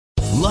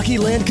Lucky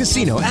Land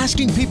Casino,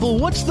 asking people,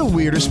 what's the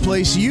weirdest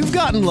place you've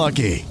gotten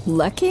lucky?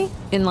 Lucky?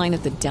 In line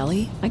at the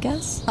deli, I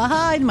guess?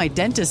 Aha, in my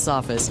dentist's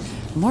office.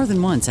 More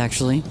than once,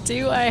 actually.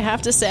 Do I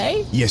have to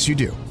say? Yes, you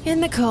do. In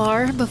the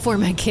car before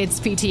my kids'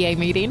 PTA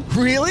meeting.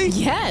 Really?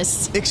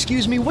 Yes.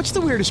 Excuse me, what's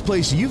the weirdest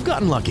place you've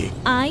gotten lucky?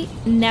 I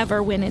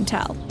never win and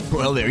tell.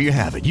 Well, there you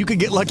have it. You can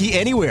get lucky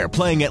anywhere,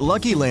 playing at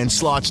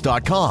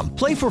LuckyLandSlots.com.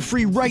 Play for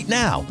free right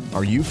now.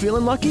 Are you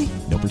feeling lucky?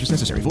 No purchase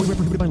necessary. Void where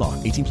prohibited by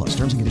law. 18 plus.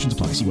 Terms and conditions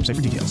apply. See website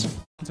for details.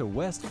 To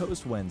West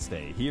Coast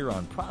Wednesday here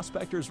on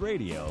Prospectors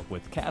Radio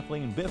with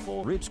Kathleen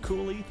Biffle, Rich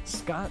Cooley,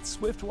 Scott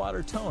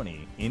Swiftwater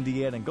Tony,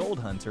 Indiana Gold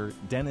Hunter,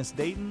 Dennis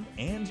Dayton,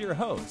 and your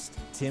host,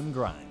 Tim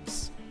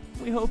Grimes.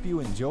 We hope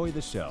you enjoy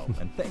the show,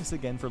 and thanks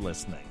again for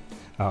listening.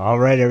 All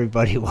right,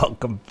 everybody,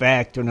 welcome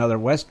back to another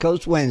West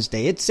Coast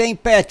Wednesday. It's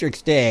St.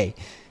 Patrick's Day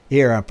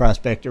here on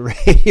Prospector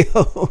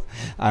Radio.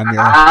 I'm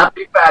your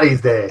Happy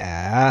Patty's Day.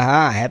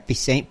 Happy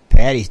St.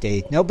 Patty's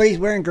Day. Nobody's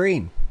wearing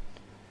green.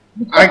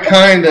 I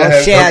kind of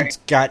Well, Shad's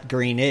got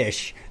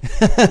greenish.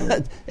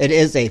 It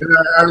is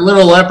our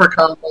little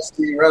leprechaun must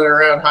be running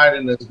around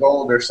hiding his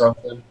gold or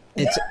something.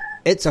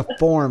 It's a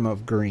form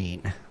of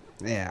green.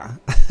 Yeah.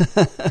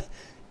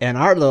 And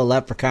our little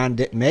leprechaun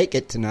didn't make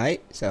it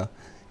tonight, so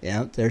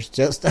yeah, there's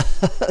just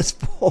us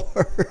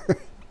four.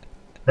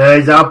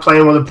 He's out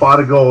playing with a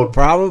pot of gold.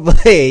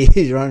 Probably.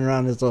 He's running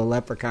around his little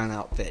leprechaun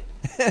outfit.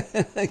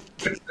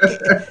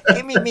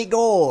 Give me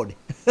gold.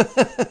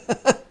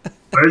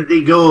 Where's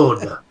the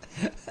gold?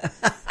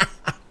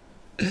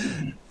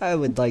 I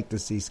would like to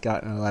see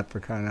Scott in a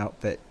leprechaun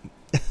outfit.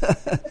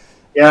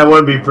 Yeah, it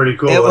would be pretty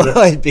cool. It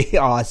would be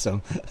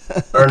awesome.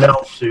 Or an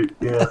elf suit,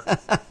 yeah.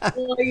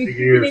 Well, are you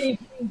drinking any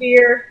green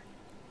beer?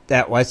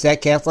 What's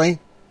that, Kathleen?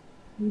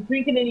 Are you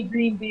drinking any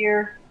green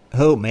beer?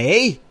 Who,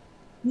 me?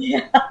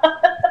 Yeah.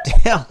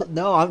 Hell,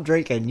 no, I'm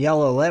drinking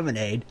yellow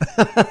lemonade.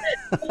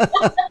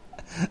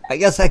 I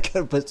guess I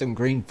could put some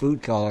green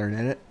food coloring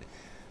in it.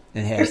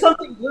 Or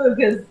something blue,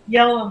 because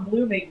yellow and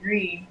blue make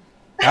green.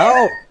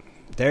 Oh,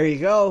 there you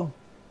go.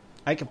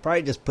 I could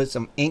probably just put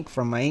some ink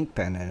from my ink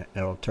pen in it.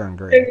 It'll turn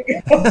green. There you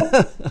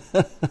go.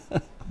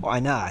 Why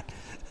not?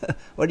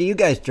 What are you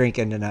guys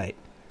drinking tonight?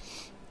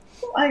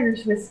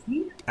 Irish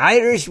whiskey.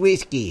 Irish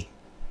whiskey.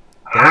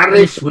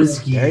 Irish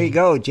whiskey. There you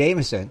go,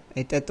 Jameson.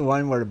 Ain't that the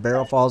one where the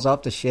barrel falls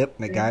off the ship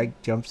and the guy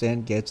jumps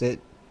in, gets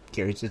it,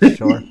 carries it to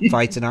shore,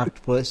 fights an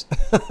octopus?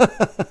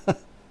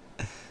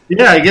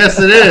 Yeah, I guess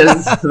it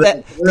is.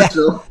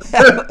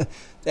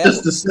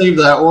 Just to save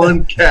that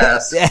one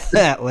cast.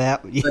 Yeah, well,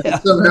 yeah. That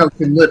he somehow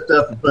can lift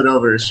up and put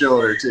over his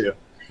shoulder, too.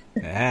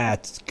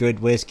 That's good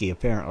whiskey,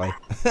 apparently.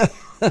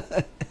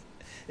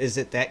 Is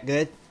it that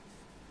good?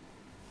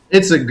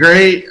 It's a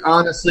great,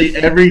 honestly,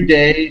 every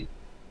day,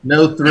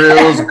 no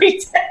thrills. Every day.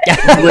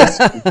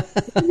 Whiskey.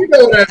 You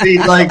know what I mean?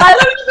 Like, I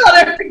don't know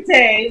about every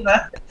day,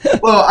 but...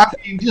 Well, I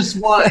mean, just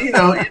one,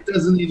 it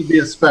doesn't need to be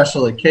a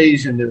special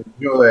occasion to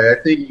enjoy. I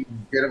think you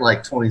can get them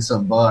like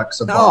 $20-some a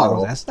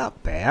bottle. Oh, that's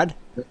not bad.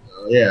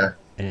 Yeah.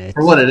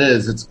 For what it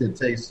is, it's good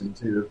tasting,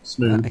 too.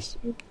 Smooth. Nice.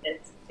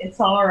 It's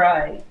all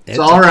right. It's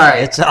all right.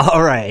 It's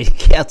all right.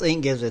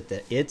 Kathleen gives it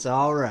the it's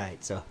all right.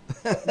 So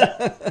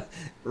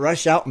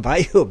rush out and buy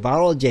you a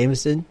bottle of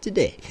Jameson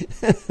today.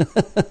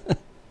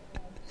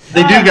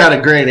 They do got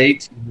a great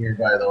 18-year,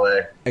 by the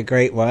way. A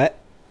great what?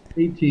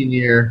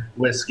 18-year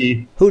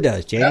whiskey. Who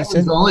does,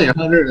 Jameson? That one's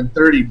only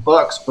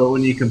 $130, but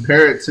when you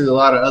compare it to a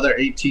lot of other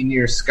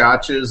 18-year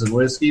scotches and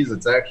whiskeys,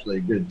 it's actually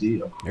a good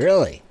deal.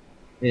 Really?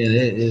 And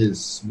it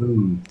is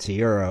smooth. So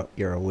you're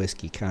a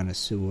whiskey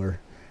connoisseur.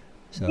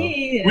 So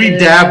we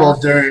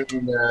dabbled during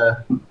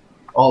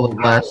all of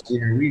last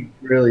year. We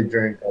really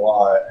drank a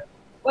lot.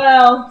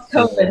 Well,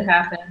 COVID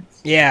happened.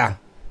 Yeah.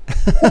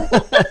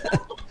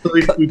 So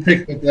we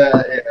picked up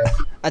that. Yeah.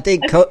 I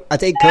think 20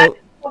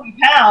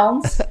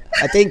 pounds.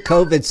 I think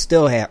COVID's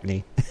still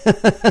happening.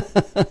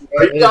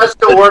 Are you guys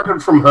still working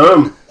from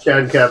home, Chad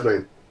and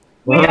Kathleen?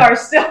 We are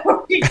still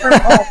working from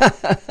home.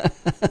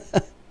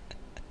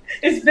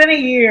 It's been a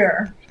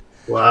year.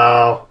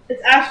 Wow.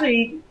 It's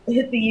actually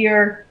hit the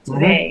year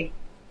today.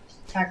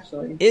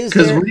 Actually,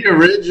 because we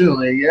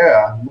originally,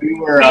 we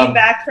were came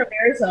back from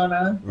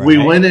Arizona. Right. We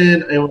went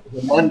in. It was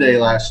a Monday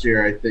last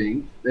year, I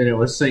think, and it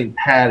was St.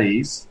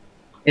 Patty's.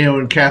 And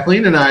when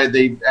Kathleen and I, at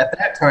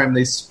that time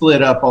they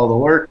split up all the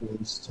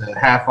workers to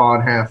half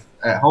on, half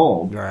at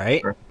home,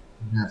 right? Or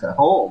half at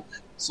home.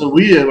 So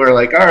we were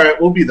like, all right,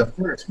 we'll be the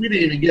first. We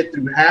didn't even get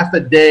through half a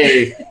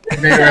day,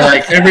 and they were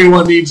like,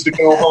 everyone needs to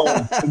go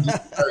home. And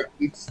just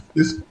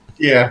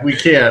like, we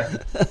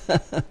can't.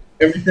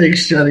 Everything's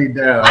shutting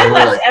down. I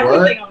left like,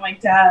 everything on my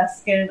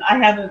desk, and I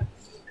haven't.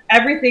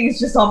 Everything's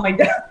just on my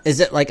desk. Is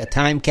it like a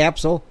time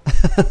capsule?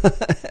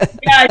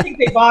 Yeah, I think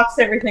they boxed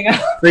everything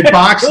up. They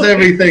boxed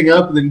everything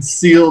up and then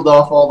sealed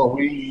off all the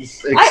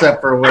wings,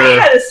 except for where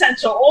I had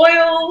essential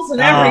oils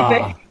and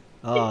everything.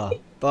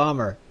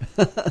 Bummer.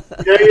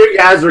 You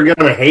guys are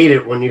gonna hate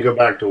it when you go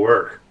back to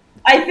work.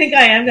 I think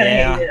I am gonna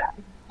hate it.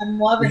 I'm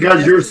loving it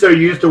because you're so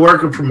used to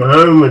working from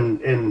home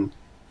and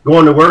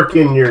going to work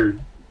in your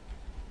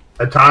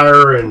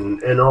attire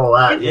and all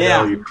that.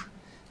 Yeah. You know,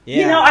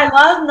 You know, I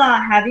love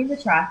not having the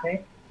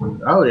traffic.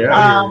 Oh yeah.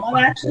 I'm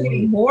actually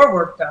getting more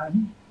work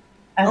done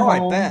at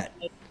home I bet.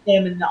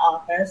 than in the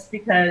office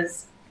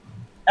because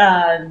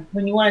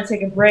when you want to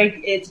take a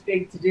break, it's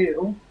big to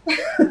do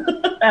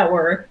at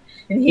work.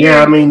 And here,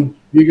 I mean,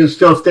 you can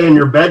still stay in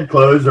your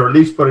bedclothes or at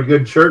least put a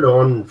good shirt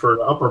on for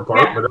the upper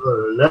part, but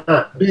other than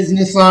that.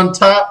 Business on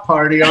top,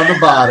 party on the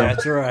bottom.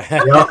 That's right.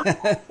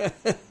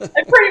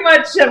 I pretty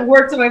much have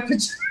worked in my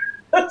pajamas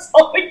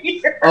all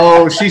year.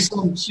 Oh, she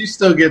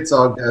still gets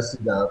all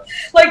dusted up.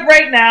 Like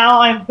right now,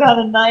 I've got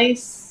a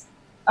nice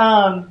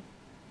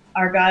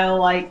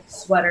Argyle-like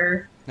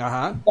sweater,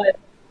 but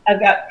I've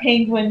got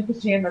penguin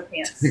pajama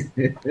pants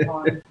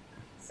on.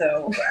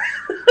 So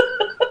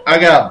I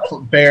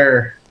got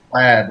bear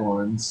plaid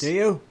ones. Do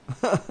you?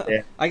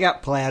 Yeah. I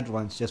got plaid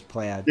ones, just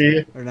plaid. Do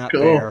you? They're not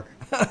Cool. bear.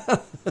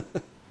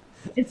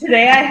 and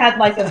today I had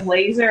like a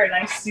blazer, a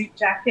nice suit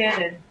jacket,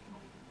 and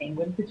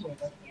penguin pajama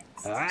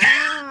pants.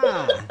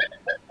 Ah,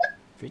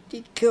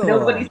 pretty cool.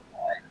 Nobody.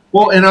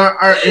 Well, and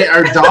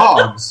our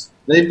dogs,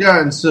 they've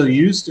gotten so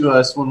used to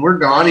us. When we're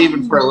gone,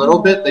 even for a little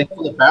bit, they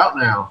flip out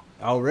now.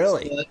 Oh,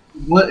 really? So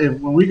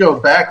when we go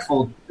back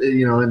in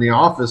the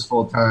office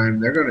full time,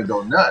 they're going to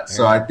go nuts.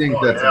 So I think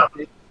that's a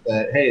thing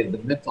that, hey, the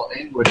mental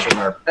anguish of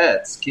our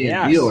pets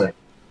can't deal with it.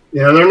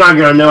 Yeah, they're not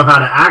going to know how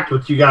to act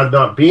with you guys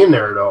not being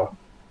there at all.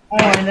 Oh,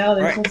 I know.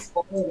 They're Right.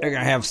 so spoiled. They're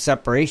gonna have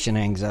separation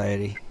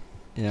anxiety.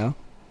 You know.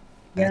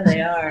 Yeah,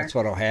 they are. That's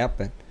what'll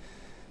happen.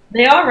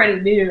 They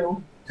already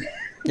knew.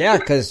 Yeah,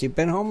 because you've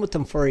been home with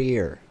them for a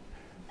year.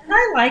 And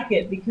I like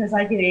it because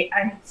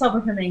I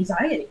suffer from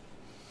anxiety.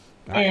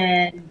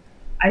 And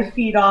I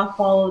feed off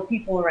all the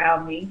people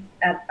around me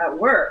at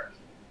work.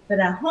 But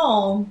at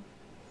home,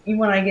 even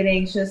when I get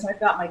anxious, I've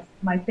got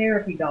my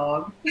therapy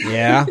dog.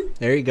 Yeah,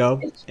 there you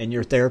go. And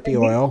your therapy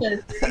oil.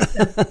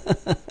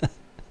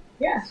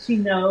 Yeah, she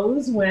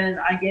knows when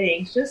I get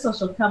anxious, so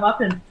she'll come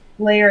up and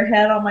lay her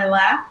head on my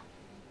lap,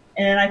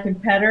 and I can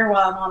pet her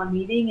while I'm on a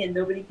meeting, and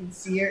nobody can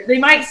see her. They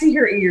might see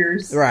her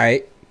ears.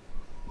 Right.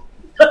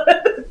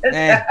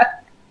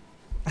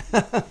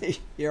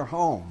 You're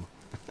home.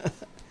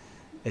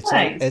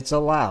 Nice. It's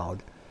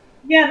allowed.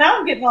 Yeah, now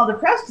I'm getting all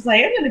depressed because I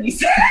am going to be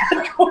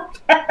sad going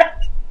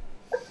back.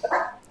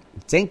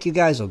 Think you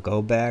guys will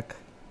go back?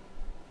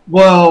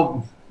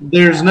 Well,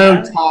 there's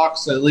no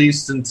talks at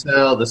least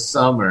until the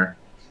summer.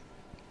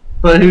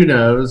 But who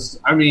knows?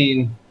 I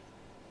mean,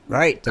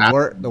 right.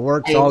 The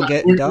work's all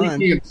getting done.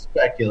 We can't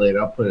speculate.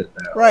 I'll put it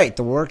that way. Right.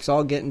 The work's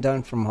all getting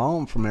done from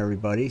home from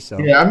everybody. So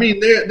yeah, I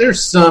mean,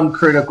 there's some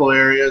critical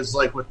areas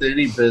like with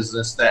any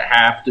business that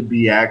have to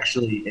be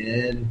actually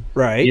in.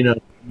 Right. You know,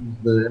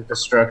 the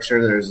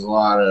infrastructure. There's a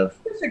lot of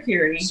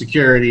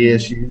security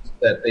issues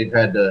that they've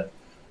had to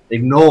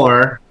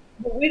ignore.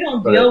 But we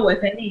don't deal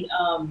with any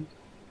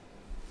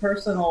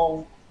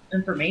personal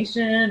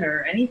information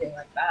or anything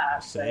like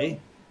that. See?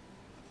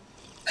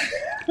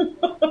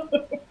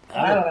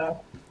 I don't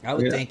know. I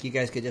would think you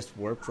guys could just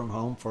work from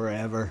home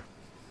forever.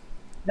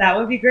 That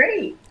would be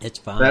great. It's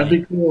fine. That'd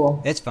be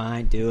cool. It's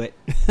fine. Do it.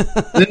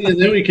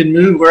 then we can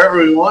move wherever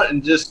we want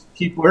and just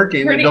keep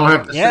working and don't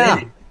have to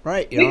stay.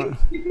 Right. You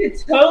could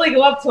totally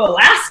go up to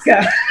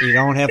Alaska. You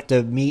don't have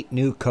to meet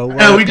new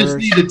coworkers. No, we just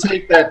need to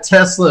take that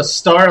Tesla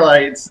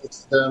Starlight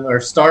system or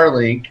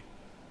Starlink,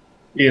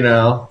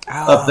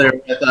 up there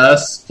with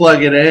us,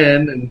 plug it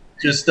in, and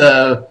just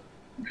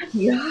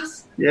yes.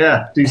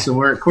 Yeah, do some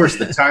work. Of course,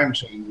 the time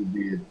change would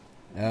be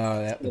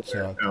that would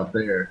suck out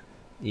there.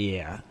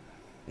 Yeah.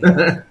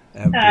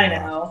 I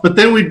know. But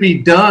then we'd be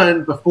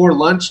done before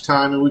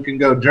lunchtime, and we can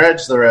go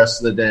dredge the rest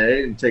of the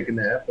day and take a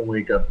nap and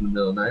wake up in the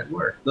middle of the night and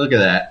work. Look at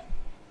that.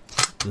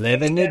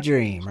 Living the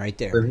dream right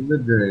there. Living the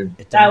dream.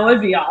 That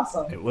would be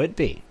awesome. It would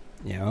be,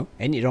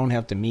 and you don't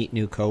have to meet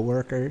new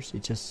coworkers.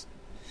 It just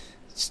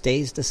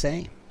stays the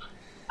same.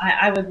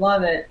 I would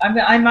love it.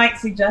 I might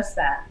suggest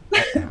that.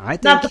 I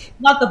think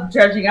not the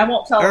dredging. I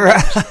won't tell them.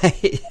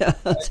 Right.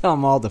 I'll tell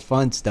them all the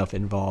fun stuff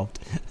involved.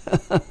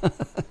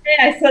 Hey,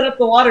 I set up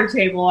the water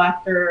table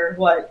after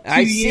what? 2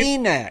 I've years?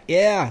 seen that.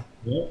 Yeah.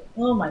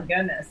 Oh my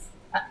goodness.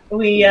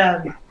 We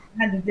had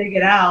to dig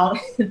it out.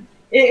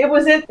 It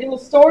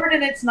was stored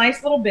in its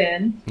nice little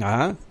bin.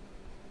 Uh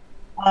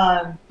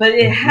huh. But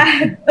it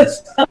had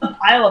a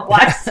pile of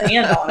black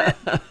sand on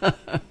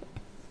it.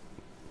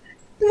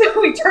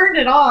 We turned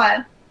it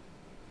on.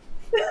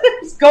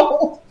 It's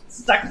gold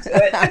stuck to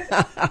it.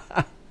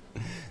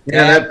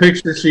 Yeah, that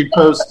picture she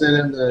posted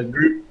in the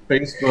group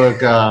Facebook.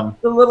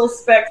 The little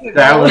specks.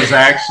 That was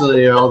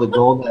actually all the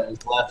gold that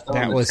was left on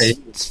that the was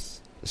table.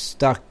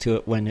 Stuck to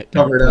it when it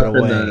Covered got up put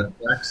away. in the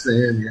black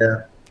sand.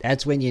 Yeah,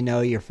 that's when you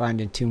know you're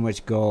finding too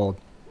much gold.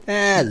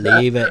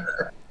 Leave it.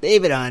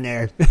 Leave it on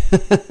there.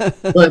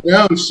 But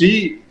no,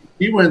 she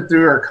went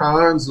through her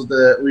cons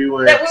that we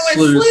went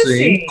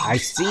sluicing. I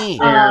see.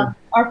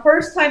 Our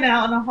first time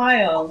out in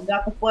Ohio, we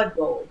got the flood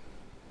gold.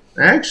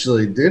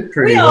 Actually, did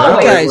pretty We well.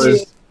 always It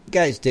was You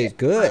guys did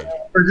good.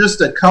 for just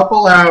a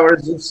couple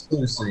hours of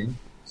sluicing.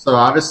 So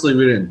obviously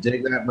we didn't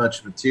dig that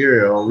much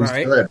material. We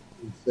Right. still had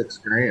 6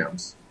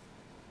 grams.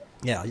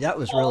 Yeah, that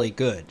was really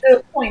good.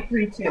 It was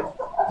 0.32.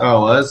 Oh, it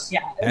was? Yeah,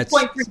 it That's-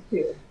 was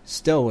 0.32.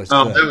 Still was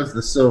Oh, good. that was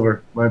the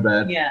silver. My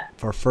bad. Yeah.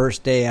 For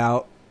first day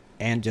out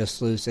and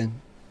just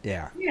losing.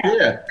 Yeah. Yeah.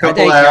 Yeah, I couple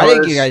think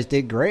hours. you guys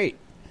did great.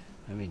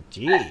 I mean,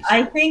 geez.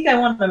 I think I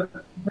want to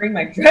bring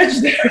my dredge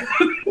there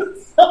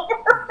this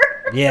summer.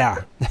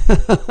 Yeah.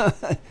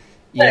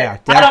 Yeah,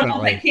 I don't know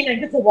if I definitely. can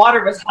because the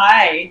water was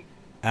high.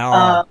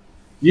 Oh,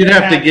 You'd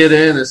have to get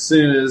in as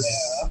soon as,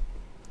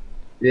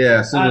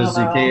 as soon I as don't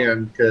you know.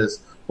 can, because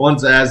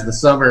once as the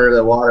summer,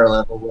 the water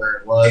level where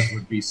it was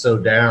would be so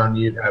down,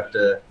 you'd have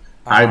to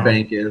high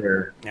bank it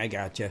or I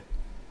got you.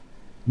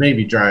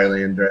 maybe dry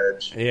land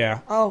dredge. Yeah.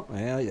 Oh,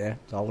 well, yeah.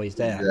 It's always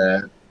that.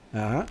 Yeah.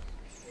 Uh-huh.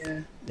 Yeah.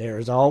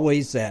 There's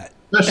always that.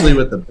 Especially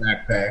with the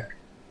backpack.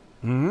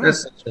 Mhm.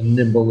 That's such a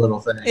nimble little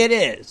thing. It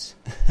is.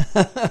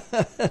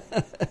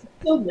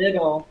 So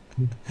little.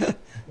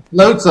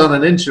 Floats on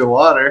an inch of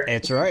water.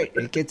 That's right.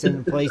 It gets in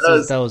It places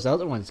does. those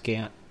other ones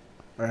can't.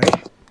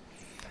 Right?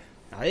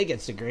 I think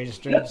it's the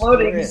greatest dredge there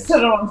Floating, is.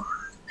 sit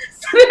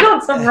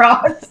on some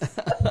rocks.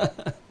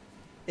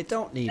 It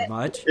don't need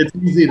much. It's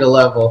easy to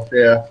level,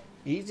 yeah.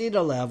 Easy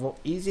to level,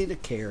 easy to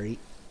carry.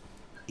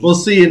 Well,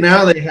 see,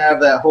 now they have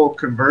that whole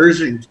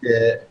conversion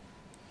kit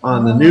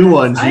on the new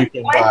ones you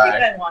can I buy.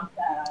 think I want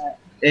that.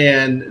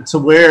 And to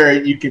where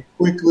you can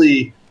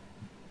quickly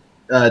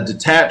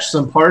detach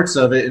some parts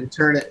of it and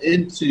turn it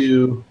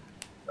into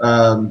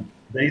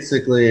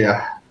basically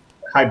a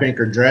high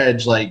banker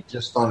dredge, like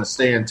just on a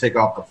stand, take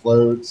off the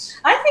floats.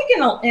 I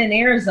think in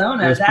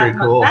Arizona, That's pretty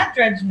cool. that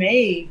dredge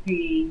may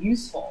be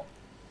useful.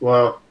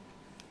 Well,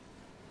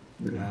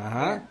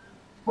 Uh-huh.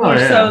 More Oh,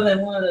 yeah. so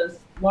than one of those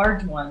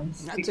large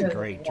ones. That's because a of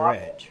great the water.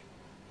 dredge.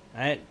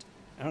 I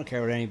don't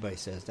care what anybody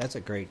says. That's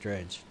a great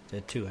dredge.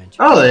 The 2-inch.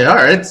 Oh, they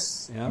are.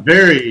 It's Yeah.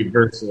 very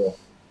versatile.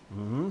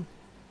 Mm-hmm.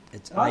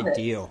 It's Love it.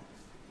 ideal.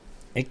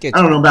 It gets.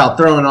 I don't know about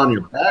throwing on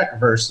your back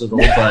versatile,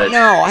 but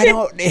No, I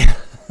don't.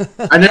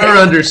 I never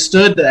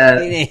understood Me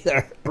that.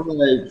 neither. I'm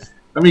like,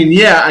 I mean,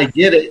 yeah, I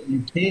get it. You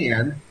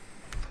can,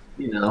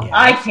 Yeah.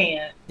 I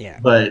can't. Yeah.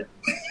 but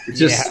it's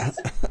just Yeah.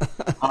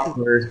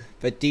 awkward.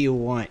 But do you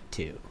want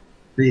to?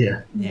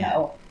 Yeah. Yeah.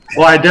 No.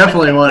 Well, I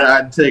definitely want.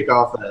 I'd take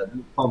off that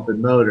pump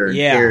and motor. And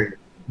Yeah. carry it.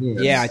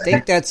 Yes. Yeah, I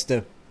think that's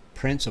the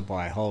principle,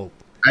 I hope.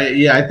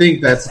 I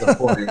think that's the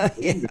point.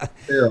 Yeah.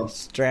 Still.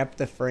 Strap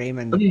the frame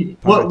and I the mean,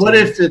 what pontoon.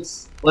 if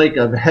it's like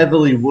a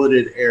heavily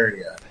wooded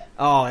area,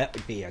 Oh, that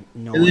would be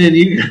annoying. and then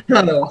you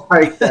gotta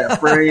hike that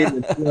frame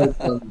and float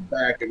on the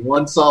back in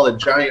one solid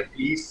giant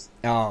piece?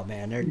 Oh,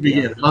 man. They're You'd be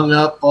getting hung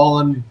up,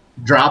 falling,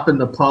 dropping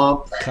the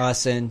pump.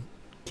 cussing,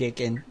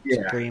 kicking,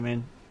 Yeah.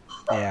 screaming.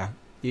 Yeah.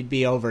 You'd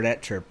be over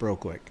that trip real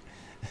quick.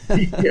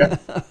 Yeah.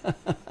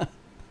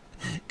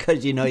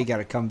 Because you know you got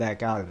to come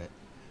back out of it.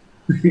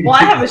 Well,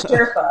 I have a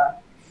Sherpa,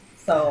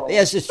 so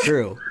Yes, it's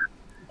true.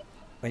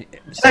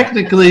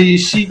 Technically,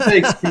 she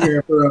takes care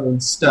of her own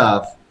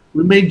stuff.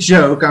 We may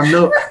joke. I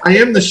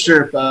am the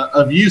Sherpa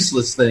of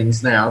useless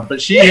things now,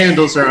 but she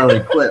handles her own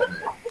equipment.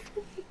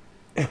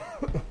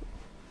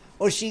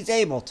 Well, she's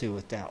able to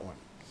with that one.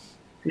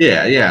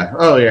 Yeah, yeah.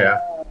 Oh, yeah.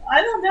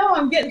 I don't know.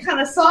 I'm getting kind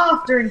of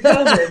soft during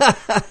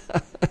COVID.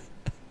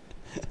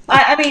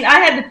 I mean, I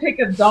had to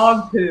pick up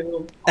dog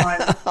poo on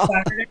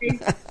Saturday.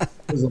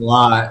 There's a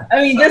lot.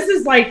 I mean, this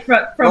is like from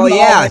Oh, the-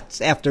 yeah.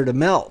 It's after the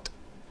melt.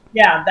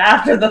 yeah,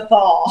 after the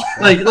thaw.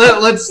 Like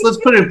let's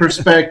put it in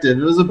perspective.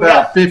 It was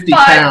about 50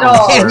 5 pounds.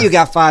 dogs. And you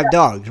got 5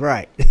 dogs,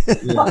 right.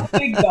 Yeah.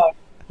 Big dog.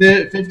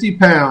 50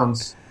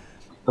 pounds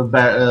of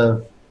yeah.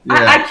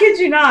 I kid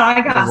you not,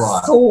 I That's a got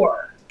lot.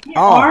 sore. My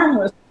Oh. arm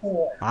was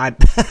sore I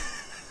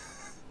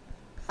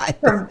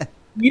from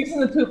using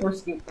the pooper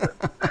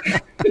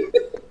scooper.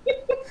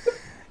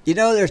 You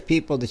know, there's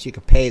people that you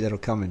can pay that'll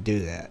come and do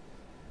that.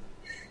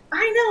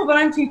 I know, but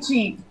I'm too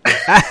cheap.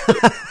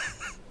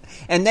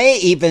 And they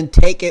even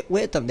take it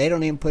with them. They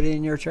don't even put it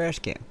in your trash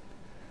can.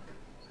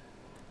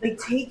 They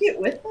take it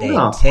with them. They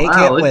Oh, take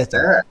wow, it look with at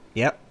them. that.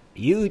 Yep.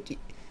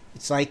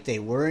 It's like they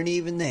weren't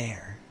even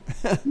there.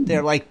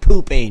 They're like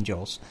poop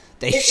angels.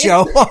 They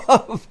show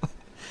up.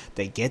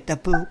 They get the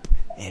poop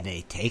and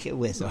they take it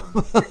with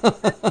them.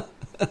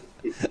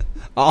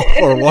 All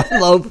for one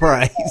low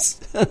price.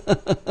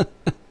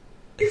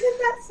 Isn't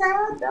that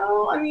sad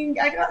though? I mean,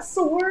 I got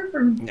sore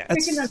from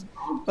That's- picking up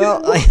dog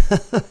Well,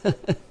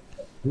 poo.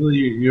 Well,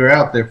 you're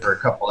out there for a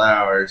couple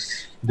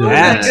hours doing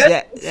that's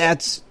that.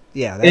 that's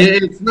yeah.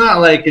 It's not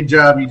like a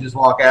job you just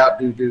walk out,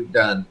 do,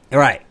 done.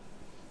 Right.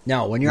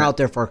 No, when you're out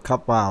there for a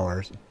couple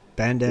hours,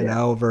 bending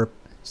over,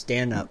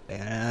 stand up,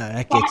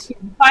 that gets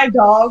 5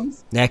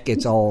 dogs.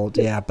 old.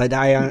 Yeah, but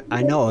I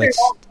know You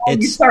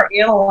it's start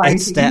analyzing.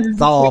 it's that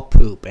thaw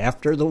poop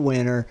after the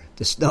winter.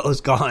 The snow's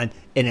gone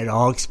and it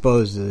all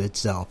exposes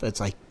itself.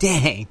 It's like,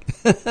 dang,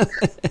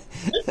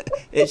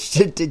 it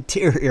should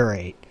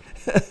deteriorate.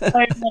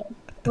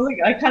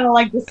 I kind of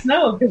like the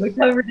snow because it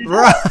covered it up.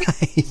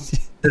 Right.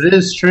 It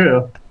is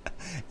true.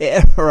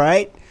 Yeah,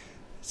 right.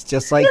 It's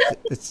just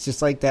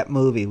like that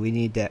movie. We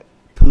need that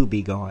poo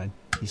be gone.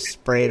 You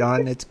spray it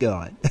on, it's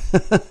gone.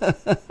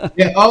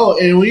 Yeah. Oh,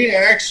 and we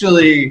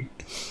actually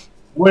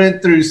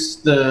went through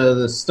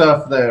the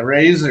stuff that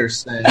Razor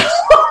sends.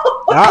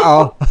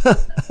 Uh-oh.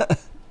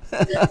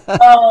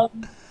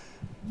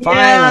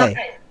 Finally.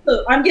 Yeah,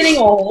 so I'm getting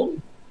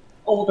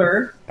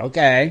older.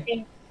 Okay.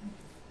 And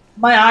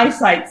my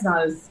eyesight's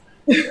not as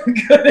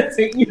good as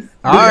it used to be.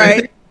 All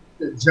right.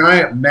 The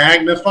giant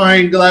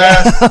magnifying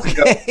glass.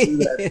 Okay.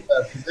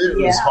 It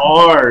was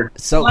hard.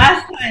 So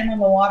last time on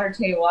the water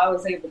table, I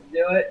was able to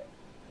do it.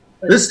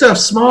 This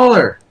stuff's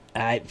smaller.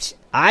 I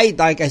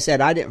like I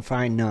said, I didn't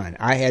find none.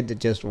 I had to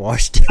just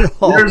wash it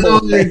all. There's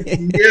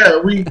only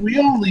we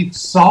only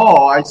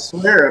saw, I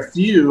swear, a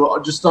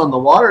few just on the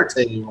water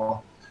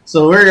table.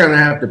 So we're gonna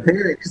have to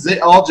pair it because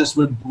it all just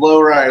would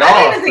blow right off.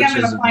 I don't think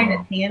I'm gonna find it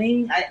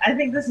tanning. I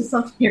think this is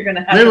something you're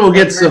gonna have. Maybe to we'll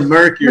get some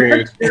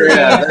mercury.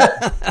 Yeah,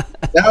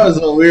 that was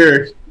what we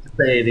were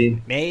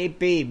debating.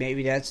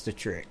 Maybe that's the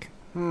trick.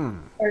 Or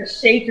a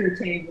shaker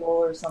table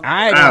or something.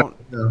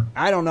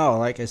 I don't know.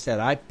 Like I said,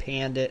 I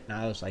panned it and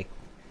I was like,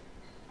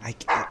 I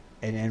can't.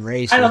 And then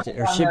Ray said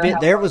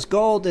there was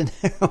gold in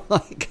there. I'm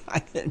like,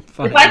 I didn't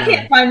find it. If I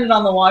can't find it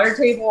on the water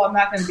table, I'm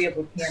not going to be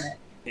able to pan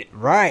it.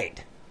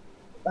 Right.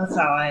 That's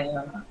how I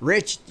am.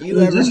 Rich, you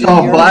ever just do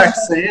all yours? black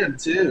sand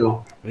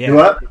too. Yeah.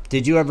 What?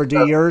 Did you ever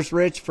do yours,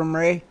 Rich, from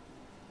Ray?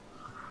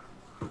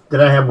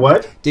 Did I have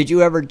what? Did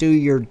you ever do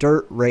your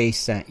dirt Ray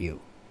sent you?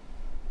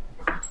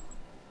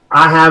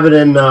 I have it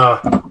in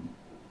the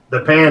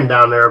pan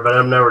down there, but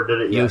I've never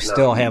did it yet. You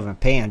still haven't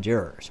panned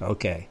yours.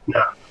 Okay.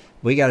 No.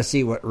 We got to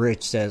see what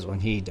Rich says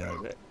when he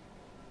does it.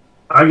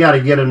 I got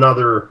to get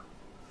another.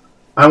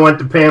 I went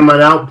to pan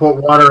mine out, put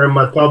water in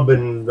my tub,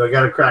 and I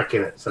got a crack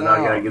in it. So now I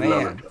got to get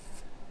another tub. You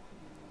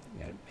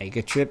gotta make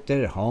a trip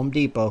to Home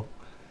Depot,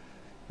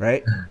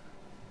 right?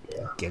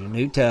 Yeah. Get a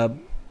new tub.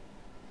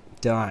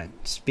 Done.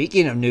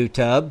 Speaking of new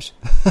tubs,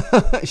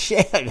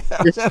 shit,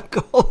 how's that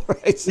gold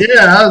right there?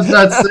 Yeah, I was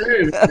about to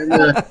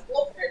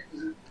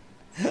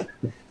say.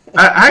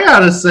 I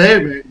gotta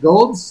say, man,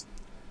 gold's.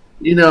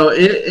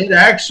 It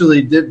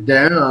actually dipped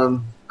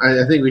down.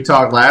 I think we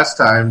talked last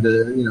time to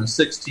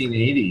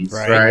 1680s,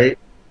 right?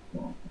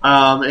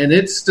 And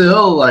it's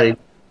still like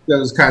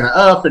goes kind of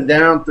up and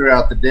down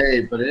throughout the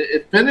day, but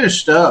it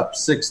finished up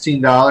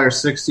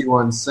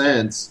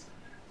 $16.61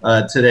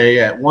 today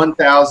at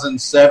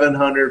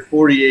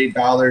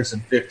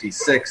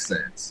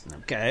 $1,748.56.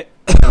 Okay.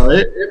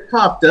 It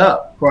popped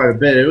up quite a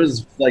bit. It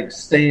was like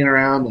staying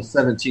around the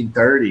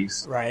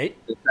 1730s, right?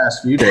 The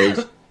past few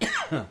days.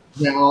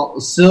 Now,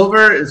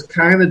 silver is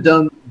kind of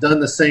done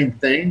the same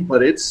thing,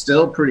 but it's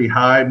still pretty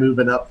high,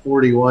 moving up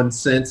 41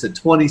 cents at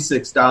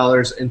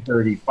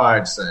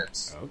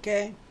 $26.35.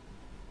 Okay.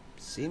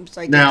 Seems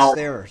like now, it's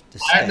there to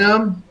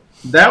platinum,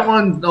 that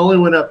one only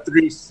went up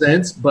 3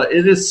 cents, but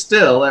it is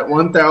still at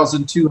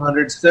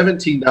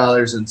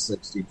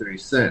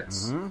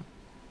 $1,217.63.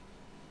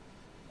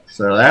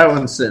 So that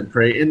one's sitting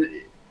pretty. And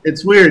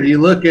it's weird. You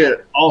look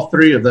at all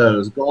three of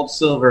those, gold,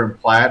 silver,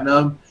 and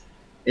platinum,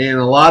 and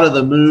a lot of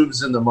the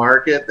moves in the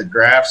market, the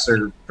graphs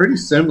are pretty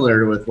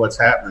similar with what's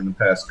happened in the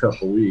past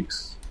couple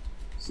weeks.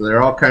 So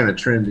they're all kind of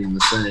trending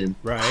the same.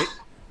 Right.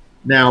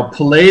 Now,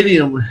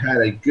 palladium had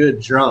a good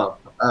jump,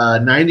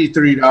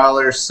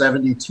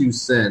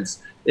 $93.72.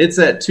 It's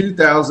at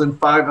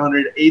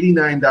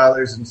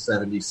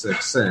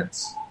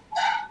 $2,589.76.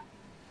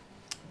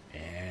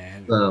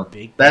 And so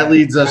that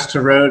leads us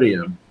to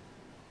rhodium.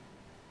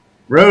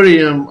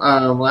 Rhodium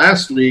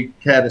last week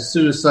had a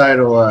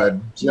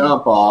suicidal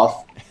jump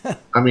off.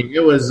 I mean,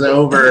 it was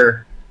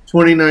over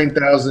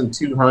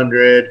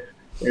 29,200,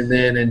 and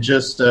then in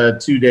just 2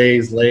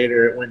 days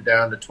later, it went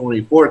down to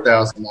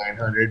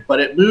 24,900. But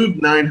it moved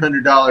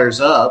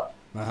 $900 up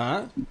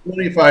to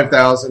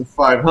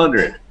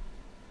 25,500.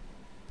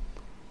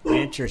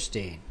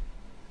 Interesting.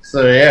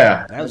 So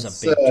yeah, that was a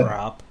big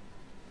drop.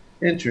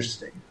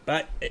 Interesting.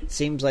 But it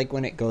seems like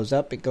when it goes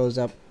up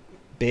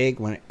big.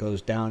 When it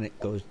goes down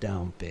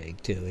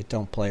big too. It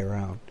don't play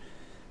around.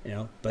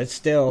 But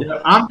still.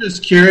 I'm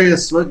just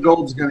curious what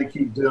gold's going to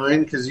keep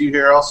doing, because you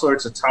hear all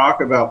sorts of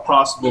talk about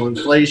possible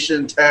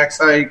inflation, tax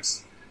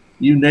hikes,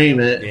 you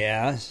name it.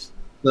 Yeah.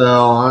 So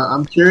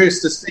I'm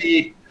curious to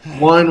see,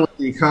 one, what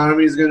the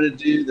economy is going to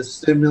do, the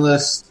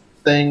stimulus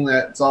thing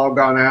that's all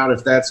gone out,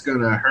 if that's going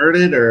to hurt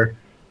it, or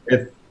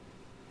if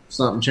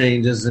something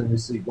changes and we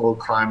see gold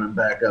climbing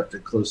back up to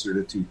closer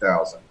to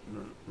 2,000.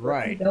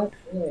 Right.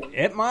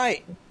 It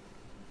might.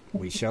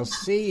 We shall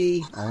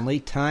see. Only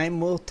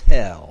time will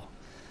tell.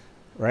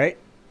 Right?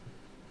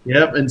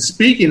 Yep. And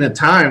speaking of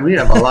time, we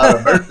have a lot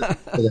of birthdays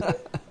today.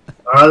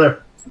 Are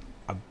there?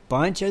 A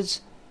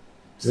bunches?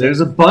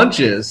 There's a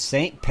bunches.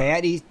 St.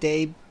 Patty's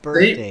Day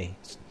birthday.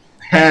 St.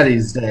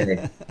 Patty's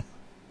Day.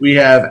 We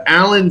have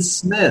Alan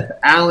Smith,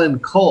 Alan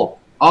Culp,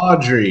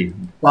 Audrey,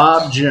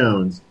 Bob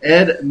Jones,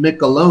 Ed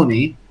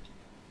Micheloni,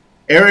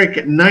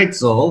 Eric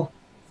Neitzel,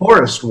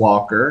 Forrest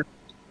Walker,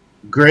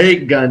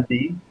 Greg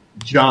Gundy,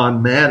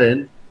 John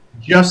Madden,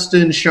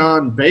 Justin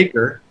Sean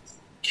Baker,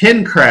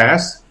 Ken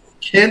Crass,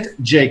 Kent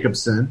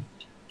Jacobson,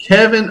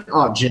 Kevin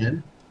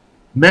Otgen,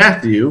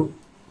 Matthew,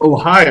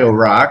 Ohio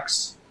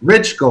Rocks,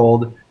 Rich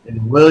Gold,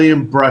 and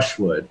William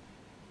Brushwood.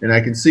 And I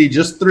can see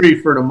just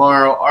 3 for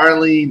tomorrow.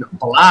 Arlene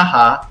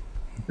Blaha,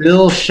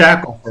 Bill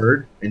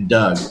Shackelford, and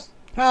Doug.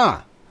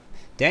 Huh.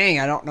 Dang,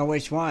 I don't know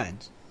which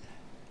ones.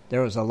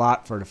 There was a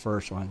lot for the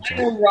first one. So.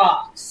 Ohio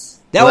Rocks.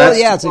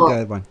 Yeah, it's a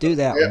good one. Do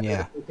that one,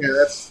 yeah. Okay,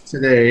 that's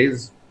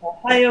today's.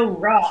 Ohio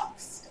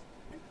Rocks.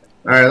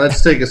 All right,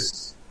 let's take a...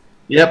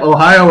 Yep,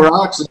 Ohio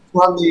Rocks is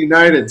from the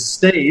United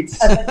States.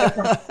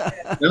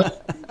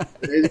 Nope.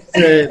 It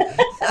said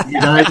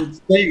United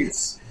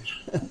States.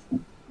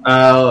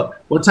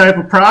 What type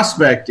of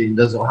prospecting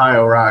does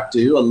Ohio Rock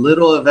do? A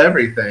little of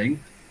everything.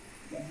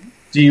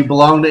 Do you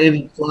belong to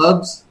any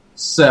clubs?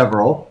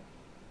 Several.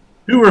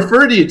 Who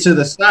referred you to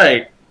the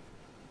site?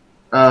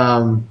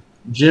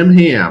 Jim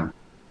Ham.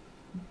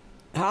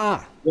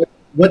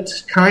 What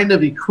kind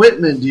of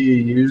equipment do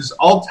you use?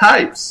 All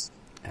types.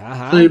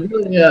 So you're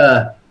really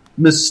a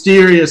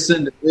mysterious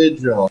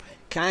individual.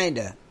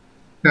 Kinda,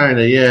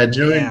 yeah.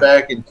 Joined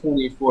back in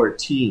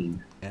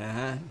 2014.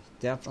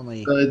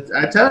 Definitely. So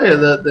I tell you,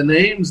 the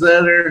names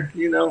that are,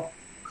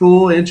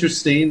 cool,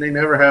 interesting, they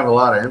never have a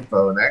lot of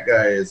info, and that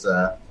guy is...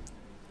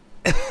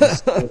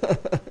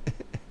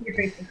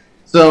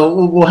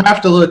 So we'll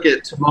have to look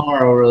at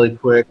tomorrow really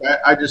quick.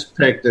 I just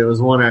picked, it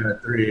was 1 out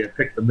of 3. I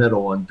picked the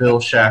middle one,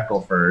 Bill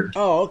Shackelford.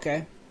 Oh,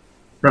 okay.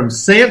 From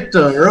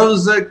Santa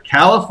Rosa,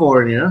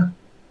 California.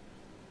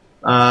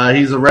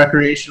 He's a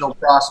recreational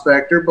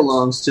prospector,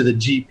 belongs to the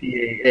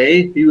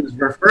GPAA. He was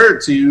referred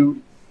to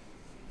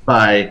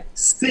by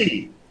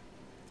C.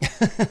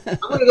 I'm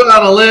going to go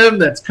out on a limb.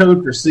 That's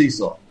code for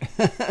Cecil.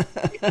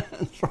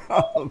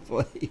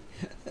 Probably.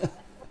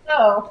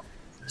 No.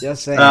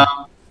 Just saying.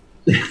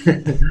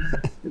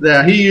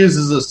 Now, he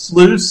uses a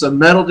sluice, a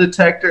metal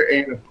detector,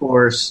 and, of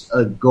course,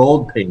 a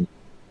gold paint.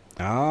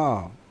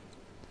 Oh.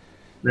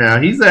 Now,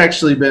 he's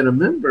actually been a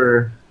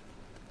member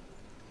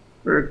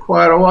for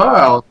quite a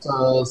while,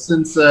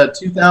 since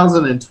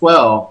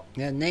 2012.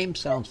 Yeah, name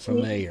sounds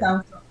familiar.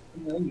 Sounds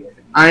familiar.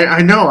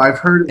 I know, I've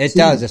heard it. It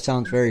does. It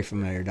sounds very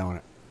familiar, don't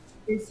it?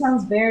 It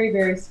sounds very,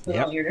 very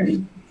familiar to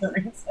me.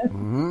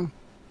 Mm-hmm.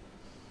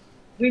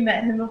 We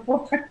met him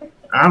before.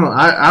 I don't know.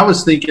 I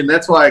was thinking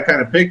that's why I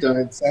kind of picked him.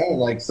 It sounded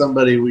like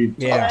somebody we've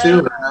talked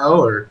to or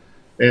know,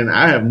 and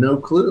I have no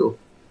clue.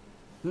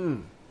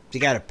 You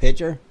got a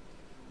picture?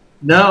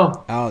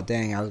 No. Oh,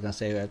 dang. I was going to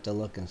say we have to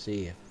look and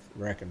see if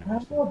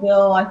recognize Oh,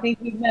 Bill, I think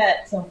we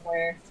met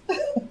somewhere.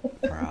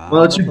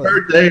 Well, it's your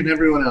birthday and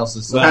everyone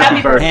else's, so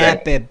happy birthday.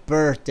 Happy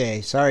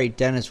birthday. Sorry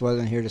Dennis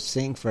wasn't here to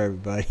sing for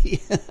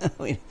everybody.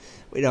 we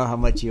know how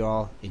much you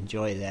all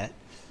enjoy that.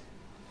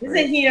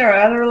 Isn't he our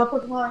other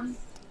leprechaun?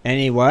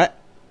 Any what?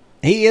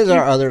 He is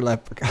our other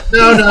leprechaun.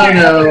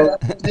 No.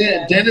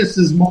 Dennis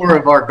is more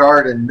of our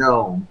garden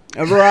gnome.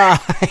 Right.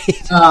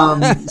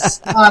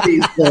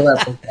 Scotty's the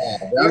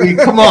leprechaun. I mean,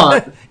 come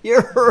on.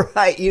 You're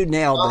right. You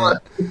nailed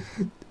it.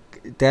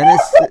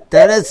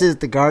 Dennis is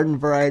the garden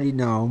variety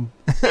gnome.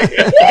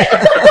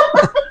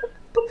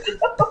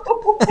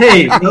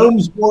 Hey,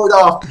 gnomes ward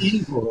off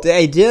evil.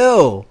 They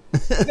do.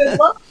 Good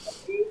luck.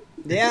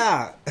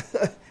 Yeah.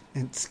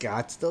 And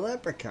Scott's the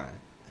leprechaun.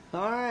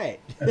 All right.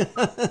 Who's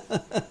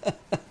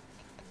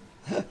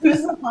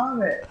the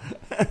Hobbit?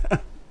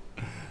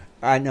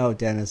 I know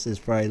Dennis is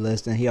probably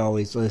listening. He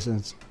always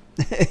listens.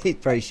 He's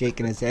probably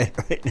shaking his head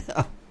right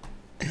now.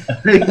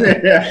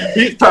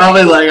 He's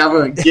probably like, I'm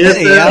going to get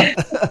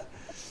that.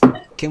 Yeah.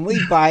 Can we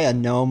buy a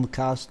gnome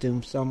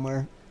costume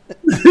somewhere?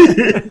 We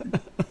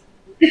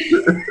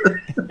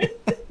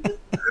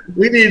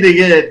need to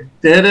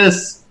get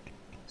Dennis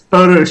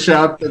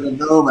photoshopped in a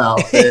gnome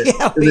outfit.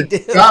 Yeah, we do.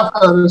 Got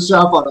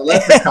Photoshop on a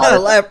leprechaun. A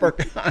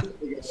leprechaun.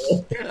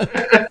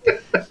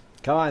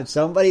 Come on,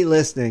 somebody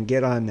listening,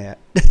 get on that.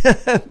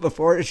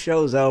 Before the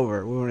show's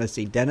over, we want to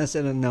see Dennis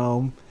in a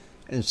gnome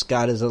and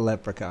Scott as a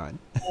leprechaun.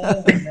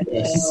 Oh,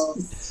 no.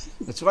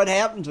 That's what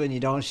happens when you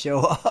don't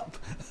show up.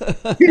 I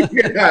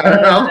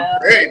don't know.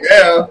 Great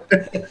now.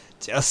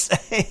 Just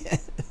saying.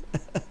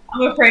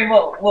 I'm afraid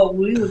what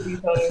we would be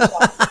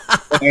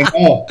photoshopped. I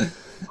know.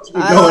 What's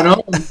been going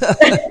on?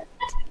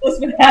 What's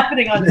been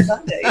happening on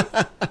Sunday?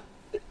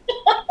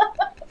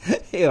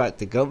 You have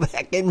to go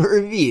back and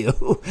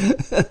review.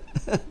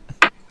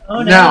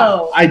 Oh no!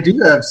 Now, I do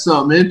have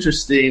some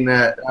interesting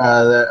that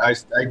I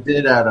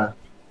did out of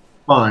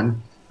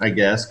fun, I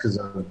guess, because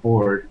I'm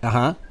bored.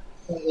 Uh-huh.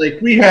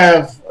 Like, we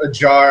have a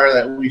jar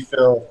that we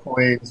fill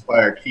coins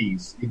by our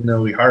keys, even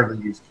though we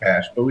hardly use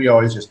cash, but we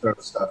always just throw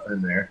stuff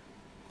in there.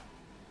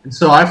 And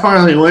so I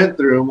finally went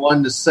through and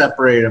wanted to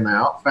separate them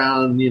out,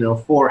 found,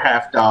 $4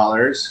 half.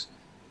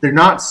 They're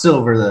not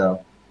silver,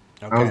 though.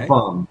 Okay. I was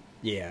bummed.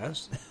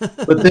 Yes.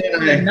 But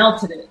then I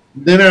melted it.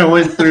 Then I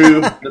went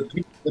through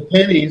the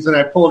pennies and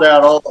I pulled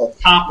out all the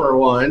copper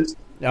ones.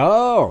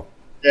 Oh.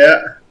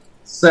 Yeah.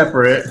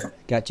 Separate.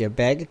 Got you a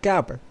bag of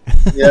copper.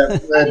 Yeah.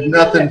 Had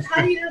nothing.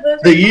 How do you know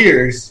those The are-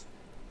 years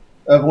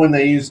of when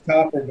they used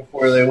copper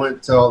before they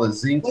went to all the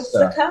zinc What's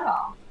stuff. the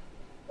cutoff?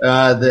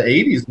 The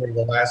 80s were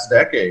the last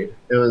decade.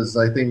 It was,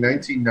 I think,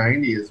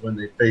 1990 is when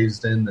they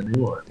phased in the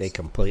new ones. They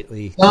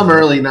completely... Some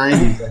early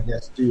 90s, I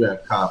guess, do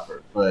have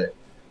copper, but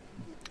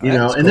You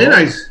know, That's and then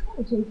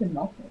cool. So you can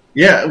melt it.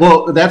 yeah,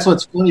 well, that's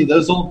what's funny.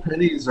 Those old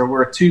pennies are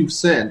worth 2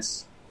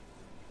 cents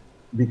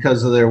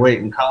because of their weight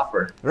in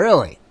copper.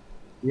 Really?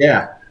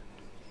 Yeah,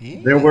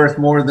 they're worth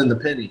more than the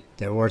penny.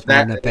 They're worth more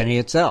than the penny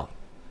itself.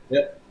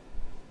 Yep.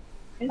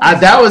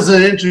 That was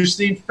an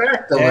interesting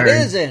fact to learn. It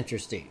is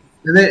interesting.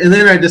 And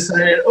then I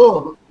decided,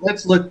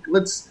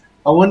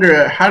 I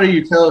wonder, how do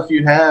you tell if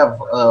you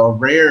have a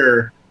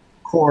rare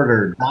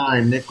quarter,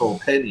 dime, nickel,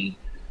 penny?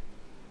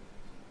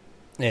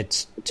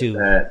 It's too.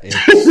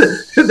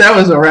 That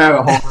was a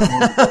rabbit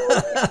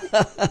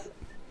hole.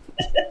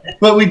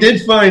 But we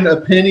did find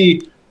a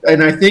penny,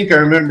 and I think I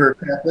remember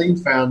Kathleen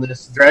found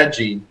this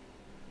dredging.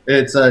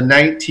 It's a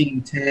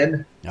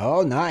 1910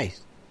 Oh,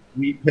 nice.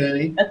 wheat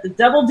penny. At the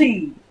double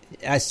D.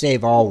 I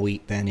save all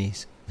wheat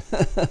pennies.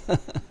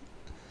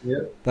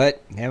 Yep.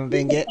 But haven't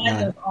been You getting find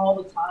none. those all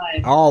the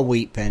time. All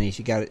wheat pennies.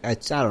 You got. I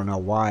don't know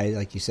why.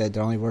 Like you said,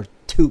 they're only worth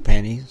 2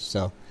 pennies.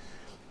 So,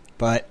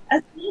 but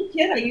As a little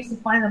kid, I used to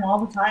find them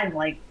all the time,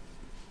 like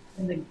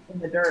in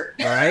the dirt.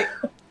 all right.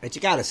 But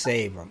you got to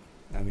save them.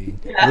 I mean,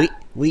 Yeah.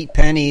 wheat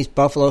pennies,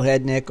 buffalo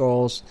head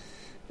nickels.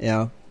 You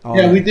know. all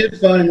Yeah, that. we did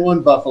find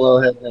one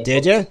buffalo head nickel.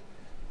 Did you?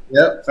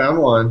 Yep, found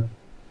one.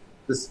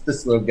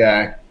 This little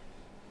guy.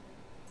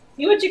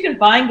 See what you can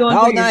find going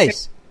Oh, through your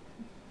nice.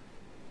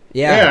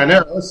 Yeah, I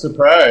know. I was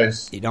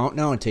surprised. You don't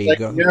know until you Like,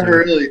 go. you never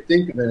really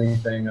think of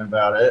anything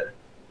about it.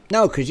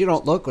 No, because you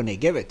don't look when they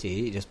give it to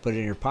you. You just put it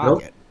in your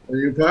pocket. In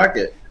your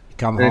pocket. You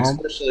come And home.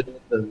 especially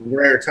with the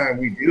rare time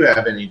we do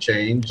have any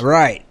change.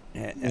 Right.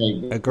 Like,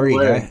 Agreed.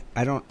 away.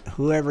 I don't.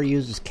 Whoever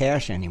uses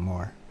cash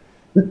anymore?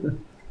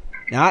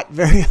 Not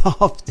very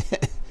often.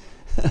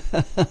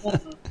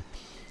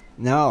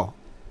 No,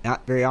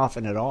 not very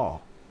often at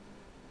all.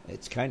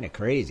 It's kind of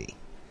crazy.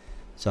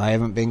 So I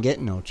haven't been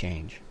getting no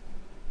change.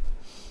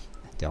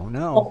 Don't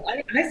know. Oh,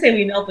 I say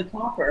we melt the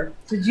copper.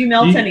 Did you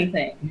melt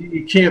anything?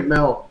 You can't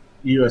melt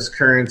U.S.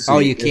 currency. Oh,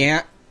 you It's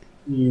can't?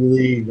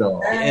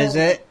 illegal. Is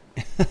it?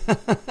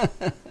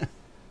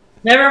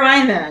 Never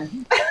mind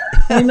then.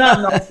 I'm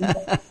not melting.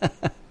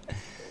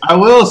 I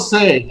will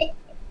say,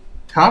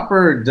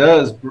 copper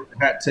does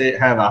have to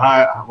have a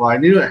high. Well, I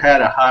knew it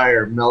had a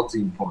higher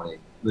melting point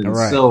than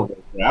Right. silver,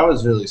 but I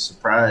was really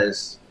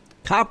surprised.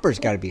 Copper's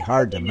got to be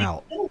hard to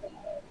melt.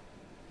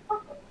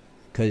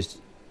 Because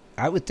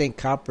I would think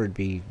copper would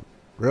be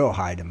real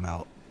high to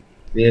melt.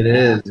 It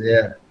is,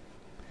 yeah.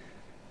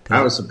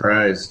 I was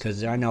surprised.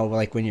 Because I know,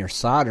 like, when you're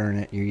soldering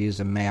it, you're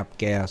using MAP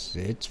gas.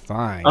 It's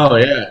fine. Oh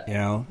yeah, You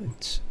know,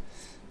 it's.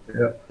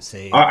 yeah.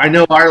 See. I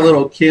know our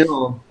little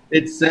kiln.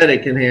 It said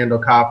it can handle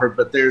copper,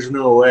 but there's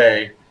no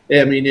way.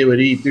 I mean, it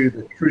would eat through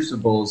the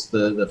crucibles,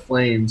 the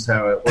flames,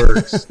 how it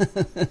works.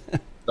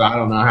 So I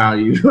don't know how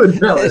you would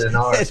melt it in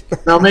ours.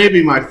 Now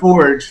maybe my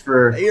forge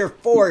for Your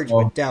forge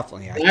Well, would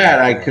definitely. that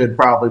I could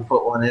probably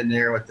put one in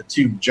there with the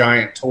 2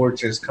 giant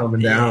torches coming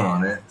down Yeah.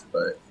 on it.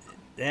 But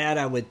That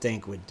I would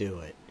think would do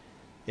it.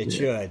 It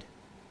should.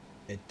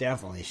 It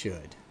definitely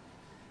should.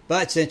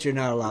 But since you're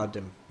not allowed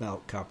to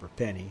melt copper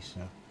pennies,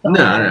 so.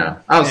 no,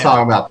 I was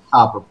talking about the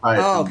copper pipe.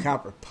 Oh,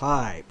 copper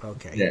pipe.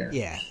 Okay. Yeah.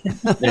 Yeah.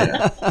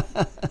 Yeah,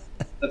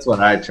 that's what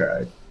I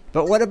tried.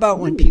 But what about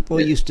when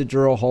people used to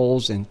drill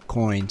holes in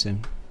coins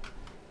and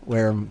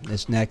wear them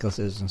as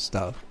necklaces and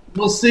stuff?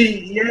 Well,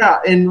 see, yeah,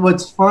 and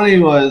what's funny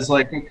was,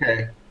 like,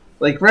 okay,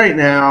 like right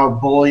now,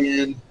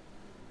 bullion,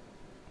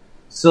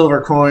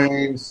 silver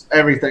coins,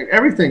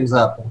 everything's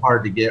up and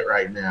hard to get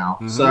right now.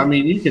 Mm-hmm. So, I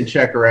mean, you can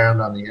check around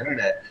on the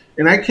internet.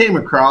 And I came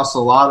across a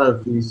lot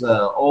of these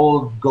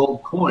old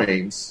gold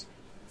coins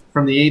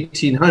from the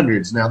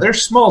 1800s. Now, they're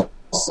small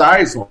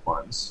size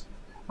ones,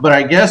 but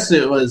I guess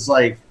it was,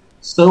 like,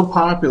 so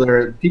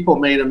popular, people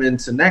made them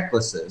into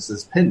necklaces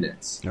as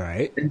pendants.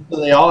 Right. And so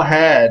they all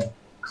had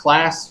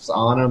clasps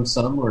on them.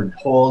 Some were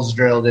holes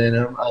drilled in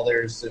them.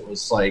 Others, it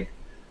was like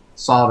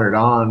soldered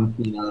on,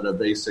 to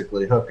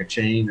basically hook a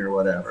chain or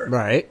whatever.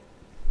 Right.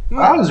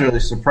 I was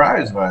really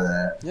surprised by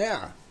that.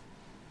 Yeah.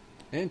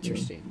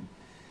 Interesting.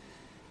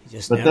 You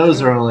just But never those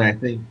know. are only, I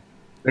think,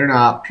 they're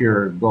not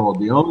pure gold.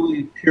 The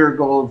only pure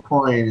gold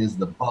coin is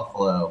the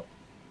Buffalo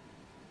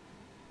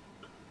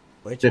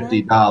Which one?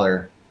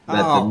 $50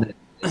 that Oh. the mint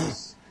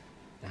is.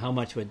 How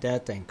much would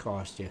that thing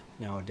cost you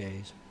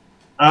nowadays?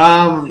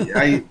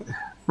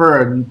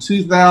 For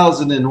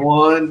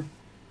 2001,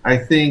 I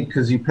think,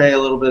 because you pay a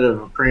little bit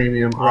of a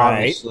premium, Right.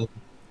 obviously,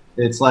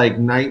 it's like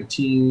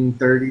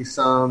 1930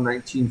 some,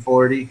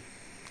 1940.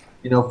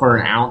 For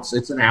an ounce,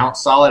 it's an ounce,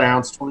 solid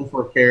ounce,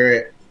 24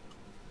 karat,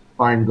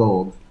 fine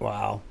gold.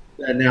 Wow.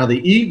 And now the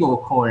Eagle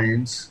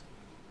coins,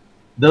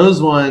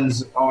 those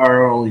ones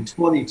are only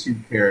 22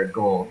 karat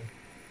gold.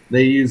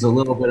 They use a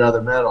little bit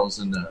other metals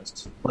in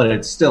those, but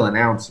it's still an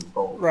ounce of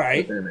gold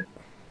Right. within it.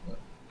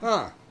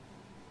 Huh.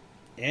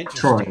 Troy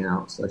Interesting.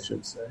 ounce, I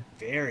should say.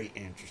 Very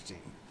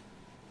interesting.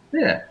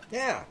 Yeah.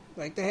 Yeah,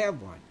 like to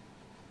have one.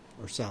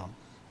 Or some.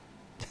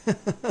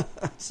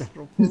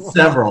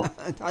 Several.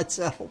 I'd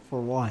settle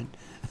for one.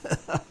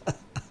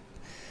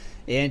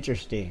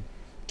 Interesting.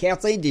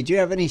 Kathleen, did you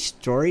have any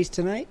stories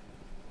tonight?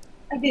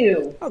 I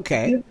do.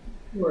 Okay.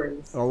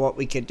 Worries. Well, what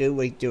we could do,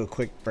 we could do a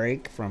quick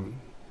break from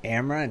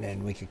Amra, and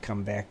then we could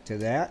come back to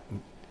that.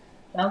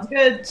 Sounds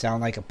good.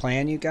 Sound like a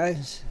plan, you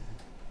guys?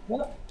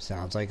 Yep.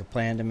 Sounds like a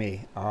plan to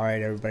me. All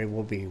right, everybody,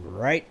 we'll be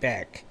right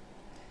back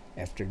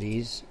after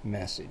these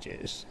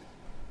messages.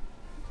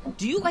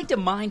 Do you like to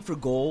mine for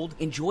gold?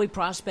 Enjoy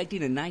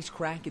prospecting a nice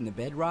crack in the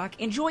bedrock?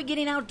 Enjoy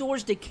getting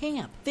outdoors to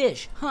camp,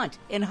 fish, hunt,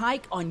 and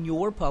hike on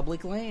your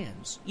public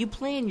lands? You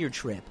plan your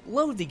trip,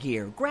 load the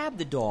gear, grab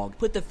the dog,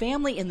 put the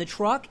family in the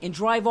truck, and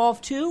drive off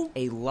to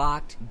a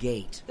locked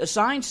gate. A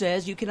sign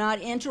says you cannot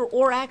enter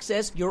or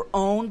access your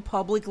own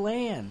public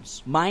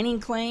lands. Mining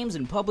claims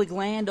and public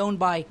land owned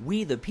by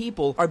we the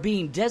people are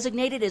being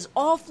designated as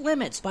off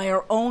limits by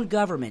our own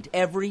government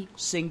every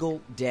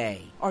single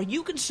day. Are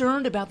you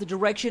concerned about the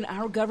direction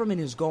our government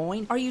is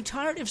going? Are you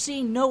tired of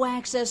seeing no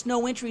access,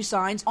 no entry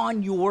signs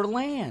on your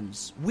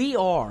lands? We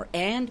are,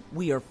 and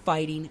we are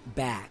fighting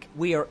back.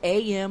 We are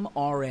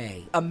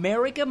AMRA,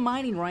 America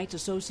Mining Rights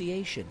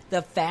Association,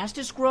 the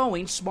fastest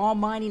growing small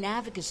mining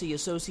advocacy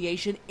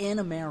association in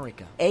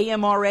America.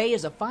 AMRA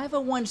is a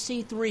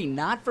 501c3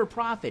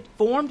 not-for-profit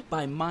formed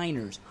by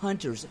miners,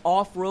 hunters,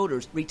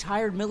 off-roaders,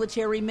 retired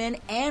military men,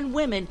 and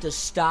women to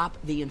stop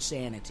the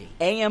insanity.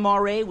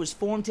 AMRA was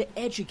formed to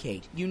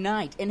educate,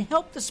 unite, and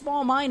help the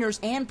small miners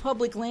and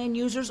public land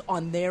users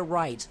on their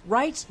rights.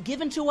 Rights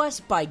given to us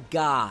by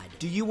God.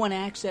 Do you want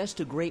access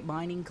to great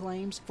mining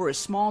claims? For a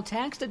small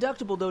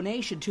tax-deductible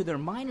donation to their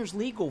Miners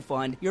Legal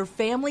Fund, your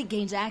family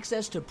gains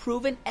access to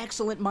proven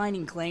excellent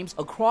mining claims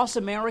across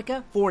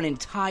America for an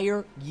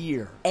entire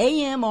year.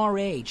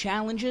 AMRA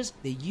challenges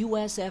the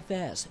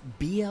USFS,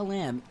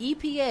 BLM,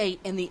 EPA,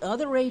 and the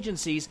other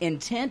agencies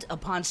intent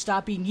upon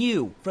stopping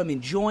you from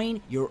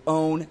enjoying your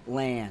own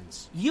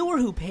lands. You are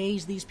who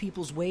pays these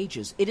people's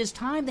wages. It is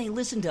time they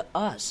listen to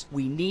us.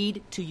 We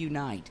need to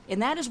unite.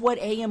 And that is what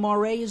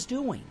AMRA is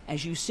doing.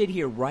 As you sit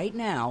here right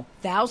now,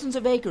 thousands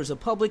of acres of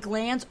public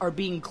lands are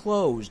being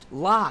closed,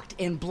 locked,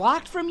 and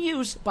blocked from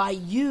use by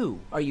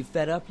you. Are you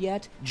fed up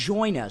yet?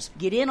 Join us.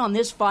 Get in on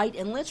this fight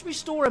and let's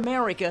restore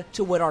America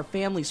to what our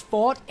families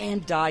fought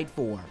and died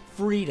for.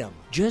 Freedom.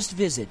 Just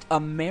visit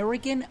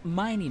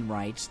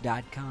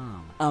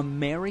AmericanMiningRights.com.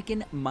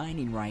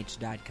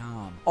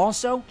 AmericanMiningRights.com.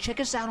 Also, check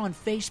us out on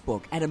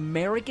Facebook at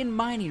American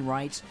Mining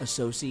Rights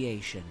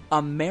Association.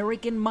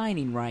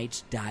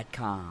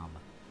 AmericanMiningRights.com.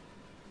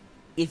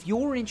 If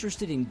you're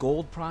interested in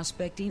gold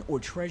prospecting or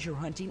treasure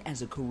hunting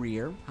as a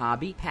career,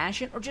 hobby,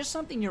 passion, or just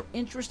something you're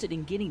interested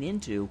in getting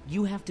into,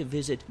 you have to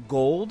visit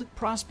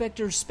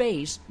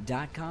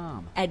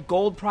goldprospectorspace.com. At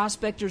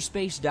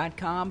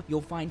goldprospectorspace.com,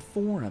 you'll find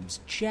forums,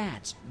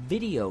 chats,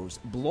 videos,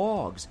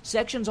 blogs,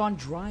 sections on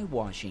dry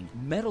washing,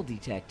 metal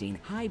detecting,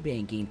 high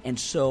banking, and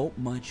so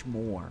much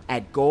more.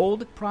 At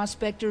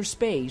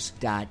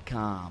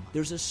goldprospectorspace.com.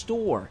 There's a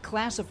store,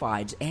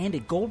 classifieds, and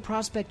at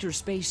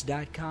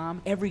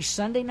goldprospectorspace.com every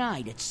Sunday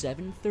night at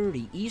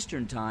 7:30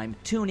 Eastern Time,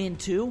 tune in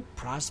to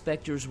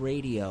Prospectors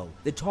Radio,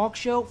 the talk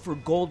show for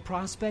gold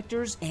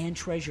prospectors and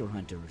treasure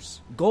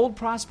hunters.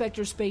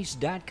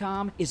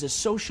 GoldProspectorspace.com is a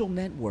social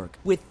network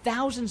with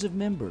thousands of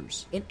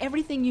members, and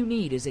everything you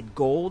need is at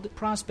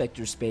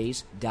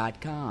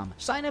GoldProspectorspace.com.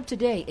 Sign up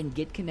today and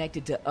get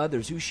connected to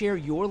others who share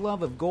your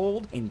love of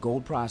gold and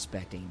gold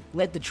prospecting.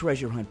 Let the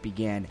treasure hunt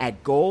begin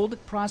at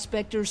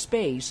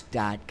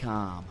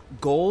GoldProspectorspace.com.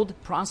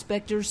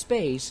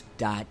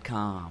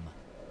 GoldProspectorspace.com.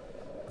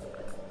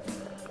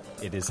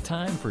 It is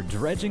time for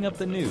Dredging Up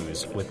the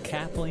News with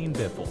Kathleen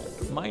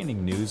Biffle.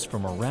 Mining news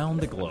from around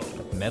the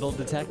globe, metal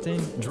detecting,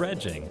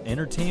 dredging,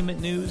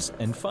 entertainment news,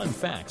 and fun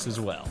facts as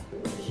well.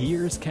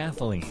 Here's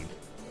Kathleen.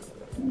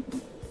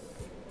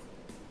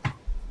 All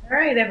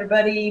right,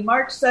 everybody.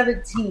 March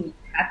 17th.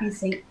 Happy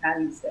St.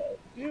 Patty's Day.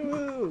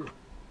 Woo!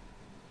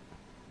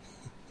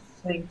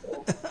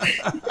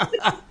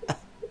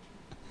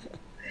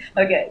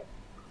 Okay.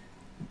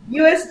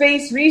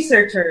 U.S.-based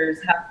researchers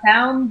have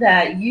found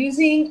that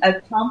using a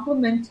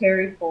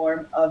complementary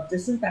form of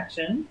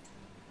disinfection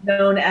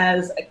known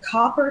as a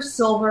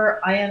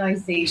copper-silver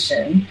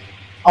ionization,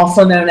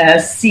 also known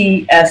as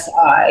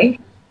CSI,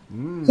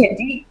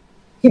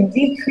 can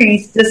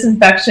decrease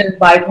disinfection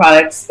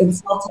byproducts and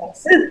cell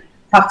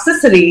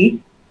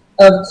toxicity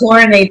of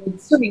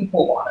chlorinated swimming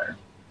pool water.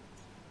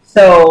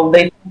 So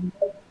they...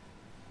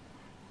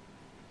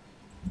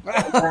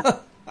 I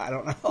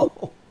don't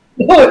know.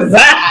 What was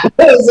that?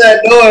 What was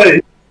that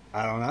noise?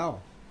 I don't know.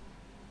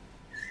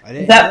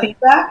 Is that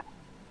feedback?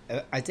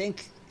 I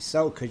think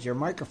so, because your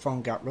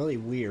microphone got really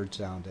weird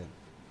sounding.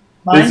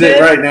 Mine Is it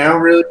right now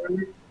really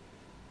weird?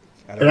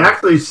 It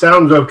actually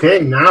sounds okay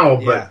now,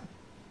 but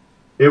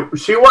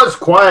she was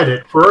quiet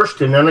at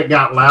first, and then it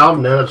got loud,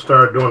 and then it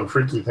started doing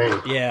freaky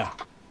things. Yeah.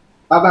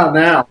 How about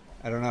now?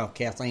 I don't know.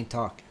 Kathleen,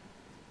 talk.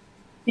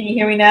 Can you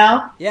hear me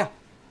now? Yeah.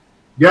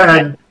 Go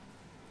ahead.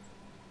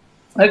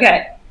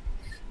 Okay.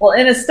 Well,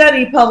 in a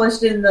study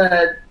published in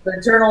the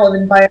Journal of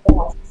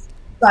Environmental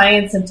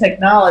Science and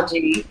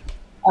Technology,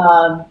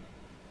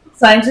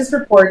 scientists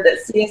report that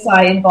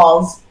CSI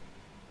involves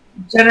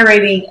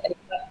generating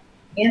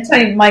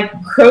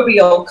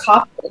antimicrobial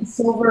copper and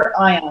silver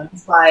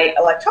ions by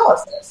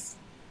electrolysis.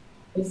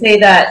 They say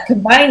that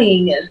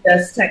combining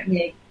this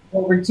technique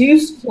will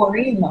reduce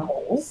chlorine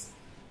levels,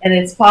 and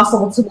it's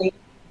possible to make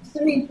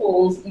swimming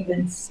pools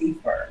even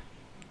safer.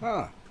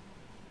 Huh.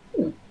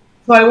 So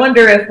I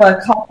wonder if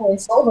copper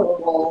and silver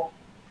will.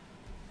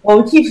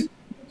 Well, we keep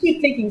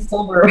thinking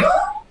silver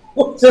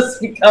will just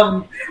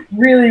become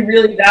really,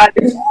 really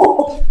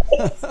valuable.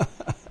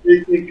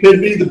 It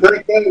could be the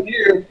breakout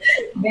year.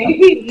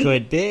 Maybe.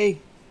 Could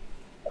be.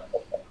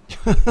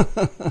 I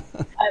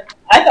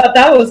thought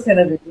that was kind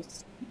of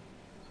interesting.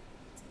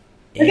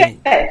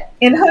 Okay,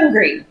 in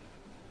Hungary,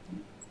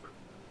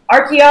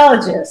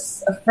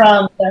 archaeologists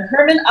from the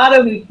Herman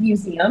Otto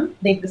Museum,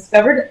 they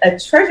discovered a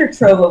treasure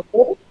trove of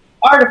old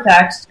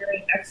artifacts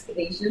during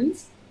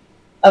excavations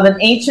of an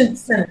ancient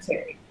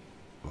cemetery.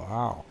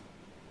 Wow.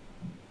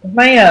 Is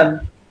my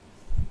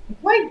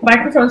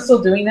microphone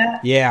still doing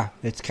that? Yeah,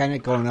 it's kind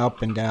of going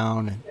up and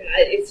down. And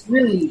it's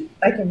really,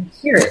 I can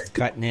hear it.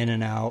 Cutting in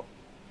and out.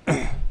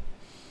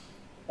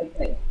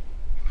 Okay.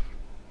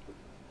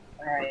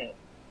 All right.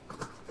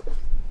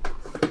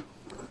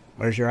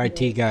 Where's your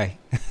IT guy?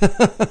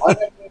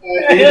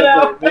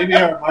 Maybe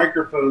our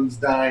microphone's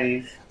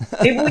dying.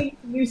 Maybe we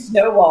can use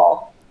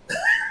Snowball.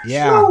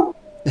 Yeah.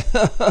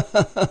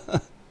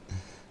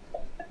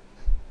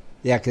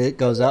 Yeah, because it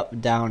goes up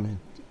and down, and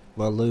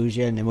we'll lose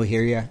you, and then we'll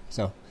hear you.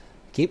 So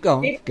keep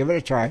going. Give it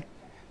a try.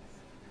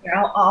 Here,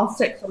 I'll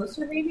sit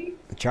closer, maybe?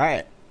 Try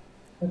it.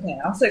 Okay,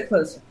 I'll sit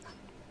closer.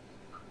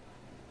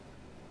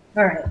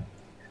 All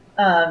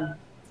right.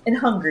 In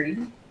Hungary,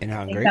 they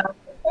found a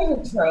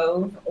treasure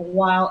trove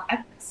while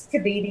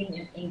excavating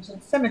an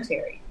ancient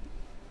cemetery.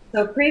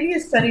 So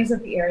previous studies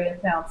of the area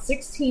found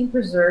 16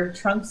 preserved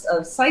trunks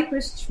of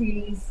cypress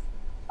trees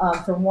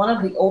from one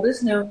of the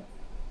oldest known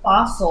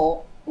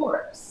fossil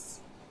forests.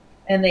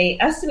 And they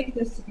estimate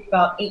this to be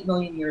about 8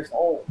 million years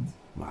old.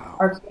 Wow.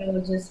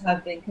 Archaeologists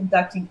have been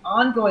conducting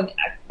ongoing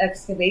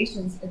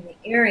excavations in the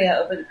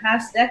area over the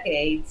past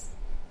decades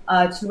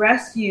to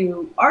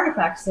rescue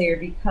artifacts there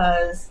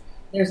because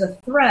there's a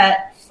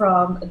threat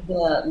from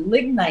the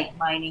lignite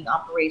mining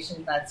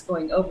operation that's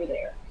going over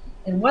there.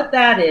 And what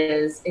that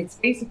is, it's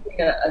basically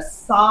a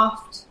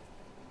soft,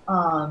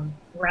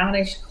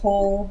 brownish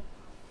coal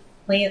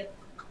plant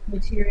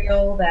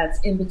material that's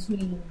in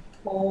between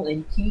coal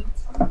and peat.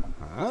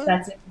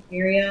 That's in the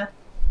area.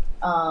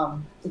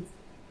 It's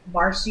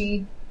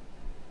marshy,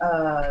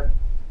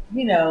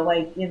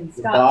 like in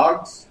Scotland.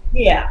 Dogs?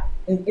 Yeah,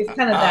 it's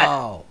kind of that.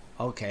 Oh,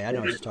 okay, I know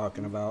what you're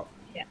talking about.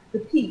 Yeah, the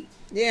peat.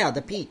 Yeah,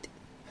 the peat.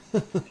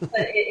 But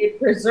it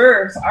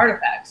preserves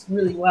artifacts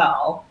really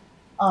well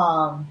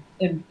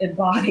in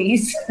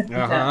bodies.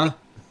 Uh-huh.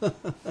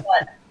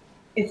 But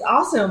it's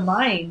also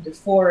mined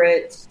for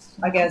its,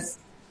 I guess,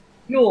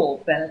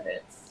 fuel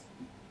benefits.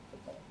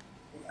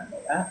 Did not know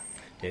that.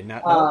 Did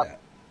not know that.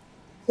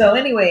 So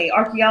anyway,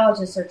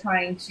 archaeologists are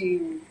trying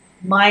to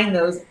mine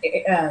those,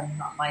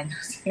 not mine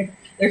those.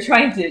 They're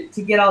trying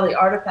to get all the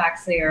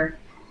artifacts there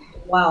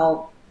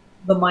while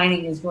the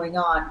mining is going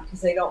on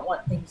because they don't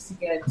want things to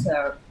get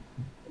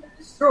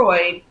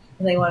destroyed,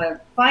 and they want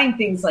to find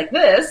things like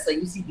this that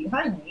you see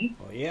behind me.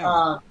 Oh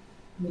yeah.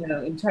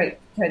 And try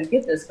to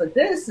get this. But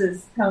this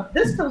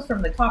comes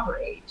from the Copper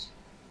Age,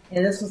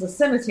 and this was a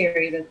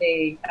cemetery that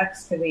they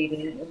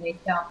excavated, and they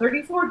found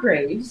 34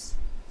 graves.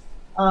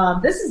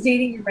 This is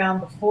dating around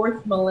the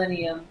 4th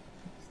millennium.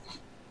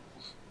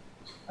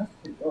 That's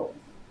pretty old.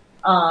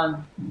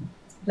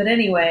 But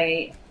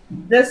anyway,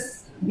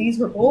 these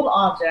were gold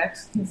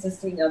objects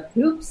consisting of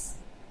hoops,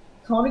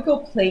 conical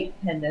plate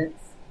pendants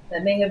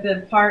that may have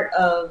been part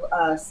of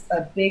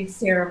a big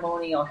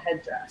ceremonial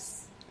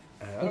headdress.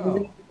 They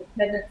believe that the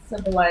pendants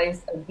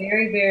symbolized a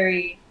very,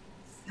 very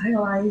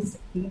stylized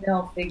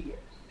female figure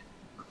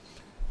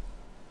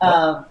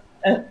for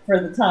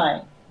the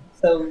time.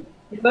 So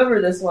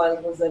whoever this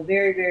was a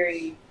very,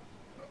 very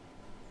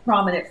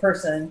prominent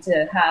person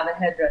to have a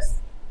headdress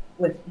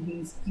with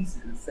these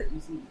pieces that you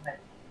see behind.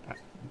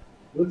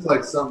 Looks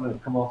like something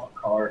that come off a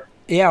car.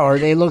 Yeah, or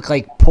they look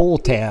like pull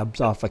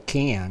tabs off a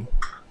can.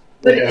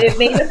 But it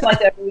made us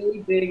like a really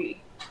big,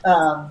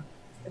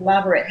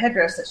 elaborate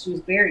headdress that she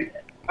was buried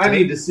in. I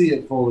need to see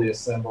it fully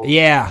assembled.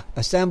 Yeah,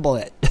 assemble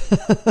it.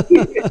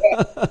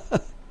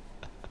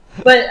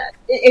 But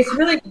it's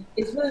really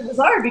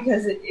bizarre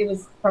because it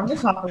was from the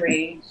Copper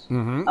Age.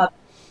 Mm-hmm.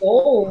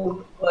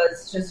 Gold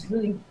was just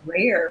really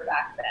rare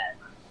back then.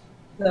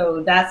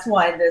 So that's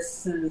why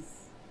this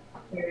is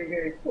very,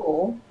 very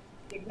cool,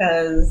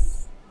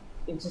 because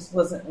it just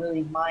wasn't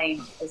really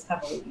mined as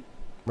heavily.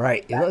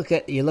 Right.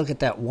 You look at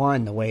that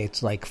one, the way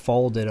it's like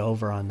folded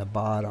over on the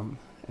bottom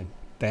and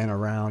bent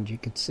around. You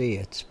can see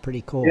it's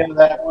pretty cool. Yeah,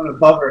 that one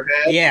above her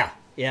head.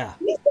 Yeah.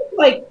 These look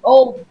like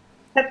old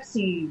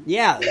Pepsi.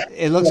 Yeah,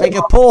 it looks like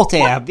a pull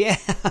tab. Yeah,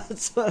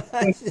 that's what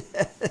I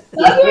said.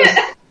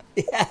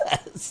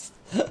 Yes.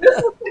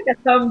 This looks like a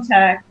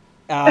thumbtack.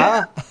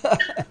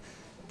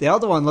 The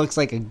other one looks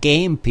like a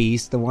game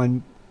piece, the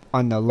one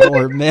on the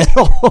lower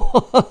middle.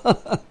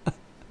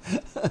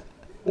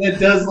 It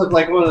does look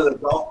like one of the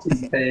golf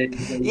tee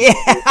pegs. Yeah.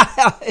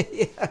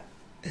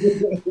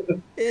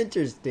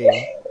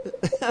 Interesting.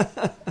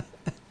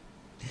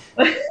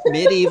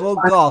 Medieval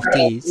golf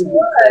tees. It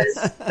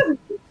was.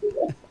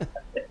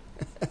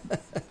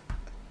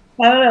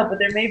 I don't know, but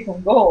they're made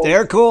from gold.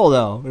 They're cool,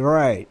 though.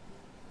 Right.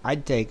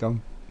 I'd take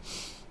them.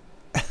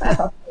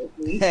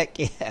 Heck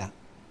yeah.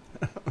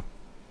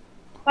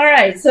 All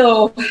right,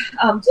 so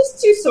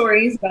just 2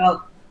 stories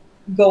about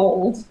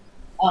gold.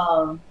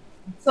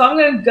 So I'm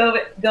going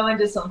to go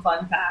into some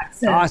fun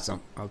facts. And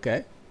Awesome.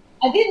 Okay.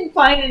 I didn't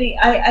find any.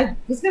 I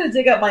was going to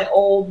dig up my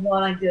old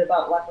one I did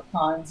about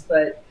leprechauns,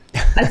 but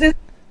I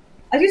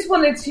just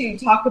wanted to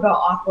talk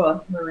about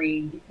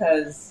aquamarine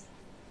because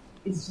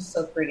it's just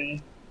so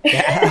pretty.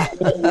 Yeah.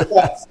 We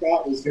thought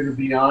Scott was going to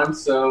be on,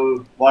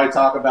 so why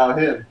talk about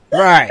him?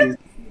 Right.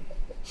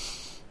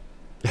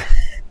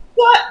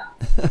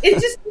 But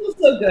it just feels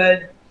so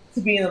good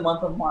to be in the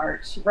month of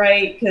March,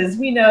 right? Because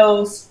we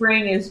know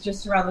spring is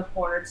just around the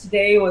corner.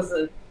 Today was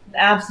an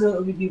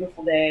absolutely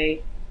beautiful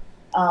day.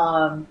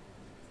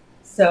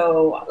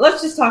 So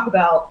let's just talk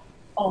about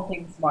all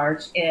things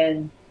March.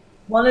 And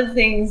one of the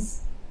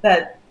things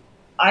that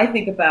I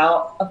think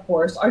about, of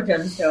course, are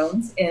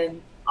gemstones.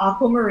 And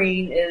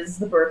aquamarine is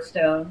the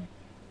birthstone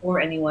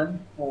for anyone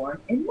born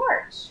in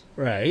March.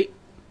 Right.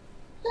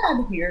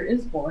 Chad here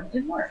is born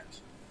in March.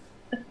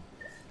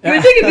 You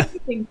would think of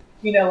something,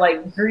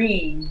 like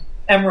green,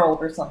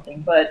 emerald or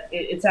something, but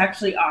it's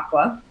actually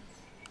aqua.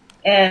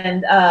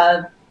 And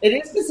it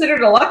is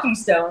considered a lucky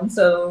stone,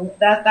 so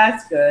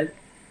that's good.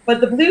 But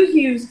the blue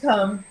hues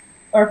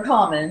are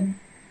common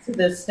to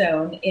this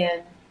stone,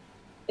 and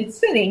it's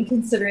fitting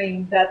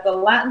considering that the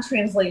Latin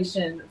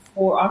translation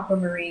for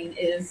aquamarine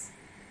is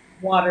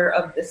water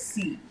of the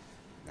sea.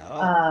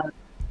 Oh.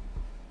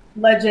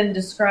 Legend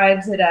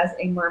describes it as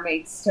a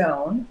mermaid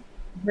stone,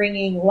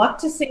 bringing luck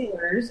to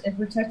sailors and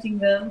protecting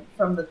them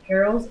from the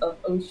perils of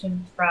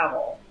ocean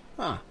travel.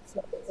 Huh.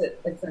 So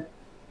it's a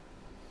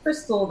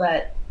crystal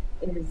that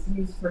is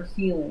used for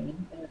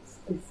healing, and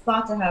it's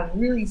thought to have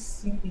really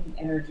soothing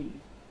energy,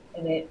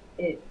 and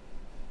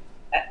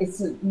it's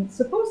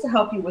supposed to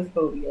help you with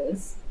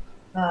phobias.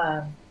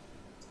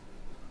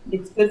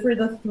 It's good for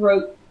the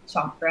throat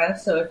chakra,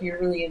 so if you're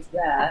really into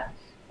that,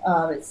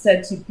 it's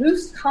said to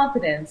boost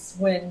confidence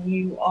when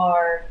you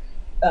are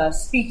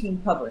speaking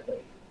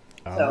publicly.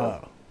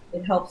 So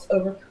it helps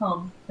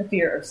overcome the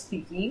fear of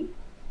speaking,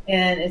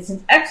 and it's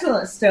an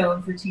excellent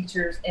stone for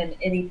teachers and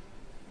any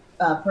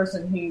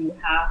person who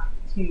have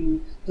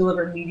to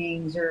deliver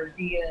meetings or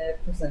be a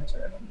presenter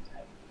of any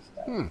type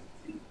of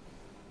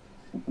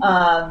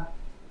stuff.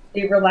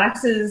 It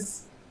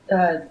relaxes.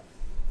 It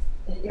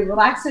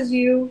relaxes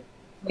you,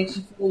 makes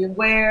you fully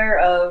aware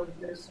of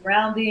your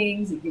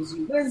surroundings. It gives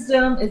you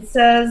wisdom. It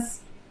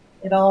says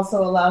it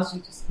also allows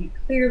you to speak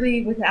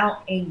clearly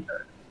without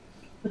anger.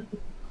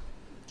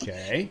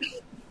 Okay.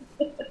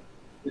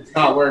 It's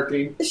not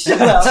working.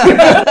 Shut up.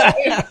 I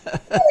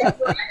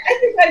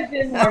think I've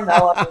been more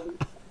mellow.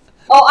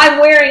 Oh, I'm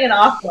wearing an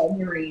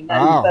aquamarine.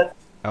 Oh,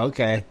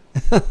 okay.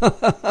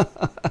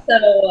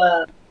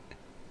 So,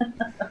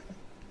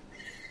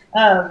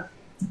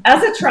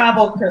 as a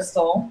travel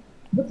crystal,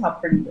 look how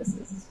pretty this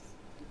is.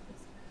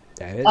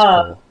 That is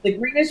cool. The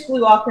greenish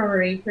blue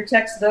aquamarine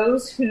protects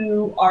those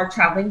who are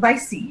traveling by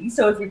sea.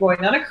 So if you're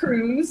going on a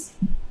cruise,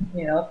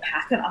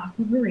 pack an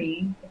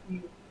aquamarine if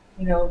you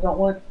don't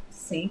want to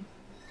sink.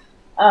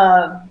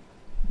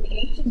 The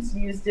ancients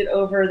used it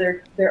over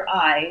their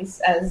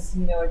eyes as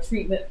a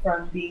treatment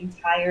from being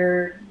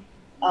tired.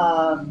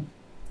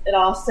 It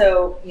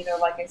also,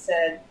 like I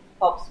said,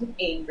 helps with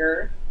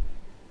anger.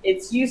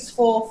 It's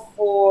useful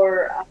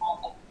for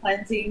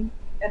cleansing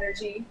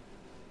energy.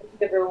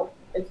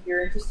 If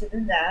you're interested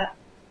in that,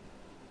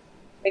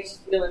 makes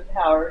you feel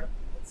empowered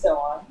and so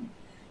on.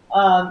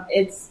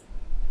 It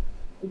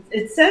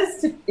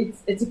says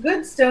it's a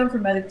good stone for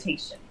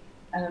meditation.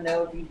 I don't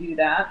know if you do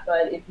that,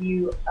 but if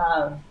you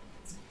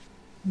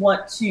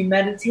want to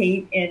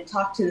meditate and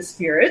talk to the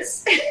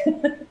spirits,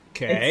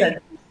 okay.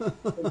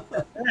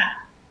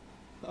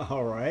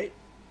 All right.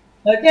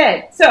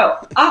 Okay, so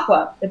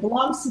aqua, it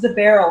belongs to the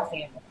beryl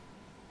family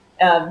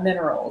of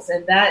minerals,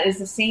 and that is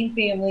the same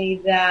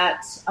family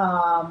that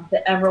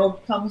the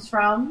emerald comes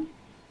from.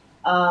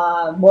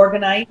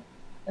 Morganite,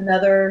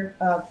 another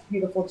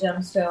beautiful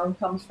gemstone,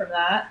 comes from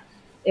that.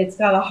 It's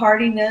got a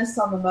hardiness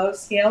on the Mohs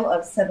scale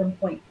of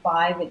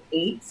 7.5 and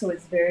 8, so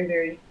it's very,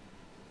 very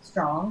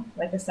strong,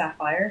 like a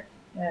sapphire.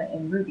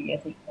 And ruby, I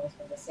think, comes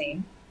from the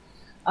same.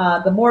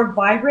 The more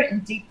vibrant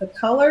and deep the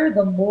color,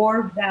 the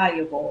more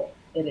valuable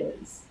it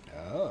is.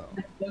 Oh.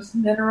 Most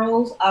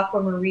minerals,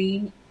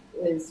 aquamarine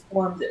is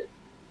formed in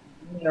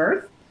the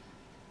earth.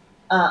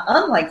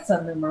 Unlike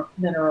some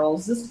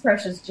minerals, this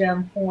precious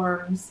gem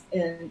forms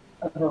in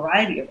a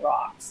variety of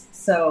rocks.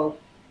 So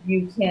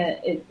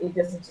it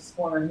doesn't just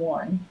form in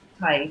one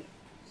type.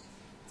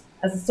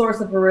 As a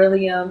source of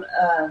beryllium,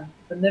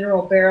 the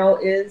mineral beryl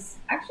is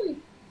actually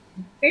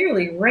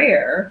fairly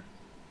rare,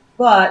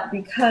 but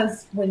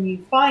because when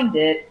you find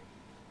it,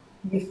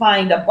 you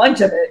find a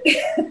bunch of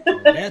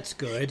it. That's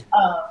good.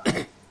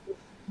 You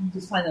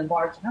just find in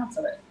large amounts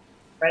of it,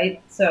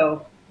 right?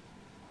 So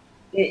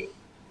it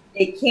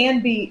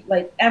can be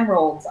like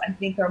emeralds, I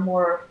think, are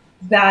more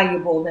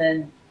valuable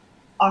than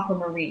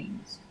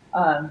aquamarines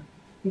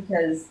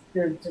because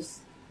they're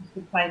just, you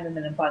can find them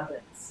in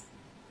abundance,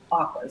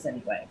 aquas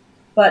anyway.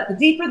 But the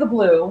deeper the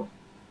blue,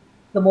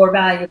 the more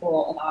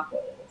valuable an aqua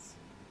is.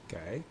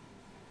 Okay.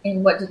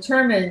 And what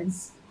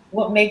determines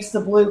what makes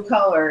the blue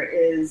color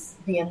is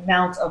the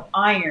amount of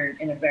iron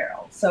in a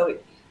barrel. So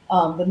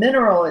the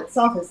mineral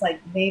itself is like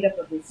made up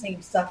of the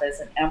same stuff as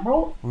an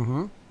emerald,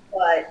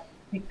 but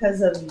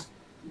because of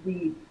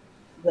the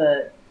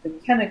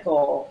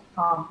chemical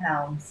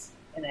compounds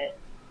in it,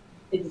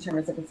 it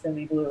determines if it's going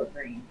to be blue or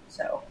green.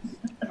 So.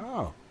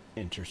 Oh,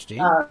 interesting.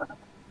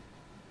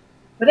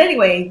 But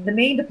anyway, the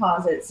main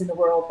deposits in the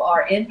world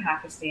are in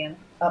Pakistan,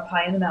 up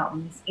high in the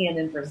mountains, and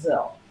in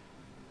Brazil.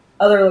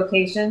 Other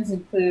locations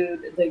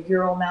include the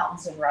Ural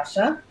Mountains in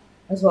Russia,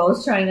 as well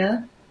as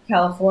China,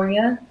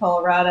 California,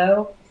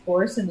 Colorado, of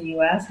course, in the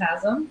U.S.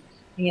 has them.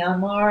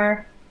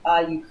 Myanmar,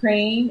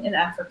 Ukraine, and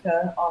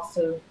Africa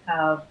also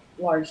have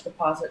large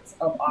deposits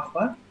of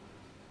aqua.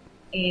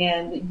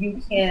 And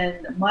you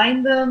can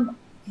mine them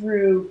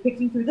through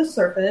picking through the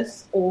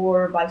surface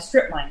or by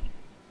strip mining.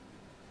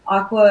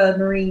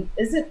 Aquamarine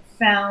isn't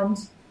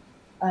found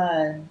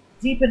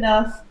deep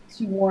enough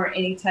to warrant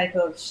any type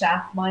of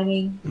shaft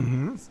mining.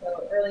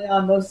 So early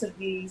on, most of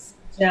these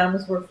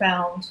gems were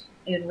found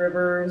in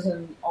rivers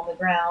and on the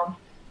ground,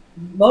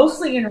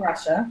 mostly in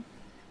Russia.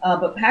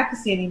 But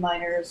Pakistani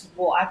miners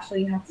will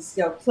actually have to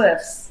scale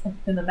cliffs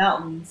in the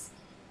mountains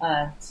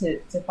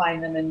to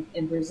find them.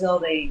 In Brazil,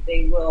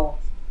 they will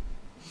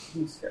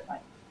use strip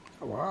mining.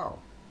 Oh, wow.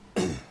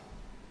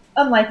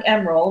 Unlike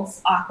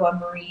emeralds,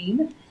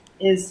 aquamarine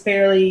is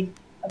fairly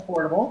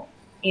affordable.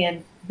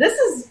 And this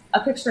is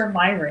a picture of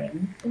my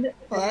ring.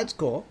 Well, that's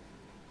cool.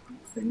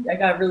 I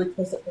got a really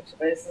close-up picture,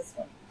 but it's this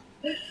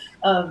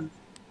one.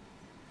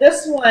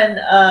 This one,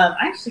 I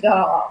actually got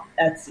off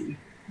Etsy.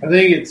 I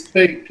think it's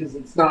fake because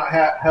it's not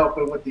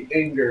helping with the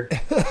anger.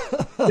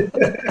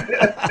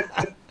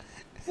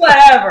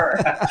 Whatever.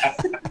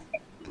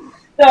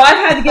 So I've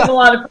had to give a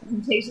lot of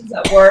presentations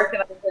at work,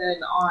 and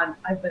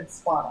I've been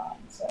spot on.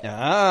 So.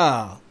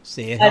 Ah,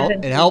 see, it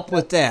helped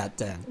with that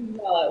then.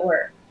 Well, it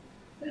worked.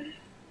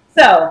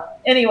 So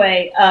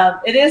anyway,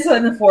 it is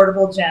an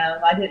affordable gem.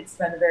 I didn't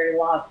spend a very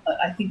lot.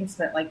 I think I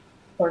spent like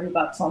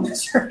 $30 on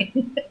this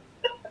ring.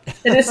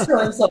 It is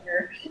sterling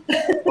silver.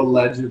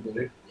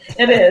 Allegedly.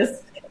 It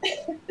is.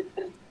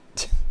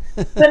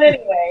 But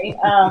anyway,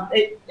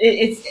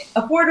 it's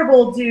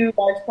affordable due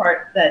large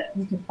part that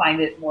you can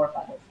find it more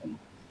abundantly.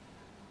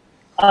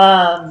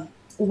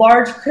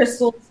 Large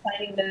crystals,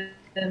 finding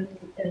them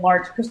in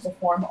large crystal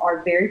form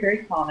are very,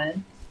 very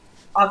common.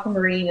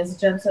 Aquamarine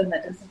is a gemstone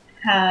that doesn't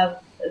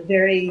have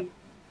very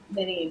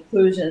many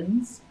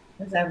inclusions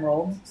as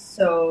emeralds,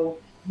 so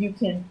you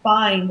can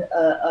find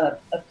a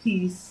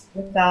piece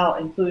without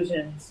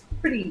inclusions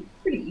pretty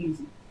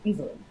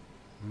easily.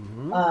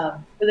 For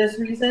this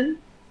reason,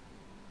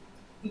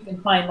 you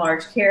can find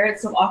large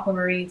carats of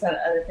aquamarines at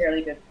a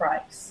fairly good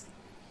price.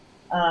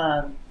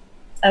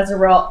 As a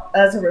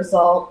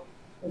result,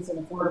 it's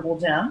an affordable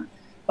gem.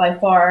 By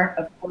far,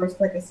 of course,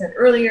 like I said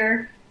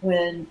earlier,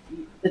 when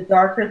the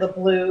darker the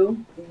blue,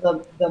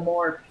 the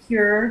more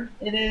pure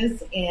it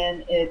is,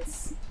 and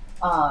it's,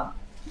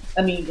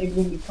 when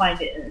you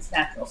find it in its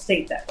natural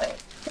state that way.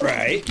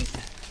 Right.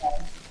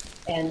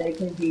 And they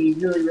can be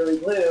really, really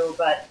blue,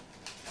 but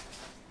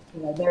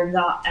they're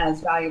not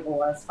as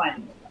valuable as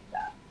finding them like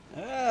that.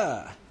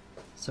 Ah.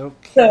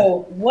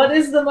 So what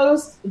is the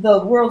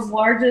world's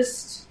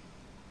largest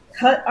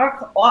cut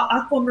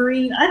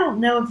aquamarine? I don't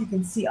know if you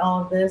can see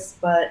all of this,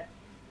 but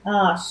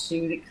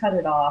it cut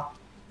it off.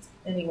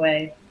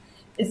 Anyway,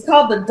 it's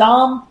called the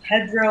Dom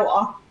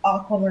Pedro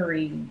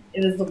aquamarine.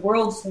 It is the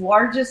world's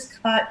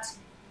largest cut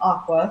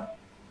aqua.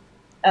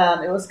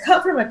 It was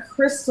cut from a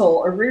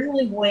crystal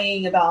originally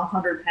weighing about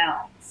 100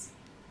 pounds.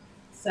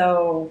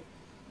 So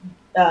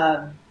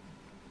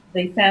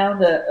they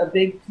found a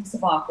big piece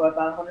of aqua,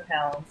 about 100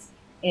 pounds,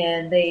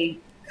 and they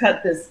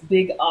cut this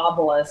big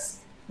obelisk.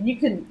 And you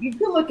can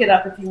look it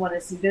up if you want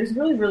to see. There's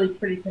really, really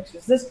pretty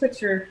pictures. This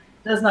picture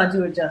does not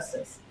do it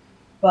justice,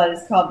 but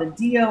it's called the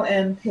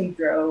Dom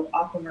Pedro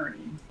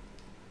aquamarine.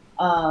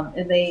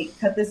 And they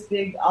cut this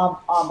big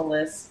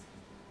obelisk,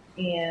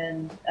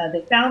 and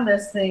they found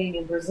this thing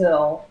in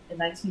Brazil in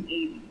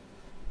 1980,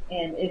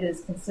 and it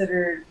is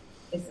considered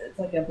it's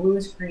like a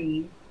bluish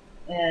green,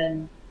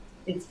 and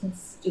it's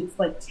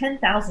like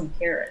 10,000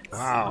 carats.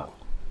 Wow!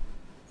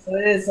 So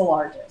it is the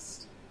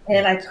largest,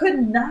 and I could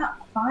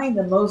not find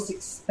the most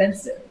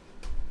expensive.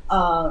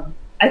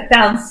 I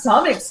found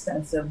some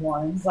expensive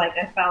ones, like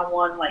I found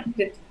one like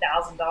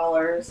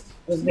 $50,000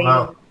 was made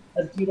of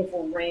a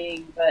beautiful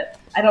ring, but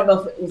I don't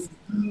know if it was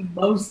the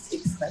most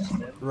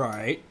expensive.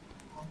 Right.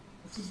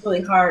 Which is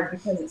really hard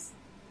because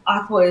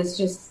aqua is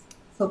just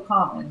so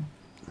common.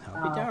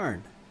 I'll be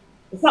darned.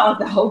 It's not like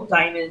the Hope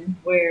Diamond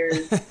where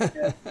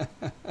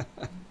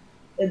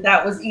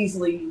that was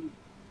easily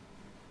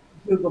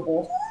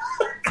Googleable.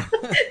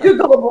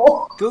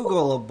 Googleable.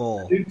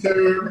 Googleable.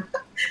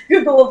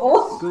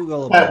 Googleable.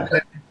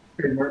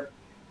 Googleable.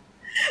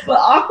 But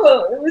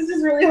Aqua, it was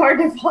just really hard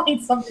to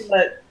find something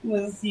that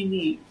was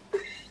unique.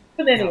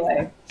 But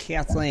anyway.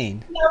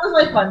 Kathleen. That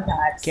was my fun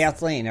facts.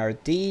 Kathleen, are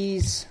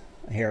these...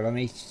 Here, let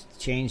me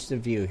change the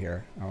view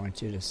here. I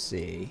want you to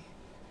see.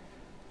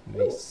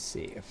 Let me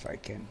see if I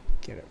can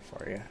get it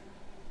for you.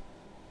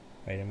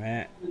 Wait a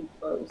minute.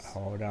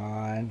 Hold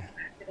on.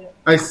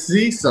 I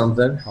see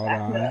something. Hold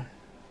on.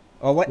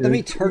 Oh, wait, let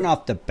me turn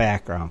off the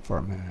background for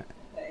a minute.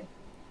 Okay.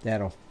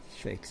 That'll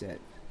fix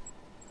it.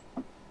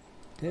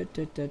 Is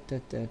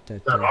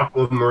that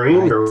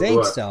Aquamarine or I think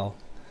what? so.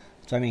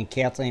 So, I mean,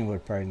 Kathleen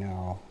would probably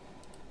know.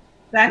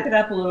 Back it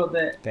up a little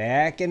bit.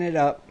 Backing it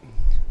up.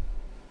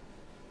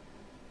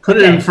 Put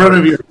it in front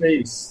of your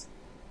face.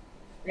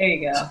 There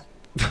you go.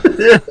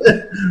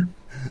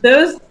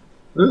 Those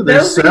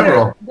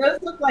several.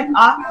 Those look like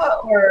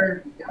aqua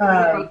or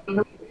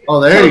oh,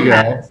 there you go.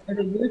 Are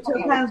they blue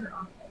topaz or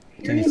aqua?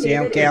 Can you see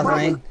them,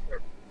 Kathleen?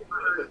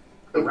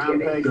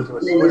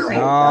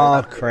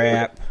 Oh,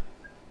 crap.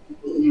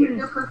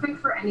 They're perfect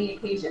for any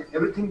occasion.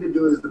 Everything to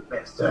do is the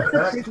best. They look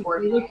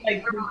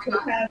like blue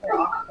topaz or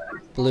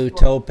aqua. Blue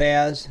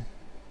topaz?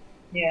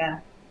 Yeah.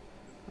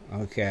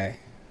 Okay.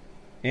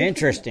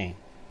 Interesting.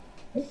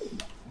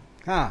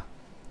 Huh.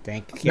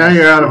 Thank you. Now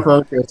you're out of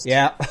focus.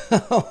 Yeah.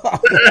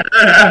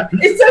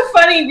 It's so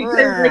funny because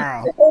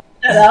like they hold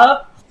that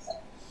up,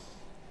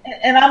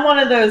 and I'm one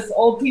of those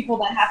old people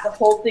that have to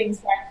hold things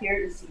back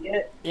here to see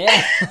it.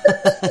 Yeah.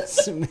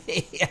 That's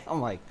me.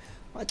 I'm like,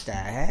 what the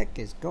heck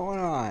is going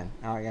on?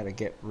 Now I got to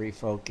get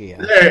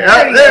refocused.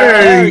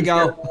 There we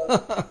go. Look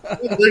at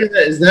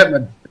that. Is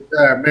that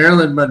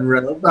Marilyn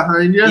Monroe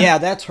behind you? Yeah,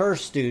 that's her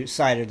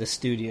side of the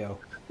studio.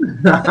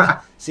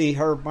 See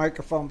her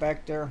microphone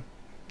back there?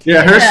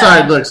 Yeah, her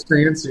side looks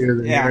fancier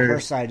than yours. yours. Her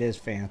side is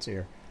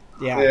fancier.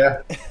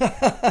 Yeah.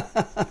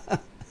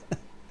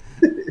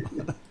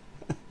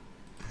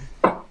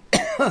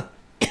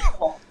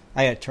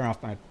 I had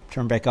to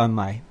turn back on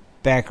my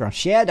background.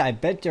 Shad, I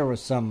bet there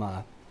was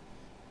some.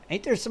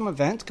 Ain't there some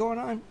events going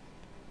on?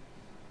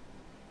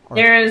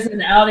 There is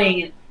an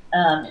outing in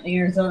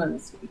Arizona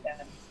this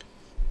weekend.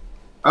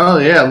 Oh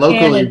yeah,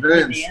 local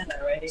events. Indiana,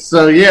 right?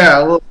 So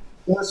yeah, well,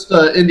 first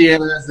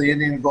Indiana has the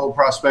Indian Gold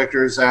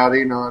Prospectors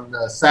outing on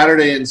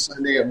Saturday and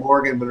Sunday at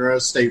Morgan Monroe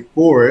State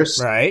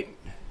Forest. Right.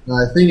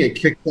 I think it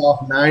kicked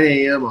off 9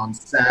 a.m. on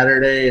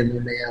Saturday, and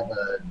then they have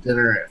a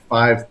dinner at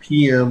 5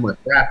 p.m. with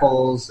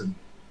raffles and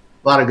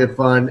a lot of good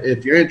fun.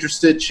 If you're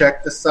interested,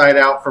 check the site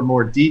out for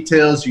more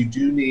details. You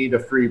do need a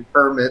free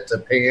permit to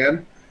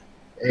pan,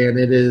 and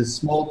it is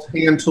small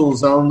hand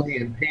tools only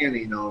and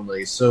panning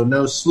only. So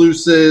no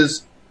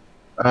sluices.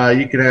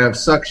 You can have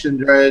suction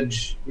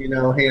dredge,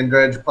 hand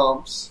dredge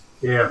pumps.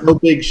 Yeah. No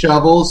big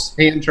shovels,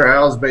 hand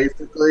trowels,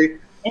 basically.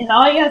 And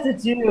all you have to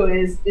do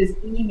is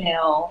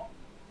email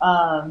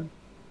the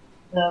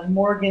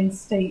Morgan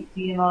State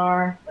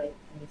DNR. Like,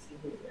 let me see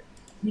who it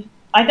is.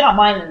 I got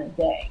mine in a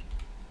day.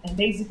 And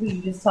basically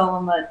you just tell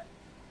them that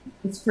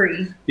it's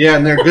free. Yeah,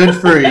 and they're good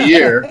for a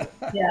year.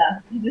 Yeah.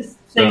 You just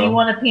say you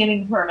want a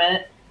panning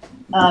permit.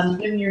 You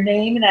give them your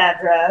name and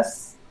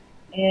address.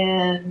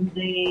 And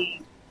they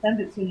send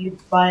it to you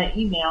by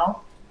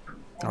email.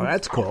 Oh,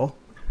 that's cool.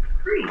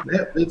 Free.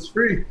 Yep, it's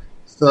free.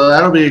 So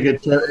that'll be a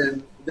good trip.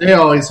 And they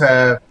always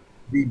have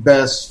the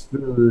best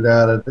food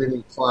out of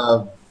any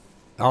club.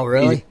 Oh,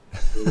 really?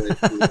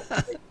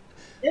 Yeah,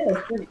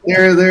 it's pretty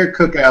cool. Their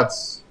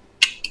cookouts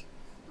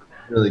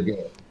really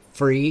good.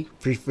 Free.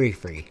 And free.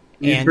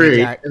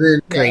 And then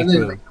great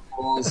food.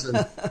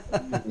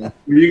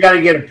 You got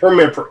to get a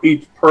permit for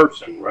each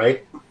person,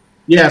 right?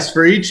 Yes,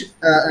 for each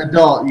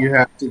adult, you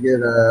have to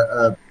get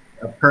a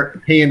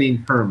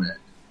panning permit.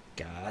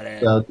 Got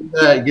it. So do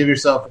that. Give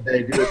yourself a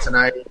day. Do it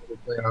tonight. We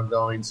plan on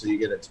going, so you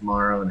get it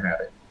tomorrow and have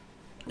it.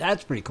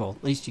 That's pretty cool.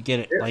 At least you get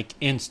it like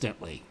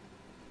instantly,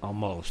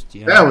 almost.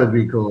 That would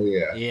be cool.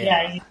 Yeah.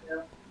 Yeah, you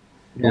do.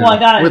 Yeah. Well, I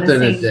got it within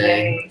the a same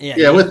day. day.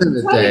 Yeah, within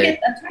a day.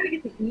 I'm trying to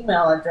get the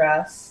email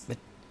address. But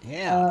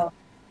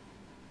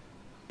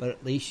but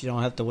at least you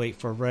don't have to wait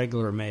for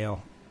regular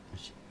mail.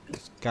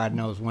 God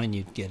knows when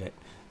you'd get it.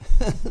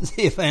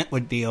 The event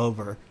would be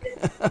over.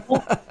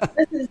 Well,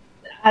 this is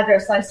the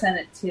address I sent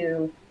it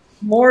to.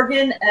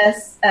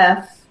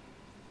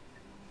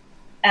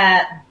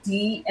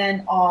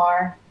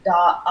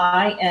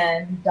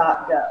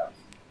 morgansf@dnr.in.gov.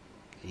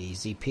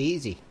 Easy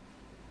peasy.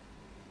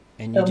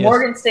 And So you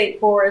Morgan State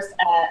Forest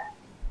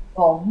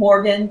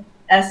Morgan,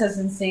 S as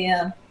in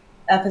Sam,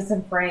 F as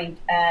in Frank,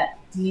 at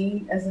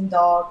D as in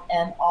dog,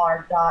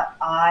 NR.in.gov.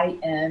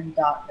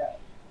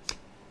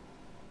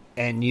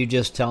 And you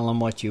just tell them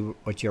what you're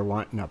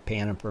wanting, a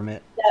panning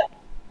permit. Yep.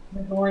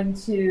 You're going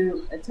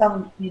to tell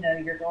them,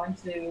 you're going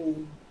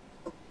to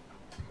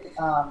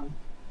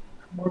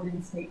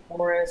Morgan State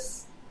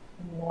Forest,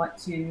 and you want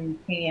to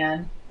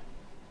pan,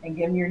 and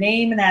give them your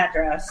name and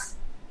address,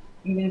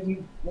 even if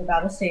you live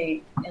out of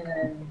state, and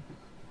then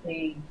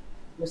they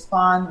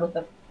respond with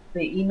a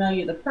They email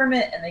you the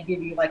permit, and they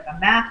give you like a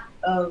map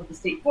of the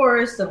state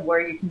forest of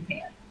where you can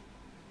pan.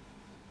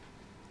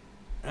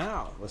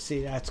 Oh, well,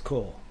 see, that's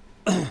cool.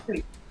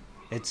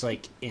 It's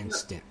like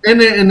instant.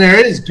 And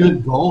there is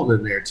good gold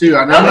in there, too.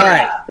 I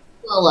know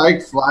people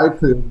like fly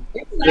poop.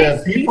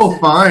 Nice people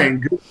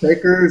find good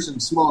pickers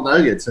and small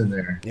nuggets in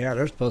there. Yeah,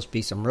 there's supposed to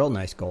be some real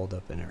nice gold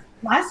up in there.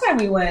 Last time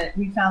we went,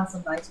 we found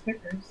some nice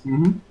pickers.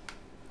 Mm-hmm.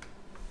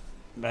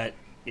 But,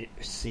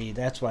 see,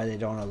 that's why they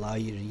don't allow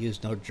you to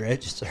use no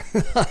dredges.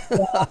 You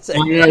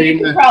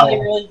could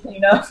probably really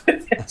clean up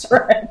with the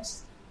dredge.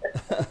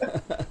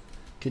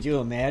 Could you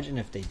imagine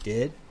if they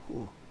did?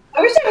 Ooh.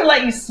 I wish they would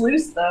let you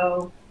sluice,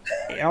 though.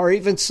 Or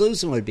even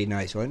sluicing would be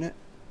nice, wouldn't it?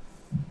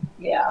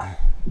 Yeah.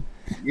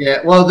 Yeah,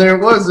 well, there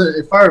wasn't,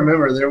 if I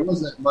remember, there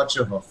wasn't much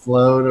of a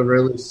flow to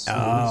really sluice.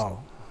 Oh.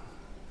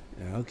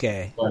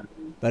 Okay.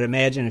 But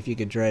imagine if you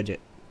could dredge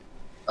it.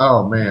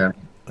 Oh, man.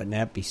 Wouldn't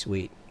that be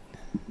sweet?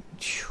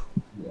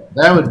 Yeah,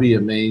 that would be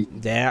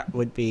amazing. That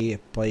would be a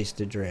place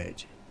to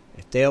dredge.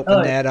 If they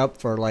open that up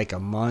for like a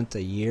month,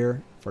 a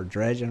year for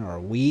dredging, or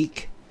a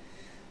week,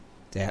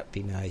 that'd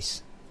be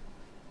nice.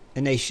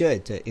 And they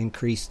should, to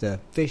increase the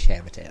fish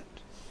habitat.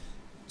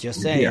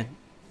 Just saying.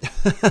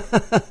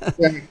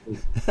 Yeah.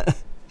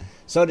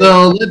 So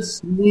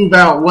let's move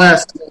out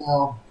west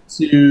now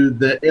to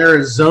the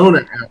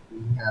Arizona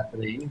outing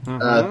happening,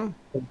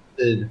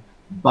 hosted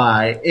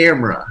by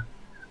AMRA.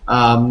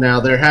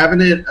 Now they're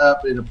having it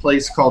up in a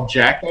place called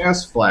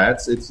Jackass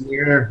Flats. It's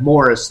near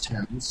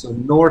Morristown, so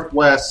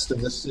northwest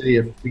of the city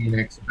of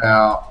Phoenix,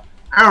 about an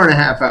hour and a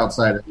half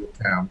outside of the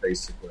town,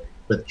 basically,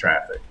 with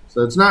traffic.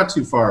 So it's not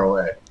too far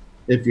away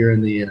if you're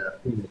in the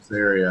Phoenix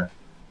area.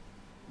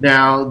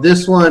 Now,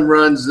 this one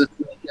runs this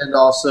weekend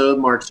also,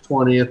 March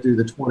 20th through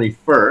the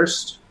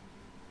 21st.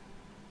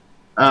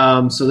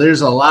 So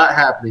there's a lot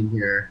happening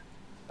here.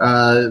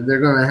 They're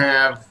going to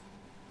have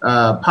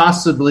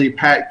possibly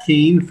Pat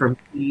Keene from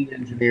Keene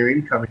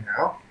Engineering coming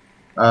out.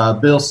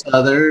 Bill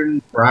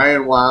Southern,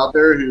 Brian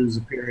Wilder, who's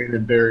appearing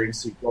in Bering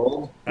Sea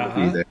Gold, will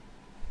be there.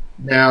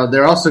 Now,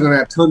 they're also going to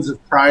have tons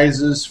of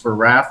prizes for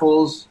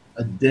raffles,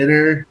 a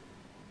dinner,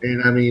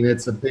 and, I mean,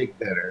 it's a big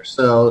dinner.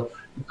 So,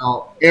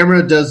 now,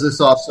 AMRA does this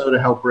also to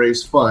help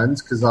raise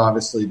funds because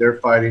obviously they're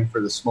fighting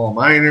for the small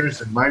miners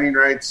and mining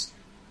rights.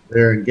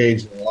 They're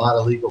engaged in a lot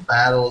of legal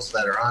battles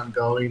that are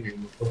ongoing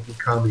and will be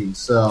coming.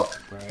 So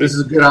this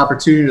is a good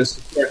opportunity to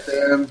support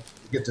them,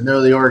 get to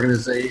know the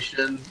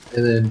organization,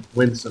 and then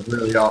win some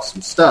really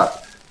awesome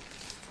stuff.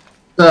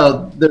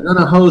 So they're going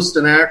to host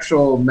an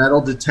actual metal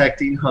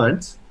detecting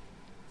hunt.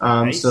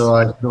 So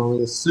I can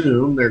only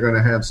assume they're going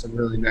to have some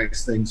really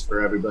nice things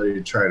for everybody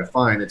to try to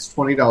find. It's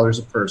 $20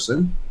 a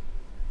person.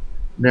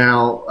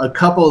 Now, a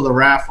couple of the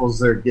raffles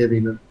they're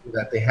giving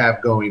that they have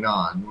going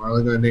on, we're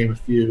only going to name a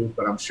few,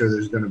 but I'm sure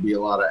there's going to be a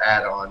lot of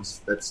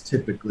add-ons. That's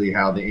typically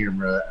how the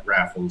AMRA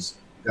raffles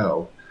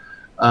go.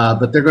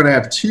 But they're going to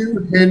have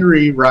 2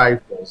 Henry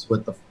rifles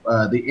with the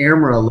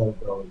AMRA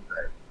logo in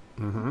there.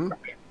 Mm-hmm.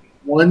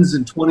 One's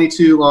in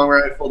 22 long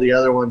rifle, the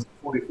other one's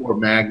 44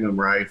 Magnum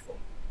rifle.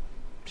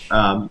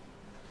 And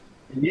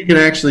you can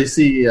actually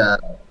see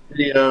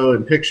video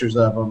and pictures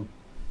of them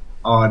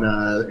on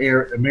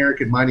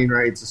American Mining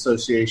Rights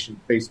Association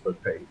Facebook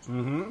page.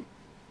 Mm-hmm.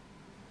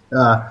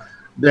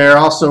 They're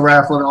also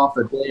raffling off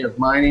a day of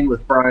mining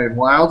with Brian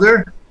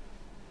Wilder.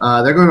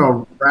 They're going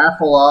to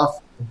raffle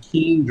off the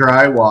Keene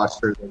dry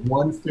washer, the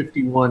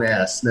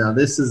 151S. Now,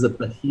 this is a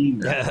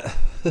behemoth.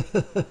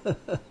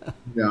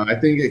 I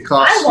think it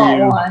costs you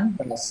 $1,600,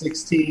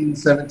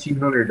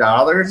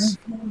 $1,700.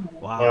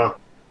 Wow.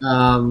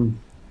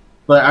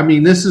 But, I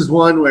mean, this is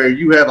one where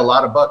you have a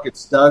lot of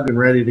buckets dug and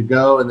ready to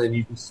go, and then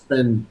you can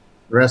spend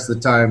the rest of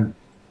the time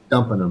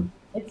dumping them.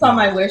 It's on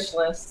my wish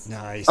list.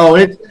 Nice. Oh,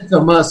 it's a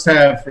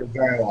must-have for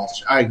dry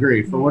wash. I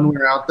agree. For when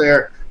we're out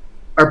there,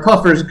 our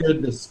puffer's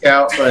good to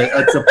scout, but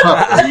it's a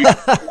puffer.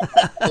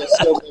 There's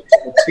so much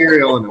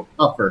material in a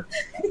puffer.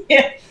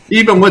 Yeah.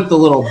 Even with the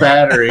little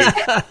battery.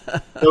 The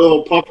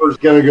little puffer's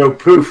going to go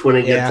poof when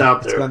it gets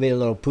out there. It's going to be a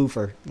little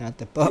poofer, not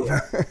the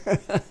puffer.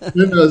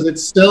 Who knows?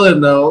 It's still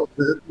in, though.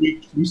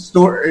 We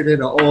store it in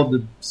an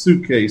old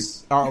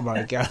suitcase. Oh,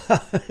 my God.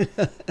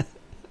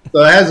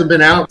 So it hasn't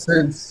been out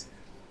since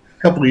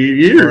a couple of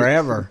years.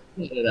 Forever.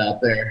 Get it out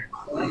there.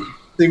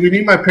 See, we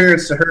need my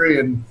parents to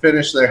hurry and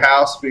finish their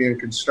house being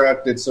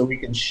constructed so we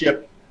can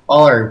ship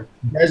all our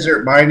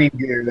desert mining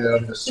gear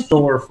down to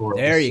store for us.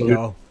 There you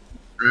go.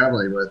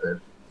 Traveling with it.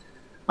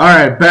 All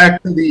right,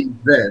 back to the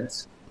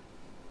event.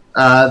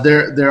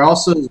 They're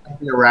also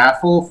having a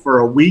raffle for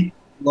a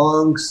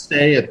week-long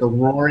stay at the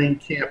Roaring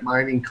Camp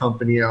Mining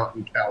Company out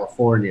in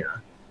California.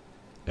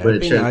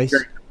 That'd be nice.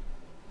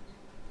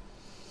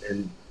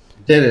 And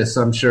Dennis,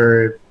 I'm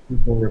sure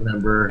people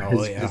remember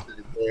his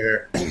visit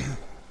there.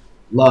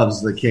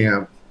 Loves the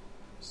camp.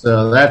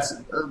 So that's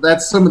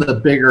some of the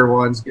bigger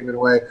ones given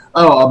away.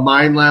 Oh, a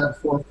Minelab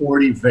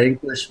 440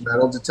 Vanquish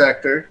metal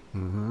detector.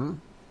 Mm-hmm.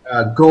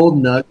 Gold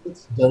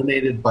nuggets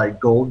donated by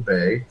Gold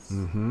Bay.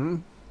 Mm-hmm.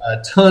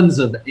 Tons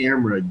of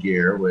AMRA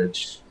gear,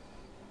 which,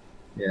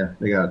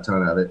 they got a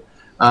ton of it.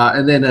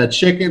 And then a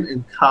chicken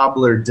and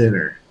cobbler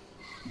dinner,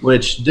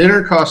 which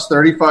dinner costs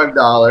 $35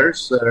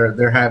 that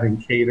they're having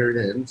catered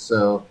in.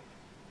 So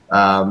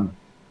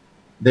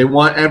they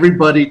want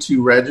everybody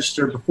to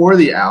register before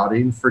the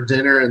outing for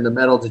dinner and the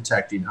metal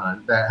detecting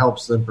hunt. That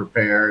helps them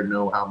prepare and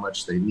know how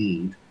much they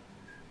need.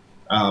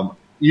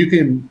 You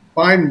can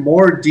find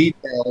more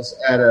details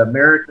at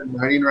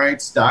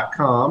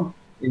AmericanMiningRights.com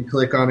and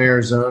click on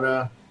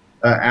Arizona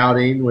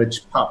outing,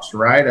 which pops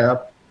right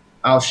up.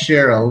 I'll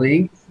share a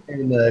link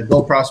in the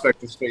Gold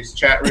Prospector Space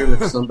chat room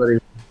if somebody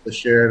wants to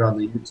share it on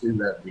the YouTube.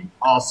 That'd be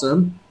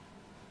awesome.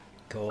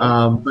 Cool.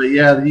 But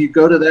yeah, you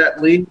go to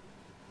that link.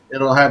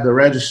 It'll have the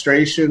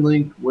registration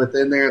link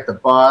within there at the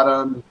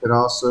bottom. You can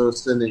also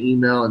send an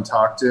email and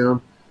talk to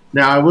them.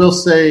 Now, I will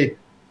say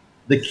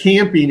the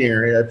camping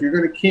area, if you're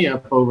going to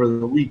camp over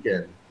the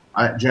weekend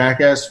at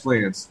Jackass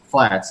Flats,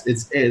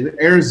 it's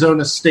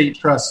Arizona State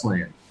Trust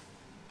land.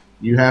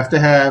 You have to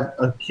have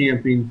a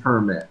camping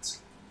permit.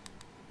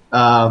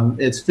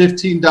 It's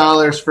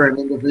 $15 for an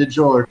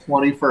individual or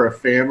 $20 for a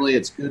family.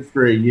 It's good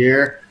for a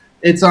year.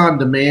 It's on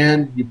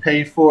demand. You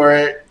pay for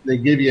it. They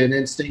give you an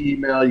instant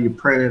email. You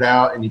print it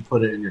out, and you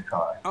put it in your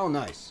car. Oh,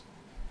 nice.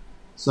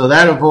 So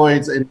that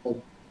avoids – in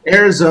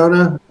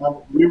Arizona,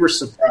 we were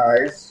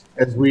surprised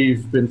as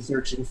we've been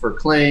searching for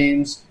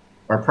claims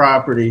or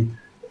property.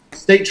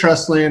 State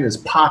trust land is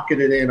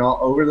pocketed in all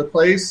over the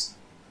place.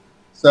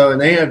 So,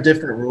 and they have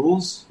different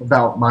rules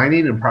about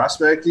mining and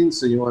prospecting,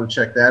 so you want to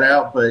check that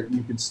out. But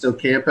you can still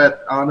camp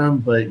on them,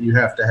 but you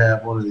have to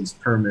have one of these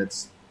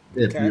permits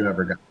if you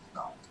ever got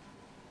stopped.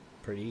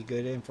 Pretty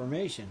good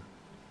information,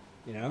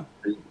 you know?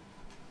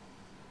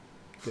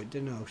 Good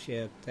to know,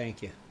 Shep.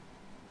 Thank you.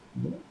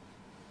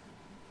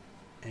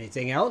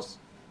 Anything else?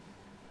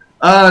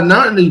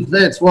 Not an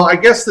event. Well, I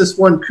guess this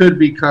one could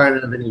be kind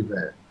of an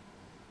event.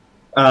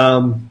 I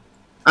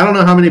don't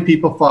know how many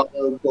people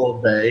follow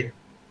Gold Bay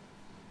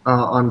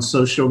on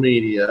social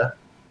media.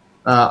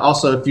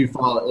 Also, if you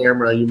follow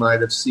AMRA, you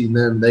might have seen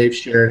them. They've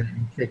shared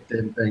and kicked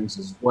in things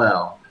as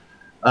well.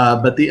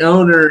 But the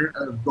owner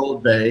of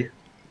Gold Bay,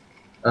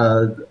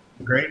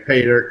 great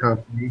pay dirt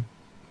company,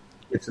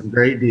 get some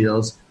great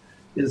deals,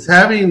 is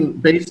having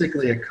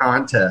basically a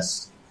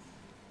contest.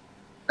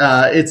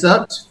 It's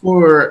up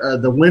for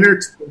the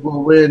winner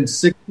will win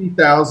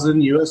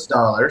 $60,000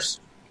 US.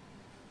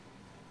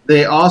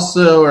 They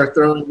also are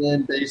throwing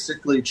in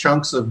basically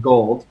chunks of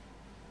gold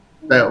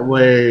that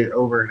weigh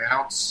over an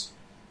ounce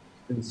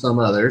and some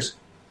others.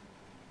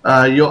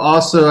 You'll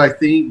also, I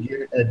think,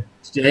 get a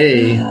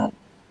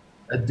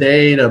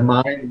day to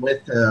mine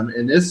with them.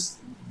 And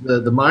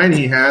the mine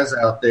he has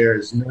out there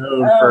is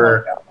known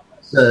for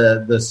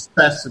the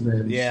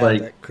specimens,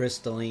 like that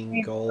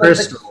crystalline gold,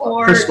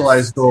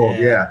 crystallized gold.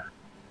 Yeah,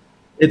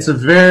 it's a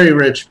very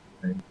rich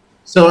thing.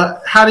 So,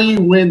 how do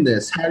you win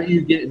this? How do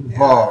you get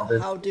involved?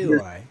 How do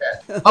I?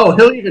 Oh,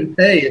 he'll even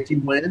pay if you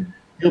win.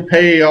 He'll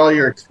pay all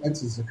your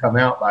expenses to come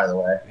out, by the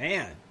way.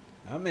 Man,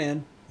 I'm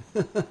in.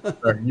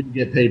 Or you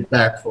get paid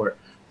back for it.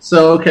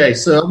 So, okay.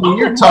 So, I mean,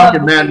 you're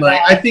talking mad money.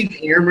 I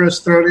think AMRA's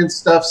thrown in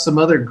stuff. Some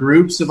other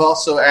groups have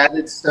also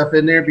added stuff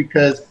in there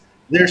because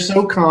they're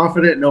so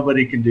confident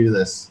nobody can do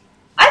this.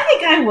 I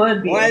think I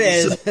would be. What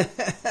is?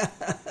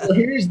 So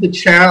here's the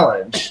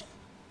challenge.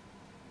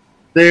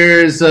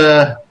 There's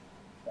they're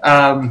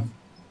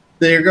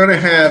going to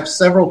have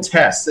several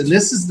tests. And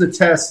this is the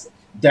test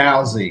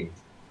dowsing.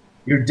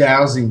 Your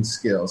dowsing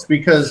skills,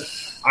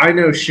 because I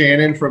know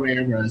Shannon from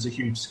AMRA is a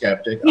huge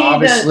skeptic.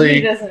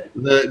 Obviously,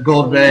 the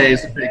Gold Bay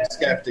is a big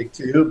skeptic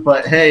too.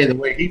 But hey, the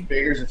way he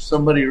figures, if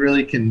somebody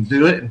really can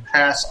do it and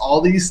pass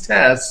all these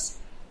tests,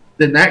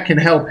 then that can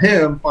help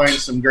him find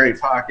some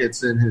great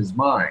pockets in his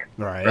mine.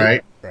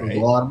 Right? With a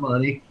lot of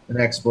money and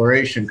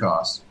exploration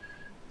costs.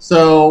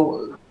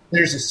 So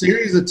there's a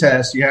series of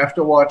tests. You have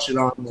to watch it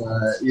on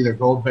either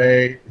Gold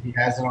Bay. He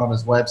has it on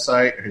his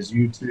website or his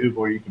YouTube,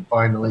 or you can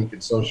find the link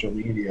in social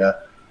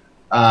media.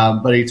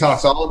 But he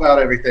talks all about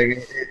everything.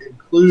 It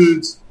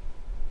includes,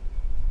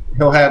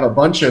 he'll have a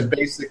bunch of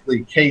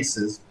basically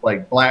cases,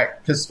 like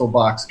black pistol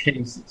box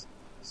cases.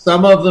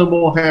 Some of them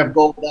will have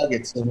gold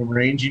nuggets in them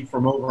ranging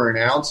from over an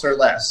ounce or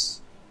less,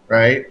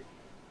 right?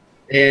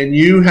 And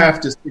you have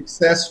to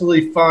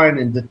successfully find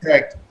and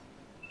detect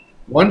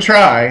one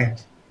try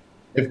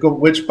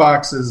which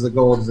boxes the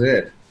gold's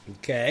in.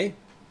 Okay.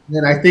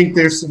 Then I think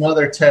there's some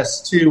other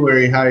tests too where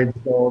he hides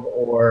gold,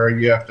 or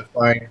you have to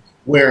find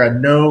where a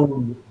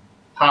known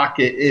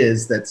pocket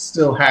is that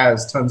still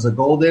has tons of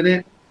gold in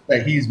it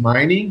that he's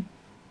mining.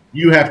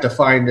 You have to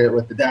find it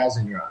with the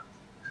dowsing rod.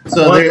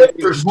 So I think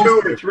there's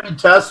 2 or 3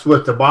 tests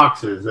with the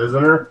boxes,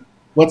 isn't there?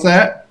 What's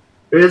that?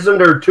 Isn't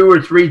there 2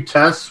 or 3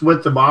 tests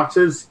with the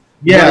boxes?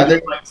 Yeah,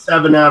 they're like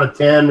 7 out of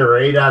 10 or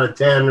 8 out of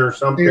 10 or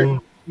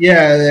something.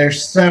 Yeah,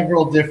 there's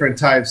several different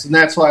types, and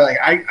that's why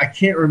I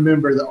can't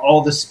remember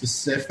all the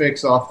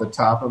specifics off the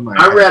top of my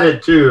head. I read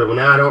it too, and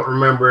I don't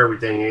remember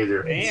everything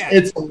either.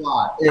 It's a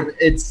lot.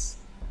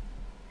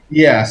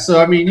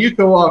 So I mean, you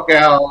can walk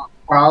out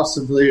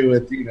possibly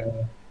with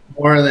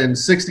more than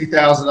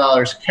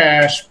 $60,000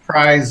 cash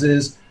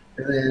prizes,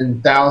 and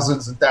then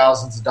thousands and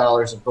thousands of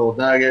dollars of gold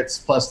nuggets,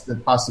 plus the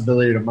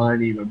possibility to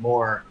mine even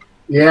more.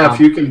 Yeah, if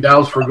you can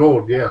douse for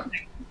gold, yeah.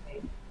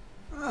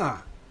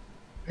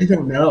 I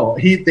don't know.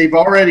 They've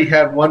already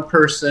had one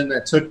person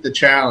that took the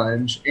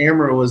challenge.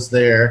 Amber was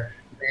there.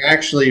 They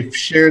actually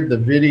shared the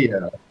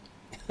video.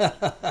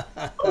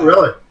 Oh,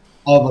 really?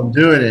 Of them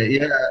doing it.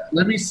 Yeah.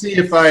 Let me see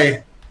if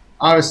I.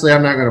 Obviously,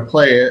 I'm not going to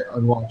play it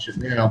and watch it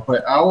now,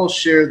 but I will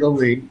share the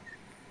link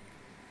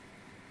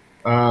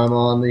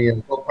on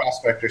the Gold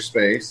Prospector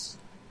space.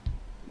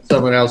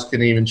 Someone else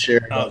can even share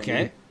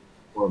it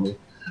for me.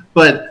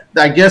 But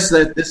I guess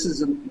that this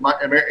is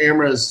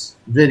Amra's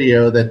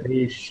video that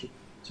they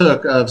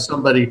took of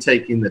somebody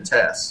taking the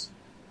test.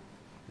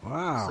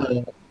 Wow.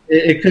 So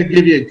it could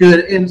give you a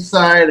good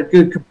insight, a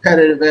good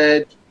competitive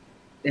edge.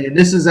 And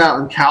this is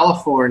out in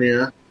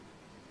California.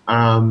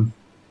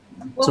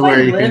 To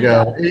where you can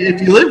go.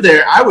 If you live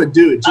there, I would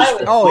do it just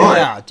for fun.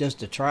 Yeah, just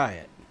to try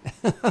it.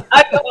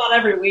 I go out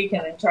every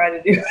weekend and try to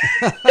do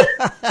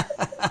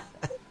it.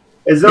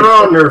 Is it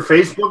on their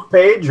Facebook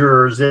page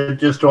or is it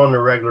just on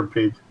their regular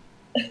page?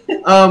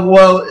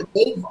 Well,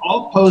 they've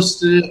all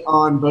posted it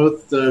on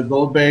both the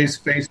Gold Bay's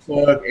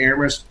Facebook,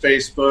 Amherst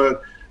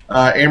Facebook.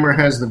 Amher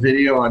has the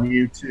video on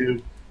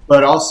YouTube.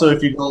 But also,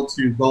 if you go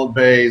to Gold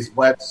Bay's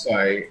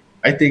website,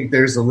 I think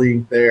there's a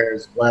link there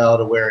as well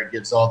to where it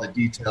gives all the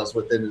details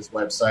within his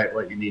website,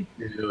 what you need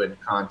to do, and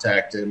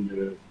contact him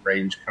to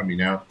arrange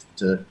coming out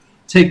to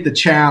take the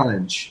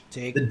challenge,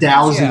 the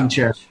dowsing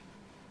challenge.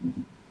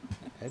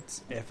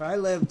 If I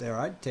lived there,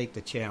 I'd take the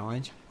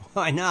challenge.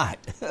 Why not?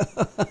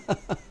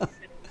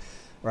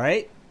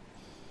 Right?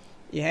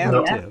 You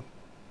have to.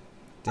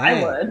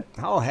 I would.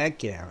 Oh,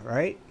 heck yeah,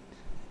 right?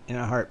 In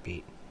a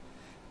heartbeat.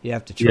 You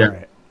have to try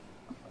it.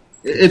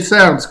 It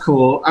sounds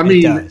cool. I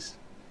mean, it does.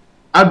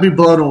 I'd be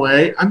blown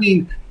away. I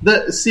mean,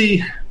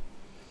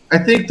 I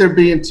think they're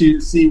being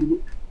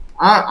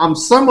I'm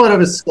somewhat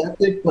of a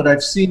skeptic, but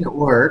I've seen it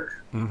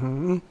work.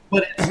 Mm-hmm.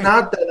 But it's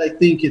not that I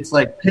think it's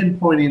like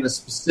pinpointing a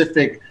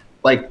specific,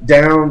 like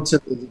down to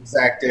the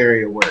exact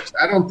area works.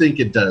 I don't think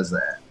it does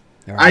that.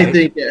 Right. I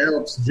think it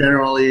helps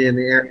generally in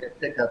the area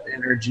pick up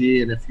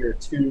energy, and if you're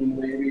attuned,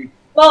 maybe.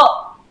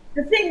 Well,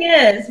 the thing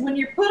is, when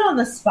you're put on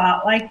the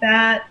spot like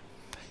that,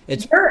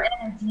 your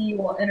energy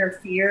will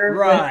interfere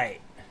with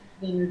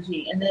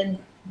energy, and then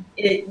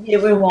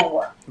it won't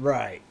work.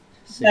 Right.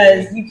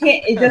 Because you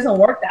can't. It doesn't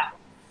work that way.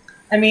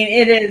 I mean,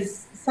 it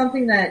is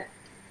something that.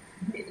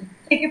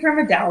 Take it from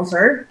a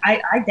dowser.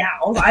 I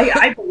dowse.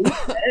 I believe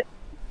it.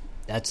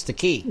 That's the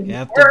key. You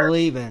have to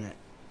believe in it.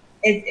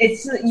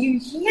 It's you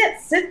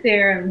can't sit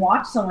there and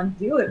watch someone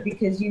do it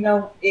because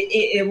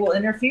it will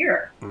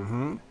interfere.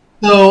 Mm-hmm.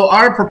 So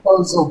our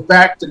proposal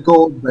back to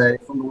Gold Bay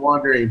from the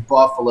Wandering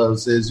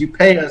Buffaloes is you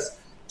pay us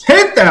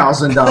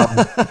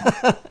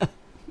 $10,000.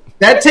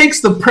 That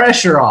takes the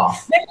pressure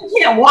off. Then you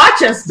can't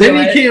watch us.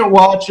 You can't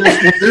watch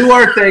us. We'll do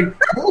our thing.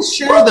 We'll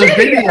share the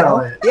video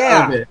of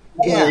it.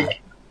 Yeah.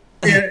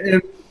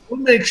 And we'll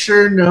make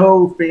sure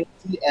no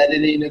fancy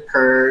editing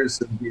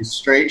occurs and be a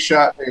straight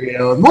shot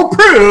video, and we'll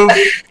prove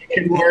it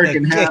can work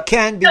and it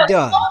can be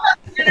done.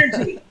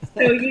 Energy.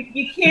 So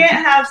you can't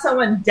have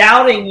someone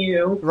doubting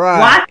you.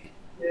 Right.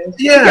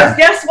 Yeah. Because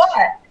guess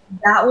what?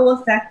 That will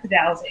affect the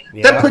dowsing.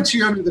 Yeah. That puts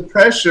you under the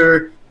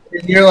pressure,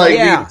 and you're like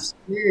getting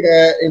scared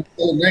at, and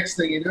the next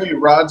thing you know, your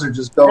rods are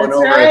just going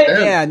over at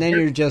them. Yeah, and then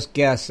you're just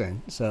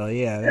guessing. So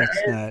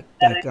that's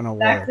not going to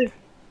work.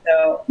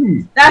 So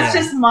that's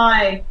just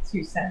my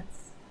 2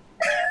 cents.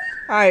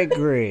 I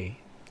agree.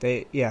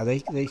 They.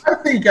 I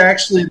think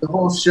actually the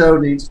whole show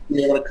needs to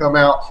be able to come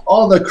out.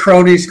 All the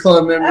Cronies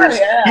Club members.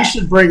 He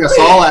should bring us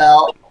all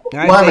out.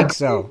 I think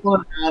so.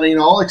 Outing,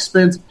 all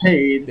expense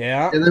paid.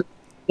 Yeah. And then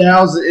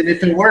and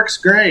if it works,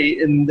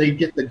 great, and they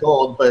get the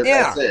gold. But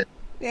that's it.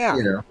 Yeah.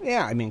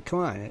 Yeah. I mean, come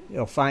on.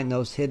 You'll find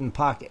those hidden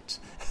pockets.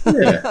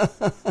 Yeah.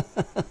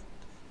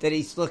 That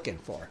he's looking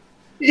for.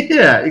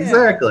 Yeah,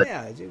 exactly.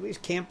 Yeah, we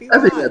can't be. I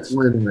think that's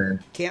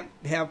win-win. Can't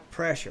have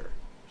pressure.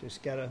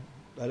 Just gotta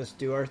let us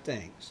do our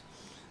things.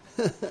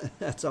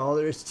 That's all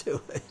there is to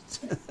it.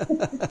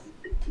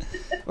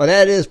 Well,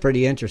 that is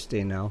pretty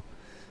interesting, though.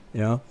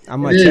 I'm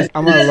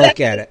gonna look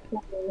at it.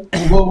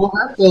 Well, we'll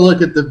have to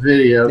look at the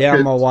video. Yeah,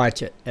 I'm gonna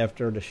watch it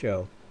after the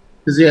show.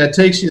 Because it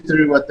takes you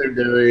through what they're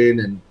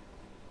doing, and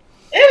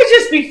it would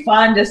just be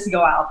fun just to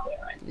go out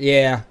there.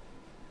 Yeah.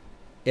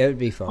 It would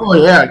be fun. Oh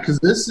yeah, because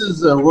this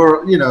is a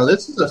world.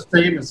 This is a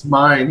famous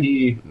mine.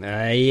 He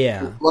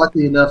was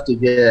lucky enough to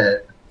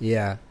get.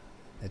 Yeah,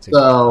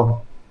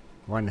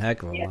 one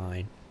heck of a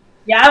mine.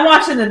 Yeah, I'm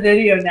watching the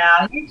video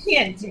now. You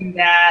can't do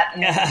that.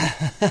 And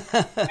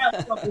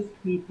have those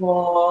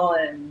people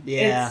and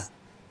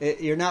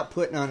you're not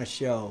putting on a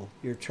show.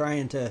 You're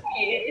trying to.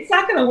 It's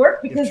not going to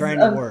work because you're trying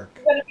to work.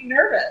 You're going to be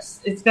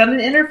nervous. It's going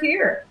to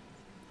interfere.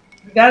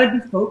 You got to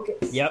be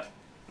focused. Yep,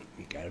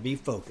 you got to be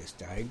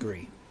focused. I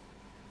agree.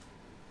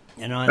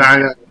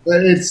 But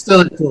it's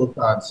still a cool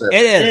concept.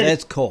 It is.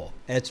 It's cool.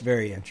 It's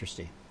very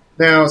interesting.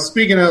 Now,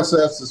 speaking of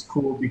LCS is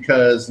cool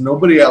because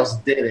nobody else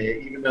did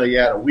it, even though you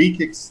had a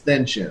week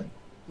extension.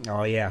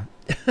 Oh, yeah.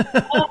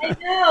 I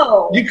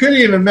know. You couldn't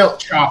even melt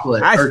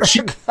chocolate or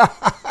cheese.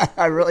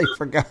 I really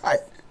forgot.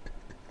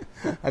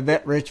 I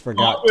bet Rich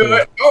forgot too.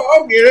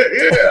 I'll get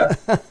it.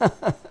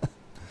 Yeah.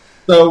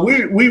 So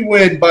we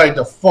win by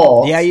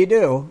default. Yeah, you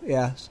do.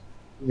 Yes.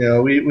 You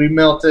know, we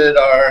melted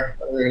our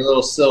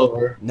little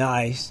silver.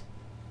 Nice.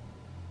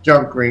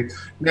 Junk ring.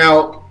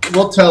 Now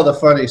we'll tell the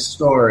funny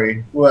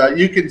story. Well,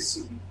 you can.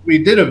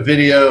 We did a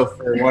video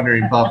for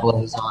Wandering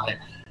Buffaloes on it.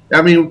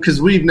 I mean, because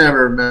we've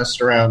never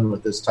messed around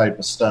with this type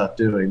of stuff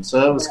doing.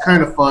 So it was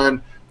kind of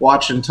fun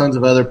watching tons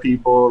of other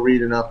people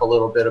reading up a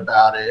little bit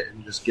about it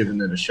and just giving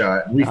it a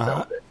shot. And we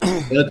filmed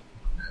it.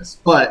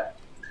 But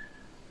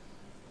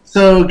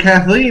so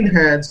Kathleen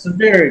had some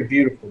very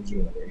beautiful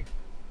jewelry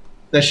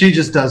that she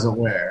just doesn't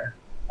wear.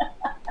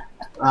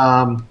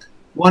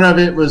 One of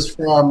it was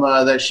from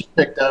that she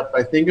picked up.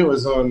 I think it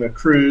was on a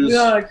cruise.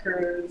 On a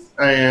cruise.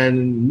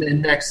 And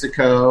in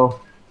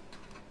Mexico.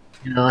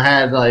 You know,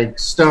 had like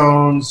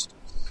stones,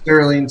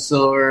 sterling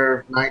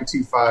silver,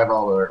 925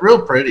 all over it. Real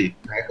pretty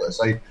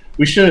necklace.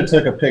 We should have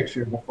took a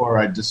picture before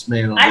I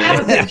dismantled it. I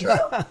have a picture.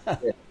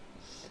 Yeah.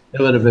 It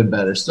would have been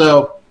better.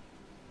 So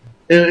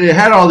it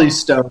had all these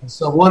stones.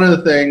 So one of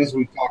the things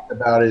we talked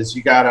about is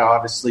you got to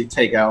obviously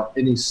take out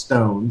any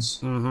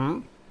stones,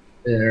 or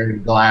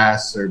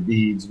glass or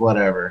beads,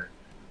 whatever,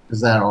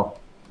 because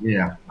that'll.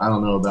 Yeah, I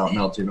don't know about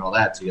melting all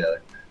that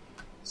together.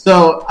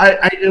 So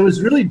it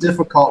was really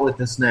difficult with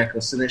this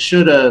necklace, and it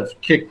should have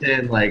kicked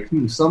in like,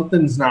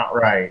 something's not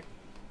right.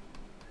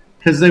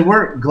 Because they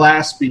weren't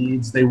glass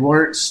beads, they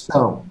weren't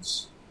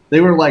stones.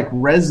 They were like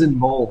resin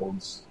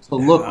molds to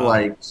look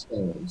like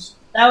stones.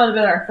 That would have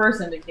been our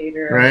first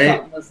indicator.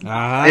 Right?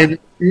 And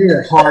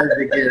it's hard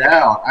to get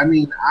out. I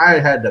mean, I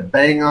had to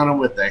bang on them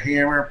with the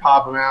hammer,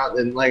 pop them out,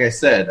 and like I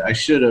said, I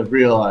should have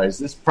realized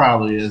this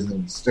probably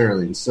isn't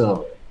sterling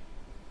silver.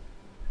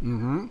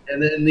 And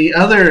then the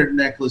other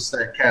necklace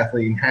that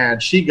Kathleen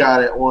had, she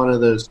got at one of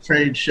those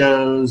trade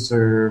shows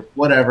or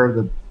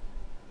whatever,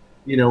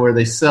 where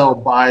they sell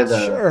by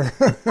the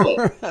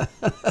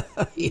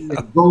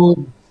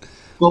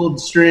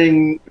gold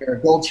string or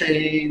gold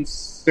chains,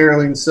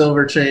 sterling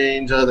silver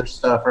change, other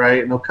stuff,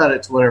 right? And they'll cut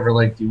it to whatever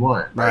length you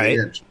want. Right.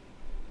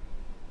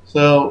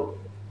 So,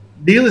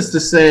 needless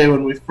to say,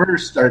 when we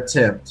first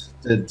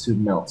attempted to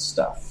melt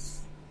stuff,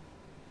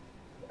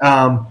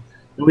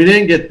 we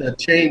didn't get the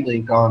chain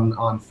link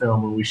on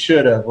film, and we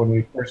should have when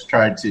we first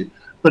tried to.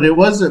 But it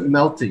wasn't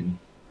melting,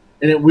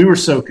 and we were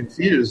so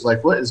confused,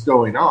 like, what is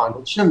going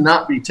on? It should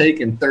not be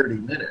taking 30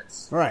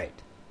 minutes. Right.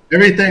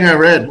 Everything I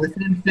read,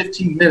 within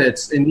 15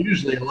 minutes, and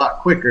usually a lot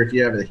quicker if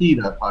you have the heat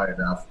up high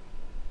enough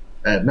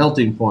at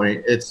melting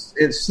point, it's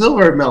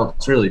silver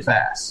melts really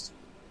fast.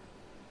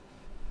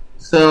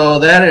 So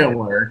that didn't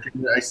work.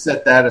 I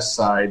set that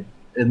aside,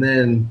 and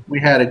then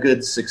we had a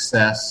good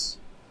success.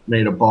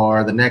 Made a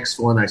bar. The next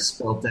one I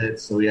spilt it,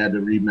 so we had to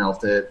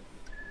remelt it.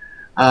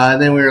 And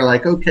then we were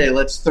like, okay,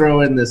 let's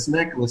throw in this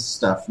necklace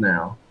stuff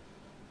now.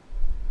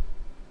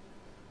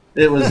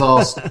 It was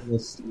all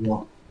stainless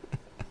steel.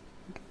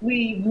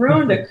 We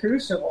ruined a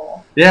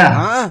crucible.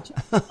 Yeah.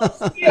 We're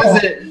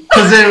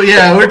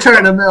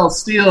trying to melt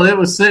steel. It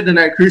was sitting in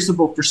that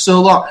crucible for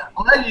so long.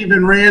 I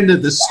even ran to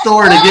the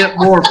store to get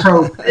more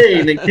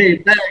propane and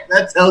came back.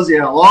 That tells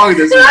you how long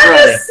this was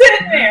running. Just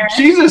sitting there.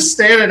 She's just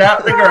standing out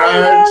in the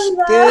garage.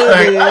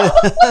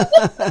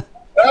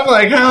 I'm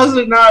like, how's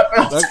it not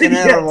melting? Looking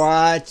at her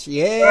watch.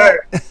 Yeah.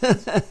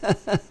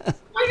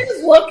 I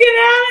was looking at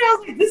it. I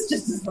was like, this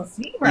just doesn't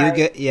seem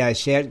right.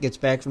 Shannon gets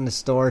back from the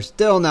store,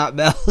 still not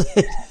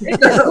melted.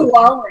 It's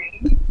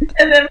glowing.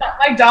 And then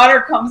my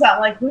daughter comes out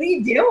like, what are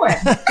you doing?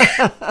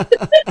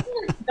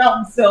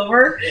 Melting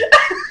silver.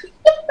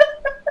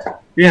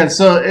 Yeah,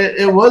 so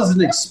it was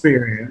an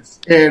experience,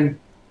 and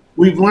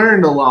we've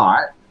learned a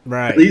lot.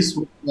 Right. At least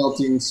with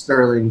melting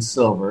sterling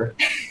silver.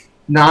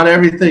 Not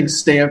everything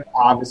stamped,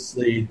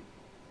 obviously,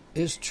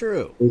 is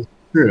true.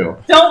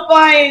 Don't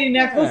buy any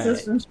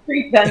necklaces from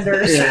street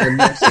vendors. Yeah, in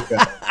Mexico.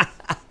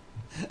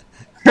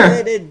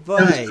 Good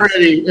advice. It was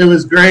pretty. It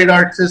was great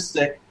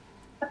artistic,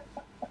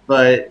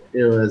 but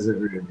it wasn't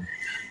really.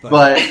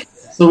 But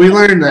so we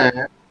learned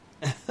that.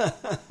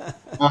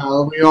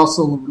 We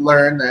also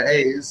learned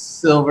that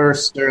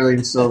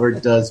sterling silver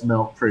does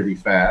melt pretty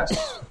fast.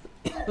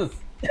 So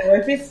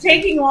if it's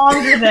taking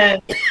longer than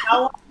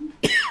how long?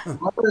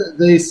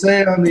 They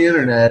say on the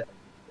internet,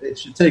 it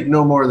should take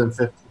no more than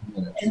 15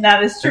 minutes. And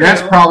that is true. And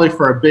that's probably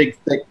for a big,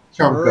 thick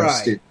chunk of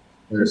steel.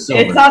 It's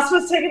not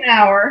supposed to take an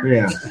hour.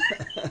 Yeah.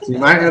 So you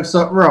might have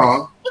something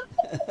wrong.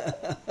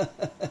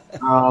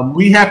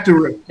 We have to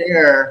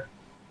repair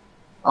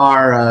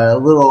our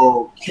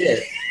little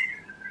kit,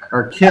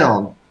 our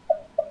kiln,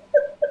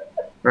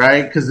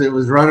 right? Because it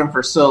was running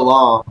for so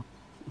long.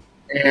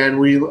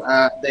 And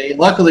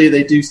luckily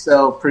they do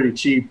sell pretty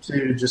cheap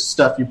too, just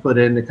stuff you put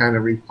in to kind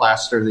of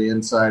replaster the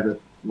inside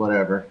of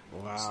whatever.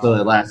 Wow. So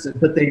it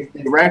lasted. But they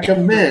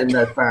recommend,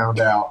 I found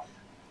out,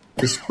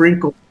 to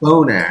sprinkle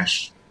bone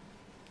ash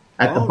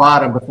at the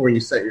bottom before you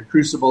set your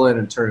crucible in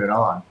and turn it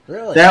on.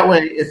 Really? That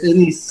way, if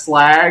any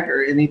slag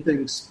or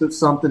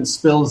something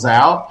spills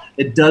out,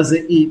 it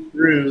doesn't eat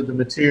through the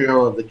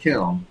material of the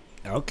kiln.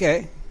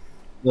 Okay.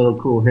 Little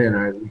cool hint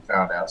we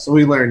found out. So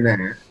we learned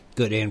that.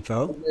 Good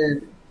info.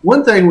 And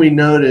one thing we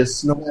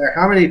noticed, no matter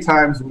how many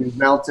times we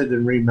melted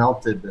and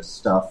remelted this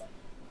stuff,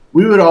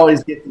 we would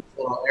always get these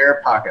little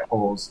air pocket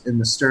holes in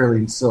the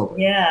sterling silver.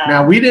 Yeah.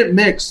 Now, we didn't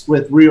mix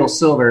with real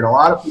silver, and a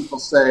lot of people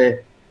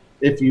say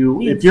if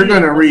you're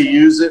going to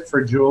reuse it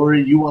for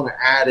jewelry, you want to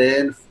add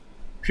in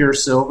pure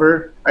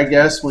silver, I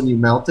guess, when you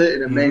melt it.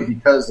 And it may be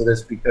because of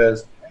this,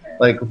 because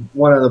like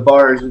one of the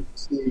bars, you can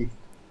see,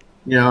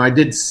 I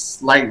did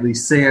slightly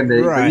sand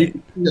it, but you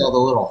can see all the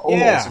little holes.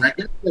 Yeah. And I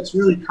guess that's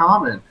really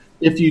common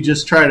if you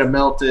just try to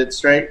melt it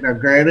straight. Now,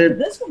 granted,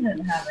 This one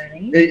didn't have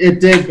any. it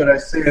did, but I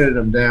sanded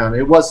them down.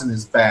 It wasn't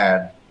as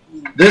bad.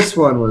 This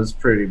one was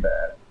pretty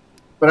bad.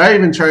 But I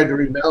even tried to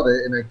remelt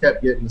it, and I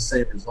kept getting the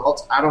same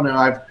results. I don't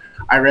know.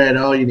 I read,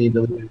 you need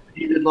to leave it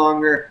heated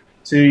longer.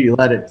 2, you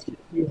let it get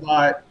too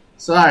hot.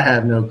 So I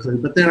had no clue.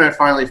 But then I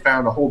finally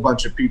found a whole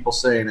bunch of people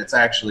saying it's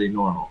actually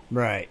normal.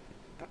 Right.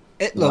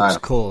 It looks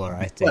cooler,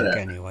 I think,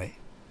 anyway.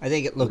 I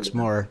think it looks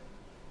more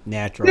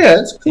natural. Yeah,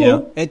 it's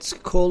cool. It's a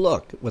cool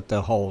look with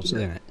the holes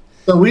in it.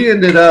 So we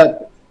ended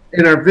up,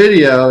 in our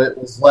video, it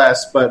was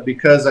less, but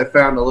because I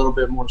found a little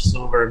bit more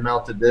silver and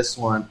melted this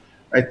one,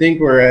 I think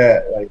we're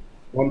at like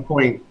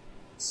 1.7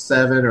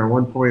 or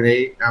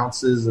 1.8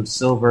 ounces of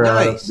silver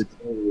out of the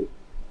jewelry.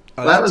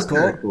 That was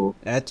kind of cool.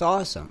 That's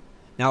awesome.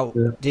 Now,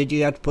 did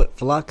you have to put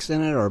flux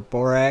in it or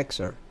borax?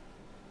 Or?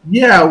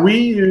 Yeah, we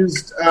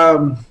used...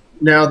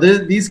 now,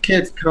 these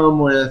kits come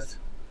with...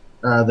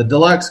 the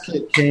deluxe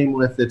kit came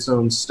with its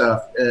own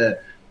stuff.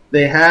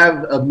 They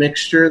have a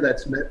mixture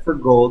that's meant for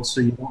gold,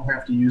 so you don't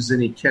have to use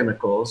any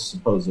chemicals,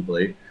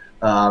 supposedly.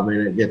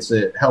 And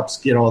it helps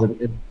get all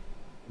the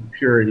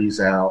impurities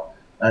out.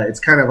 It's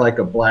kind of like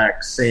a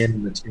black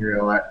sand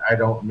material. I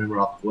don't remember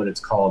what it's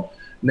called.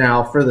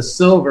 Now, for the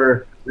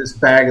silver, this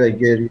bag they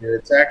give you,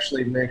 it's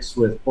actually mixed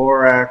with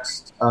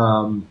borax,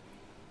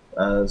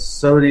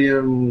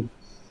 sodium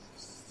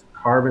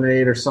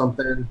carbonate or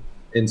something,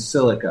 and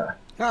silica.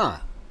 Huh.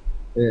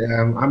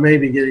 I may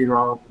be getting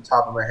wrong off the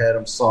top of my head.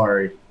 I'm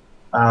sorry.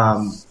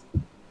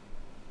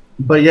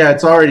 But yeah,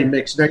 it's already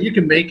mixed. Now, you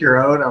can make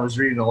your own. I was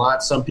reading a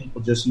lot. Some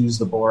people just use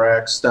the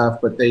borax stuff,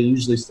 but they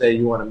usually say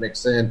you want to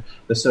mix in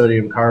the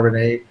sodium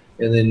carbonate,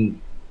 and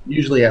then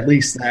usually at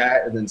least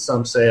that, and then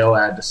some say,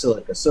 add the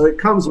silica. So it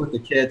comes with the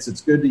kits.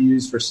 It's good to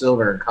use for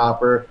silver and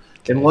copper.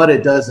 Okay. And what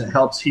it does, it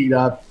helps heat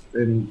up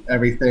and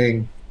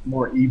everything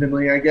more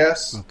evenly, I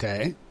guess.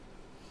 Okay.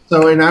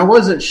 So, and I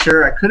wasn't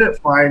sure. I couldn't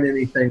find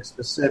anything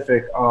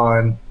specific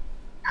on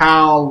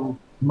how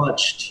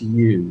much to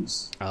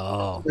use.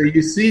 Oh. So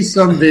you see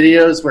some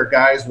videos where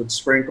guys would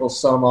sprinkle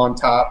some on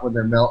top when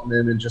they're melting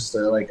in just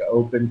a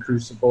open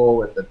crucible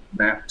with a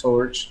map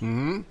torch.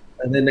 Mm-hmm.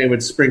 And then they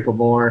would sprinkle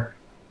more.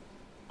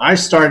 I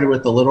started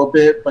with a little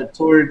bit, but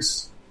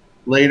towards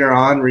later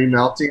on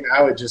remelting,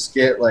 I would just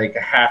get like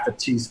a half a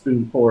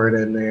teaspoon, pour it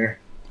in there.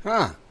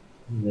 Huh.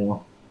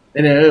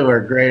 And it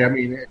worked great. I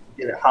mean, it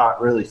get it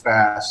hot really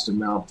fast and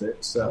melt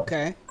it. So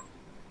okay.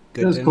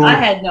 Good. It was cool. I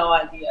had no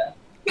idea.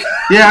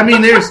 Yeah, I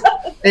mean,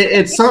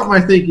 it's something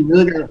I think you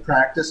really got to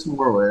practice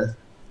more with.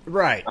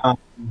 Right.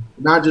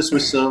 Not just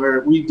with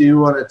silver. We do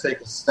want to take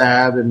a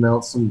stab and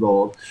melt some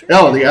gold.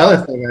 Oh, the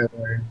other thing I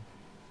learned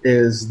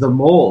is the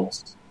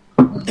molds.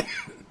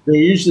 They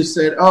usually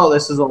said,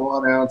 this is a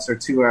 1 ounce or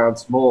 2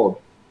 ounce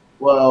mold.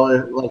 Well,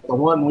 like the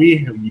one we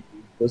have used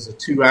was a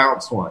 2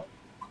 ounce one.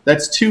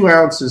 That's 2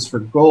 ounces for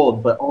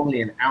gold, but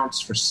only an ounce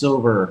for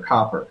silver or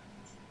copper.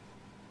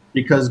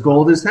 Because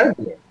gold is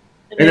heavier.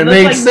 And it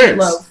makes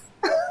sense.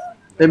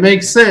 It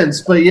makes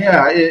sense, but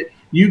yeah,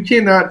 you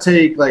cannot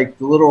take like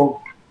the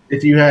little,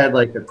 if you had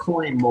like a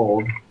coin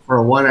mold for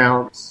a 1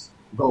 ounce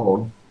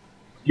gold,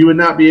 you would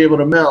not be able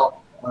to melt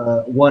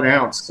 1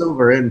 ounce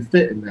silver and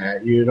fit in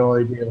that. You'd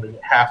only be able to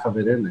get half of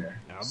it in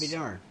there. I'll be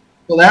darned.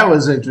 So that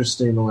was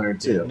interesting to learn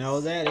too. Didn't know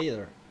that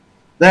either.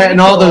 That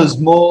and all those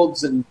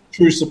molds and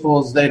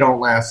crucibles, they don't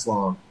last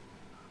long.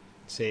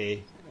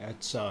 See,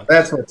 that sucks.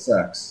 That's what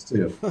sucks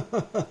too.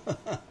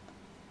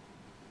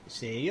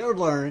 See, you'll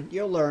learn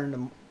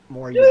the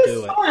more you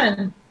do it.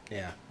 Fun.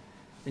 Yeah.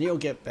 And you'll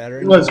get better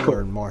and you'll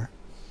learn more.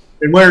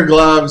 And wear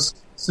gloves,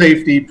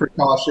 safety,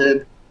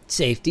 precaution.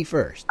 Safty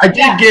first. I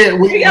did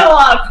we got a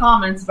lot of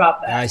comments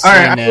about that. All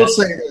right, I will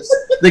say this.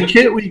 The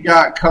kit we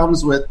got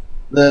comes with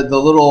the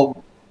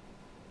little...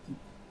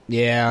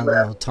 Yeah,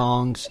 little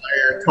tongs.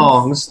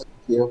 Tongs, thank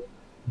you.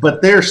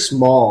 But they're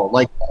small,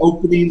 like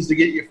openings to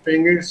get your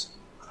fingers.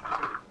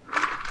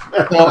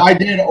 So I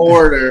did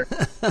order.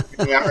 I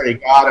already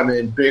got them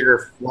in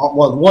bigger.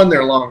 Well, one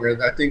they're longer.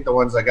 I think the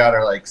ones I got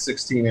are like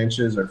 16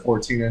 inches or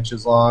 14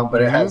 inches long,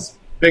 but it has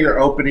bigger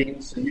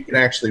openings, so you can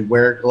actually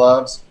wear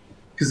gloves.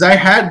 Because I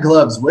had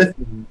gloves with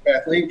me.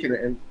 Kathleen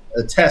can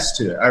attest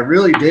to it. I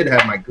really did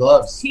have my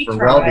gloves for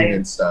welding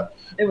and stuff,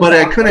 but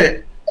I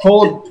couldn't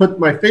put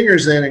my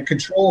fingers in and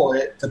control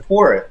it to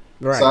pour it.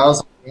 Right. So I was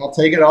like, I'll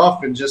take it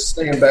off and just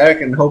stand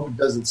back and hope it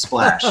doesn't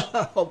splash.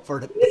 Hope for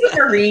the He's a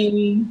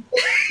Marine.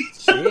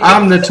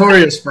 I'm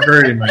notorious for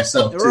hurting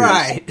myself, too.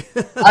 Right.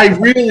 I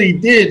really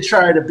did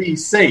try to be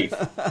safe.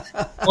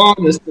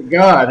 Honest to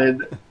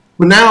God.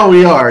 But now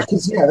we are.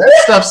 Because,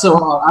 that stuff's so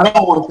hot. I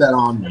don't want that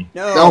on me.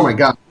 No. Oh, my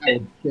God. That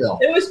would kill.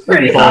 It was That'd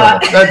pretty be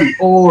hot. horrible. That'd be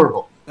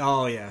horrible.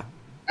 Oh, yeah.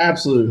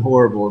 Absolutely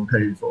horrible and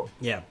painful.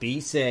 Yeah, be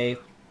safe.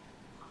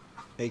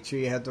 Make sure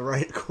you have the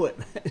right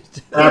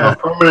equipment. Have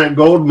a permanent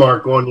gold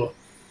mark on you.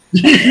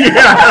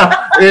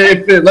 Yeah,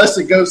 unless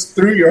it goes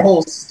through your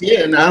whole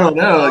skin, I don't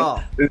know.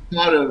 Oh. It's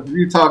not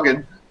you're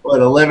talking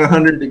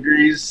 1,100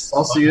 degrees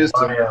Celsius.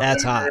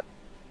 That's hot.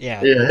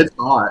 Yeah, it's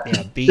hot.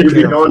 Yeah, be You'd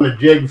be careful. going to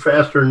jig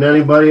faster than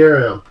anybody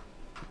around.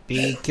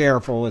 Be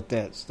careful with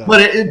that stuff.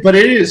 But it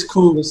is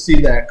cool to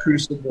see that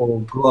crucible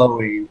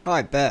glowing. Oh,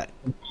 I bet.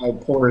 How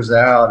it pours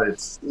out.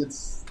 It's That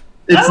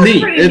was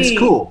neat. pretty It's neat.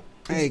 cool.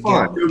 Hey, It's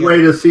fun. Good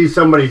way to see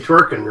somebody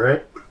twerking,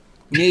 right?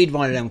 Need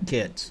one of them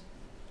kids.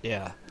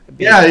 Yeah.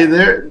 Yeah,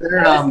 they're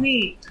That was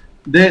neat.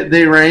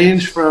 They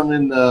range from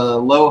in the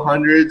low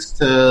hundreds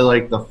to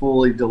like the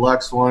fully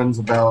deluxe ones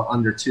about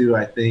under $2,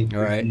 I think.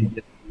 All right. You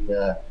get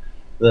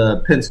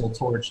the pencil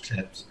torch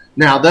tips.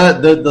 Now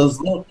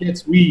those little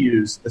kits we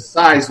use, the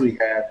size we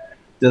have,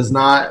 it's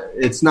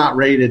not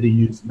rated to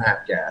use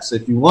MAP gas.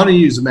 If you want to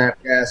use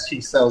MAP gas, he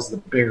sells the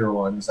bigger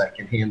ones that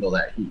can handle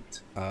that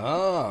heat.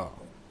 Oh,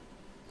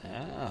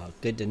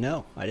 good to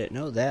know. I didn't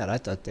know that. I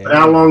thought they.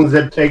 How long does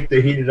it take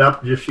to heat it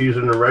up just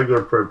using the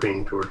regular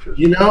propane torches?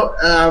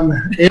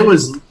 It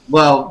was,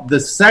 the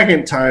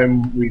second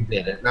time we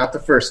did it, not the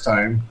first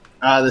time.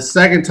 The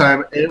second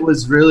time, it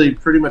was really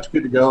pretty much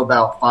good to go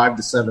about 5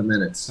 to 7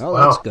 minutes. Oh,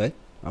 that's good.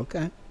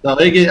 Okay. So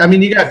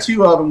you got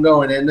 2 of them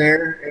going in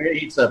there, and it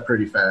heats up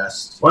pretty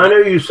fast. Well, I know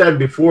you said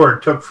before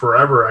it took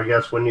forever, I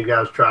guess, when you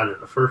guys tried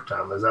it the first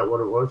time. Is that what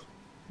it was?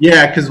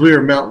 Yeah, because we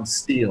were melting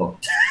steel.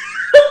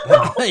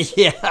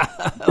 Yeah.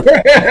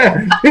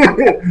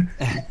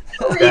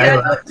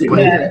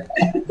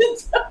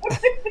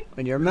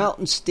 When you're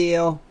melting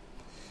steel,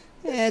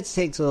 it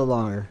takes a little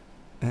longer.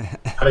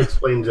 That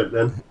explains it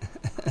then.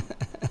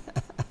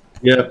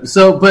 Yeah.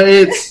 So, but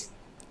it's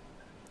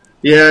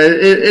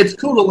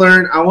cool to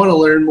learn. I want to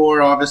learn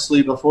more,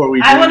 obviously, before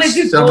we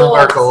do some of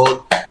our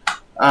gold.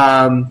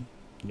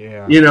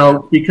 Yeah.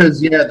 Because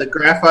the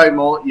graphite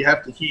molten you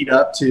have to heat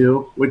up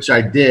to, which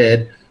I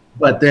did.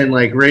 But then,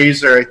 like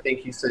Razor, I think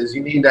he says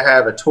you need to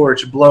have a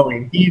torch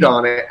blowing heat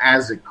on it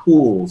as it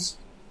cools,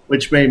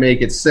 which may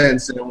make it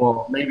sense. And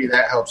maybe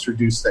that helps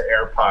reduce the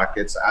air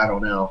pockets. I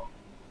don't know.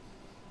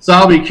 So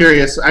I'll be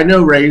curious. I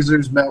know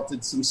Razor's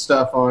melted some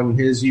stuff on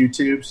his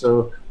YouTube,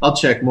 so I'll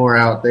check more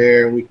out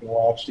there, and we can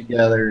watch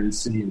together and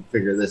see and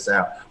figure this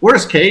out.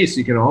 Worst case,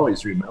 you can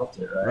always remelt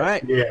it, right?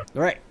 Right. Yeah.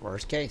 Right.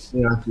 Worst case.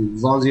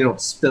 As long as you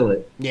don't spill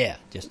it. Yeah.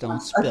 Just don't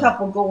A spill.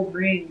 couple gold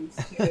rings,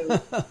 too.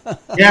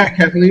 Yeah,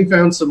 Kathleen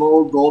found some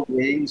old gold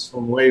rings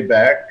from way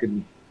back,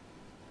 and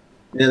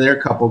they're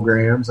a couple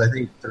grams. I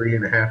think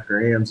 3.5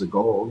 grams of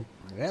gold.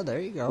 Yeah, there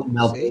you go. We'll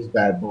melt See? those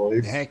bad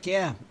boys. Heck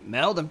yeah.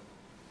 Meld them.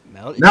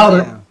 Melt it. Melt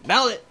it. Yeah.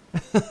 Melt it.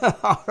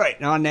 All right.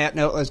 Now, on that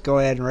note, let's go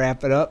ahead and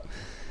wrap it up.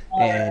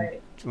 All and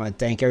right. I want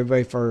to thank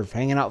everybody for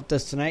hanging out with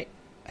us tonight.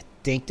 I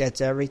think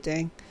that's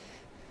everything.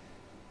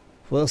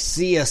 We'll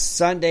see you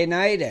Sunday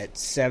night at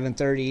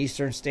 7:30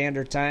 Eastern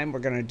Standard Time. We're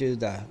going to do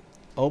the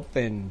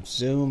open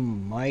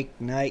Zoom mic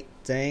night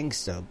thing,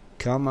 so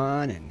come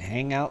on and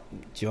hang out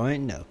and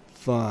join the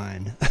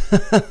fun.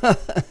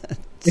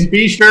 And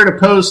be sure to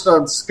post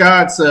on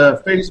Scott's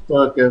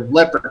Facebook of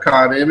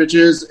leprechaun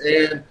images,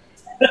 and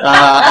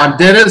on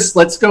Dennis,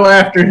 let's go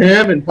after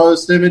him and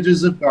post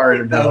images of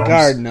garden gnomes.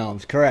 Garden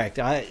gnomes, correct.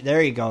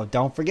 There you go.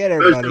 Don't forget,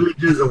 everybody. Those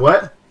images of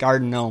what?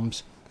 Garden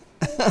gnomes.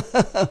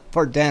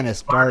 For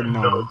Dennis, garden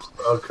gnomes.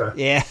 Okay.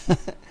 Yeah.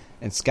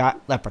 And Scott,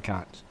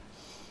 leprechauns.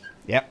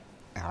 Yep.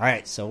 All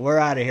right, so we're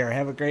out of here.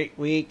 Have a great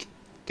week.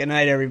 Good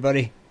night,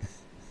 everybody.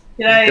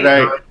 Good night. Good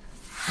night.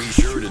 Be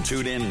sure to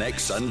tune in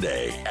next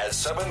Sunday at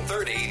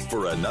 7:30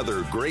 for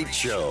another great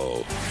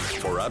show.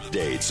 For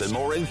updates and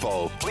more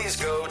info, please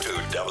go to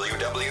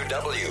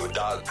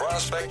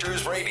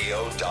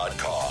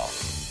www.prospectorsradio.com.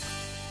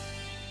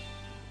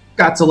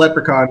 Scott's a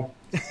leprechaun.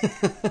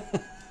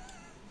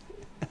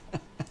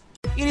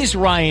 It is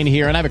Ryan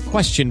here, and I have a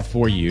question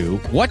for you.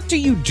 What do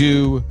you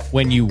do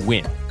when you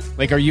win?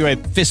 Like, are you a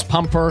fist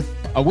pumper,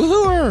 a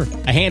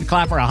woohooer, a hand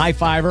clapper, a high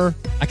fiver?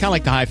 I kind of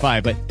like the high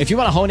five, but if you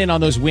want to hone in on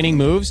those winning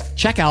moves,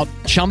 check out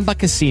Chumba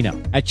Casino.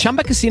 At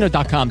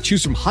ChumbaCasino.com,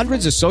 choose from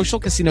hundreds of social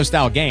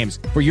casino-style games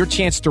for your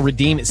chance to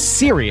redeem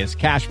serious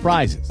cash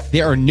prizes.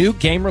 There are new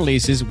game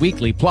releases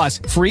weekly, plus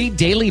free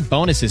daily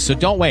bonuses, so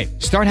don't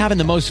wait. Start having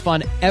the most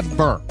fun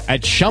ever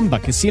at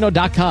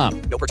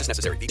ChumbaCasino.com. No purchase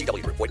necessary.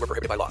 VGW Group. Void where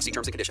prohibited by law. See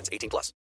terms and conditions. 18+.